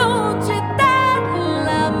non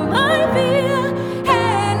gettarla mai via,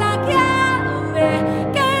 è la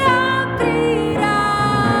chiave che aprirà.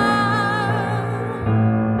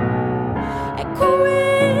 E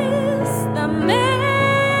questa melodia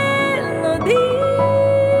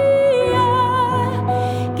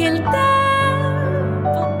che il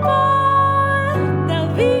tempo porta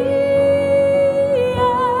via,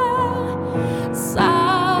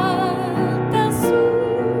 salta su,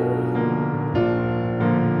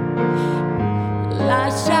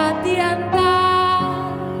 lasciati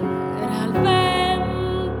andare al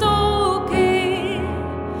vento che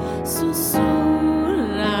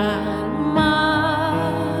sussurra al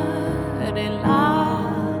mare la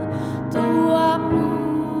tua musica.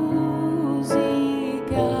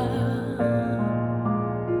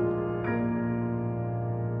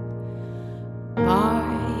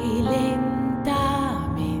 Poi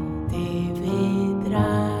lentamente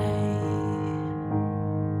vedrai,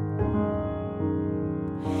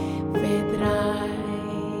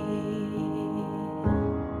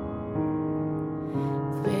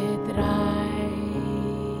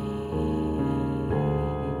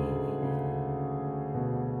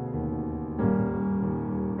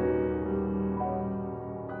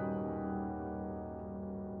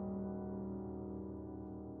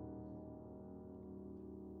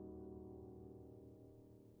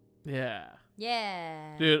 Yeah.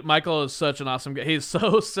 Yeah. Dude, Michael is such an awesome guy. He's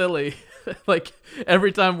so silly. Like,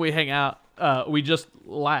 every time we hang out, we just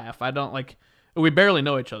laugh. We barely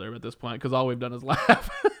know each other at this point because all we've done is laugh.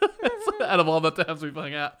 Out of all the times we've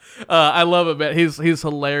hung out. I love it, man. He's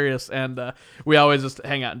hilarious, and we always just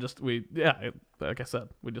hang out and like I said,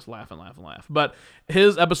 we just laugh and laugh and laugh. But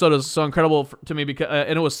his episode is so incredible to me because,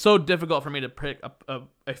 and it was so difficult for me to pick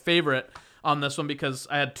a favorite on this one because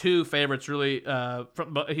I had two favorites really.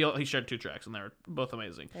 But he shared two tracks and they were both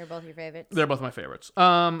amazing. They're both your favorites. They're both my favorites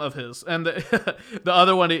of his. And the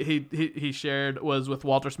other one he shared was with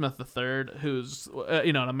Walter Smith III, who's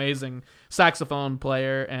an amazing saxophone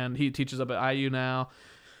player, and he teaches up at IU now.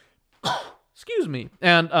 Excuse me.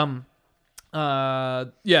 And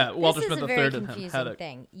Walter Smith III very and him had a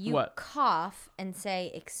thing. You what? cough and say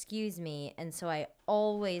 "excuse me," and so I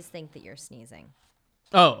always think that you're sneezing.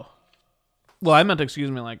 Oh. Well, I meant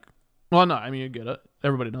excuse me like... Well, no, I mean, you get it.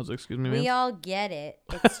 Everybody knows excuse me means. We all get it.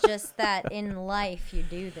 It's just that in life you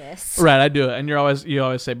do this. Right, I do it. And you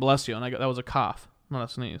always say bless you, and that was a cough, not a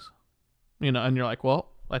sneeze. And you're like,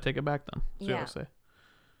 well, I take it back then. So you always say.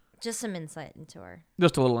 Just some insight into her.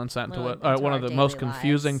 Just a little insight into what one of the most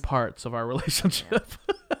confusing parts of our relationship. Yeah.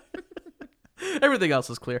 Everything else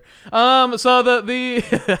is clear. So I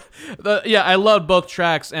loved both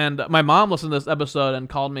tracks, and my mom listened to this episode and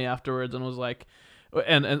called me afterwards and was like,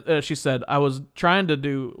 and she said, I was trying to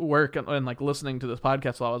do work and like listening to this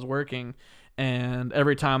podcast while I was working, and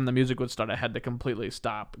every time the music would start, I had to completely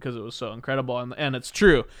stop because it was so incredible. And it's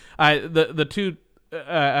true. I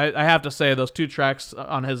have to say those two tracks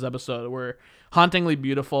on his episode were hauntingly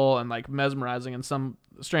beautiful and like mesmerizing in some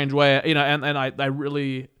strange way. And I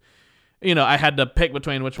really. I had to pick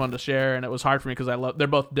between which one to share, and it was hard for me because they're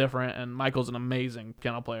both different, and Michael's an amazing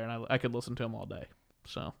piano player, and I could listen to him all day.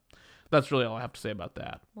 So that's really all I have to say about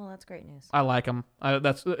that. Well, that's great news. I like him.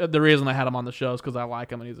 That's the reason I had him on the show is because I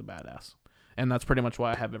like him, and he's a badass. And that's pretty much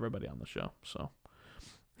why I have everybody on the show. So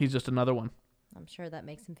he's just another one. I'm sure that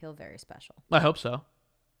makes him feel very special. I hope so.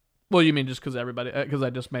 Well, you mean just because I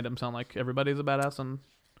just made him sound like everybody's a badass,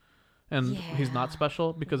 and he's not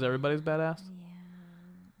special because everybody's badass? Yeah.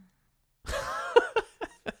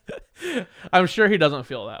 I'm sure he doesn't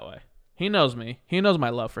feel that way. He knows me. He knows my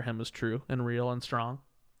love for him is true and real and strong.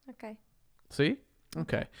 Okay. See?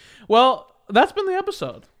 Okay. Well, that's been the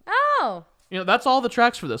episode. Oh. That's all the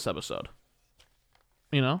tracks for this episode.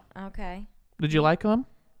 Okay. Did you like them?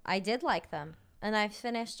 I did like them. And I've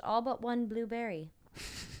finished all but one blueberry.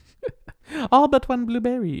 All but one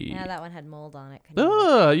blueberry. Yeah, that one had mold on it.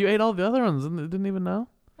 You ate all the other ones and didn't even know?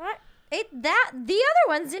 What? The other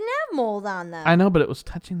ones didn't have mold on them. I know, but it was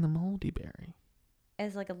touching the moldy berry.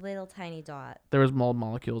 It's like a little tiny dot. There was mold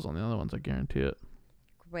molecules on the other ones, I guarantee it.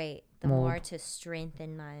 Great. The mold. More to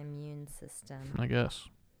strengthen my immune system. I guess.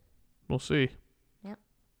 We'll see. Yep.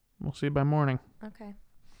 We'll see by morning. Okay.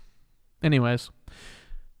 Anyways.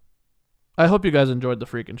 I hope you guys enjoyed the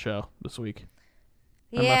freaking show this week.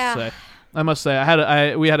 Yeah. I must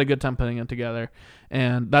say we had a good time putting it together,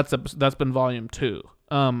 and that's been volume 2.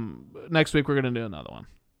 Next week we're gonna do another one.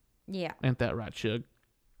 Yeah. Ain't that right, Shug?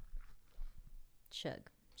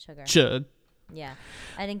 Sugar. Chug. Yeah.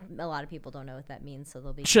 I think a lot of people don't know what that means, so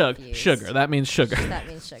they'll be Chug. confused. Sugar. That means sugar. That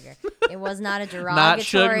means sugar. It was not a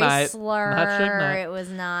derogatory slur. Not Suge Knight. It was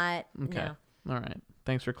not. Okay. No. All right.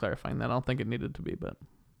 Thanks for clarifying that. I don't think it needed to be, but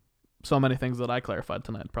so many things that I clarified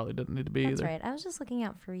tonight probably didn't need to be That's either. right. I was just looking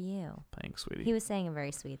out for you. Thanks, sweetie. He was saying a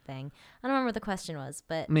very sweet thing. I don't remember what the question was,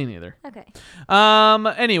 but Me neither. Okay.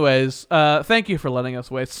 Anyways, thank you for letting us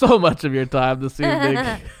waste so much of your time this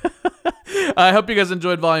evening. I hope you guys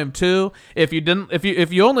enjoyed Volume 2. If you didn't,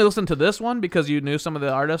 if you only listened to this one because you knew some of the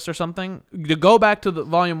artists or something, you go back to the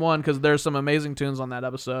Volume 1 because there's some amazing tunes on that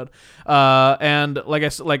episode. And like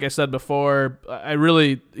I said before, I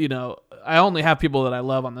really, I only have people that I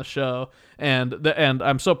love on the show, and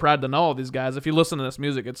I'm so proud to know all these guys. If you listen to this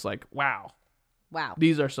music, it's like, wow,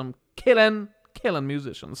 these are some killing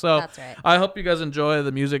musicians. So that's right. I hope you guys enjoy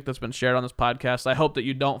the music that's been shared on this podcast. I hope that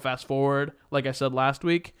you don't fast forward, like I said last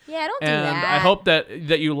week. Yeah, don't do and that. I hope that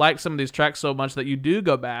you like some of these tracks so much that you do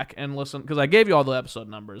go back and listen, because I gave you all the episode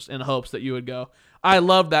numbers in hopes that you would go, I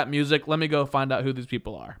love that music. Let me go find out who these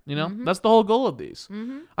people are. That's the whole goal of these.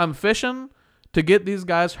 I'm fishing to get these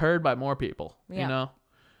guys heard by more people. Yeah.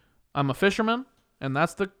 I'm a fisherman, and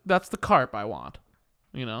that's the carp I want.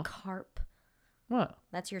 Carp. What?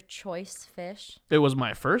 That's your choice fish? It was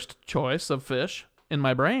my first choice of fish in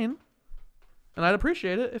my brain, and I'd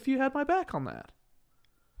appreciate it if you had my back on that.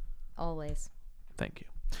 Always. Thank you.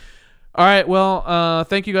 All right, well,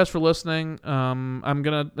 thank you guys for listening. I'm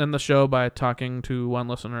going to end the show by talking to one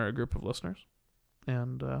listener, a group of listeners.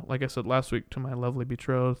 And like I said last week, to my lovely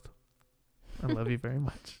betrothed, I love you very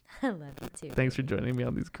much. I love you too. Thanks for joining me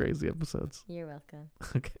on these crazy episodes. You're welcome.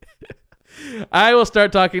 Okay. I will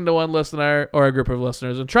start talking to one listener or a group of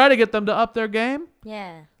listeners and try to get them to up their game.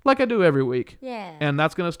 Yeah. Like I do every week. Yeah. And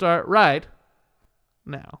that's going to start right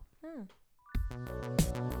now.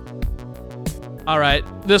 All right.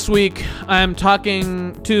 This week, I'm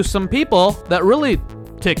talking to some people that really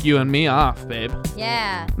tick you and me off, babe.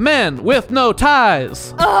 Yeah. Men with no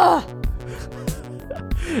ties. Ugh.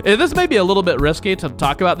 This may be a little bit risky to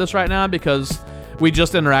talk about this right now because we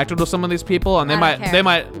just interacted with some of these people, and they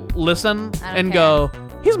might listen and go,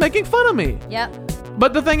 he's making fun of me. Yep.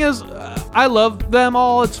 But the thing is, I love them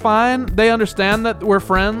all. It's fine. They understand that we're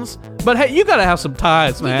friends. But hey, you gotta have some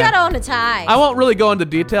ties, man. You gotta own a tie. I won't really go into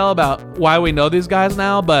detail about why we know these guys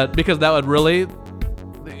now, but because that would really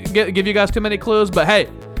give you guys too many clues. But hey,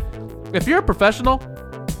 if you're a professional,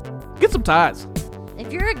 get some ties.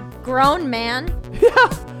 If you're a grown man,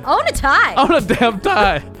 own a tie. Own a damn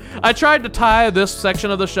tie. I tried to tie this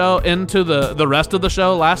section of the show into the rest of the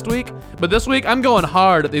show last week, but this week I'm going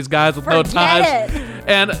hard at these guys with no ties.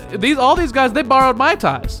 And all these guys, they borrowed my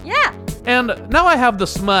ties. Yeah. And now I have the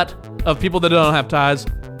smut of people that don't have ties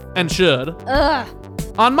and should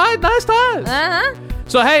on my nice ties. Uh-huh.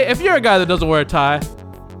 So hey, if you're a guy that doesn't wear a tie,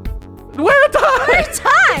 wear a tie. Wear a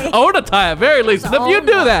tie. Own a tie at very least. And if you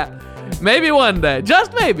do that, maybe one day,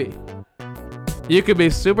 just maybe, you could be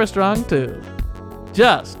super strong too.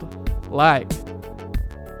 Just like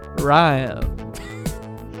Ryan.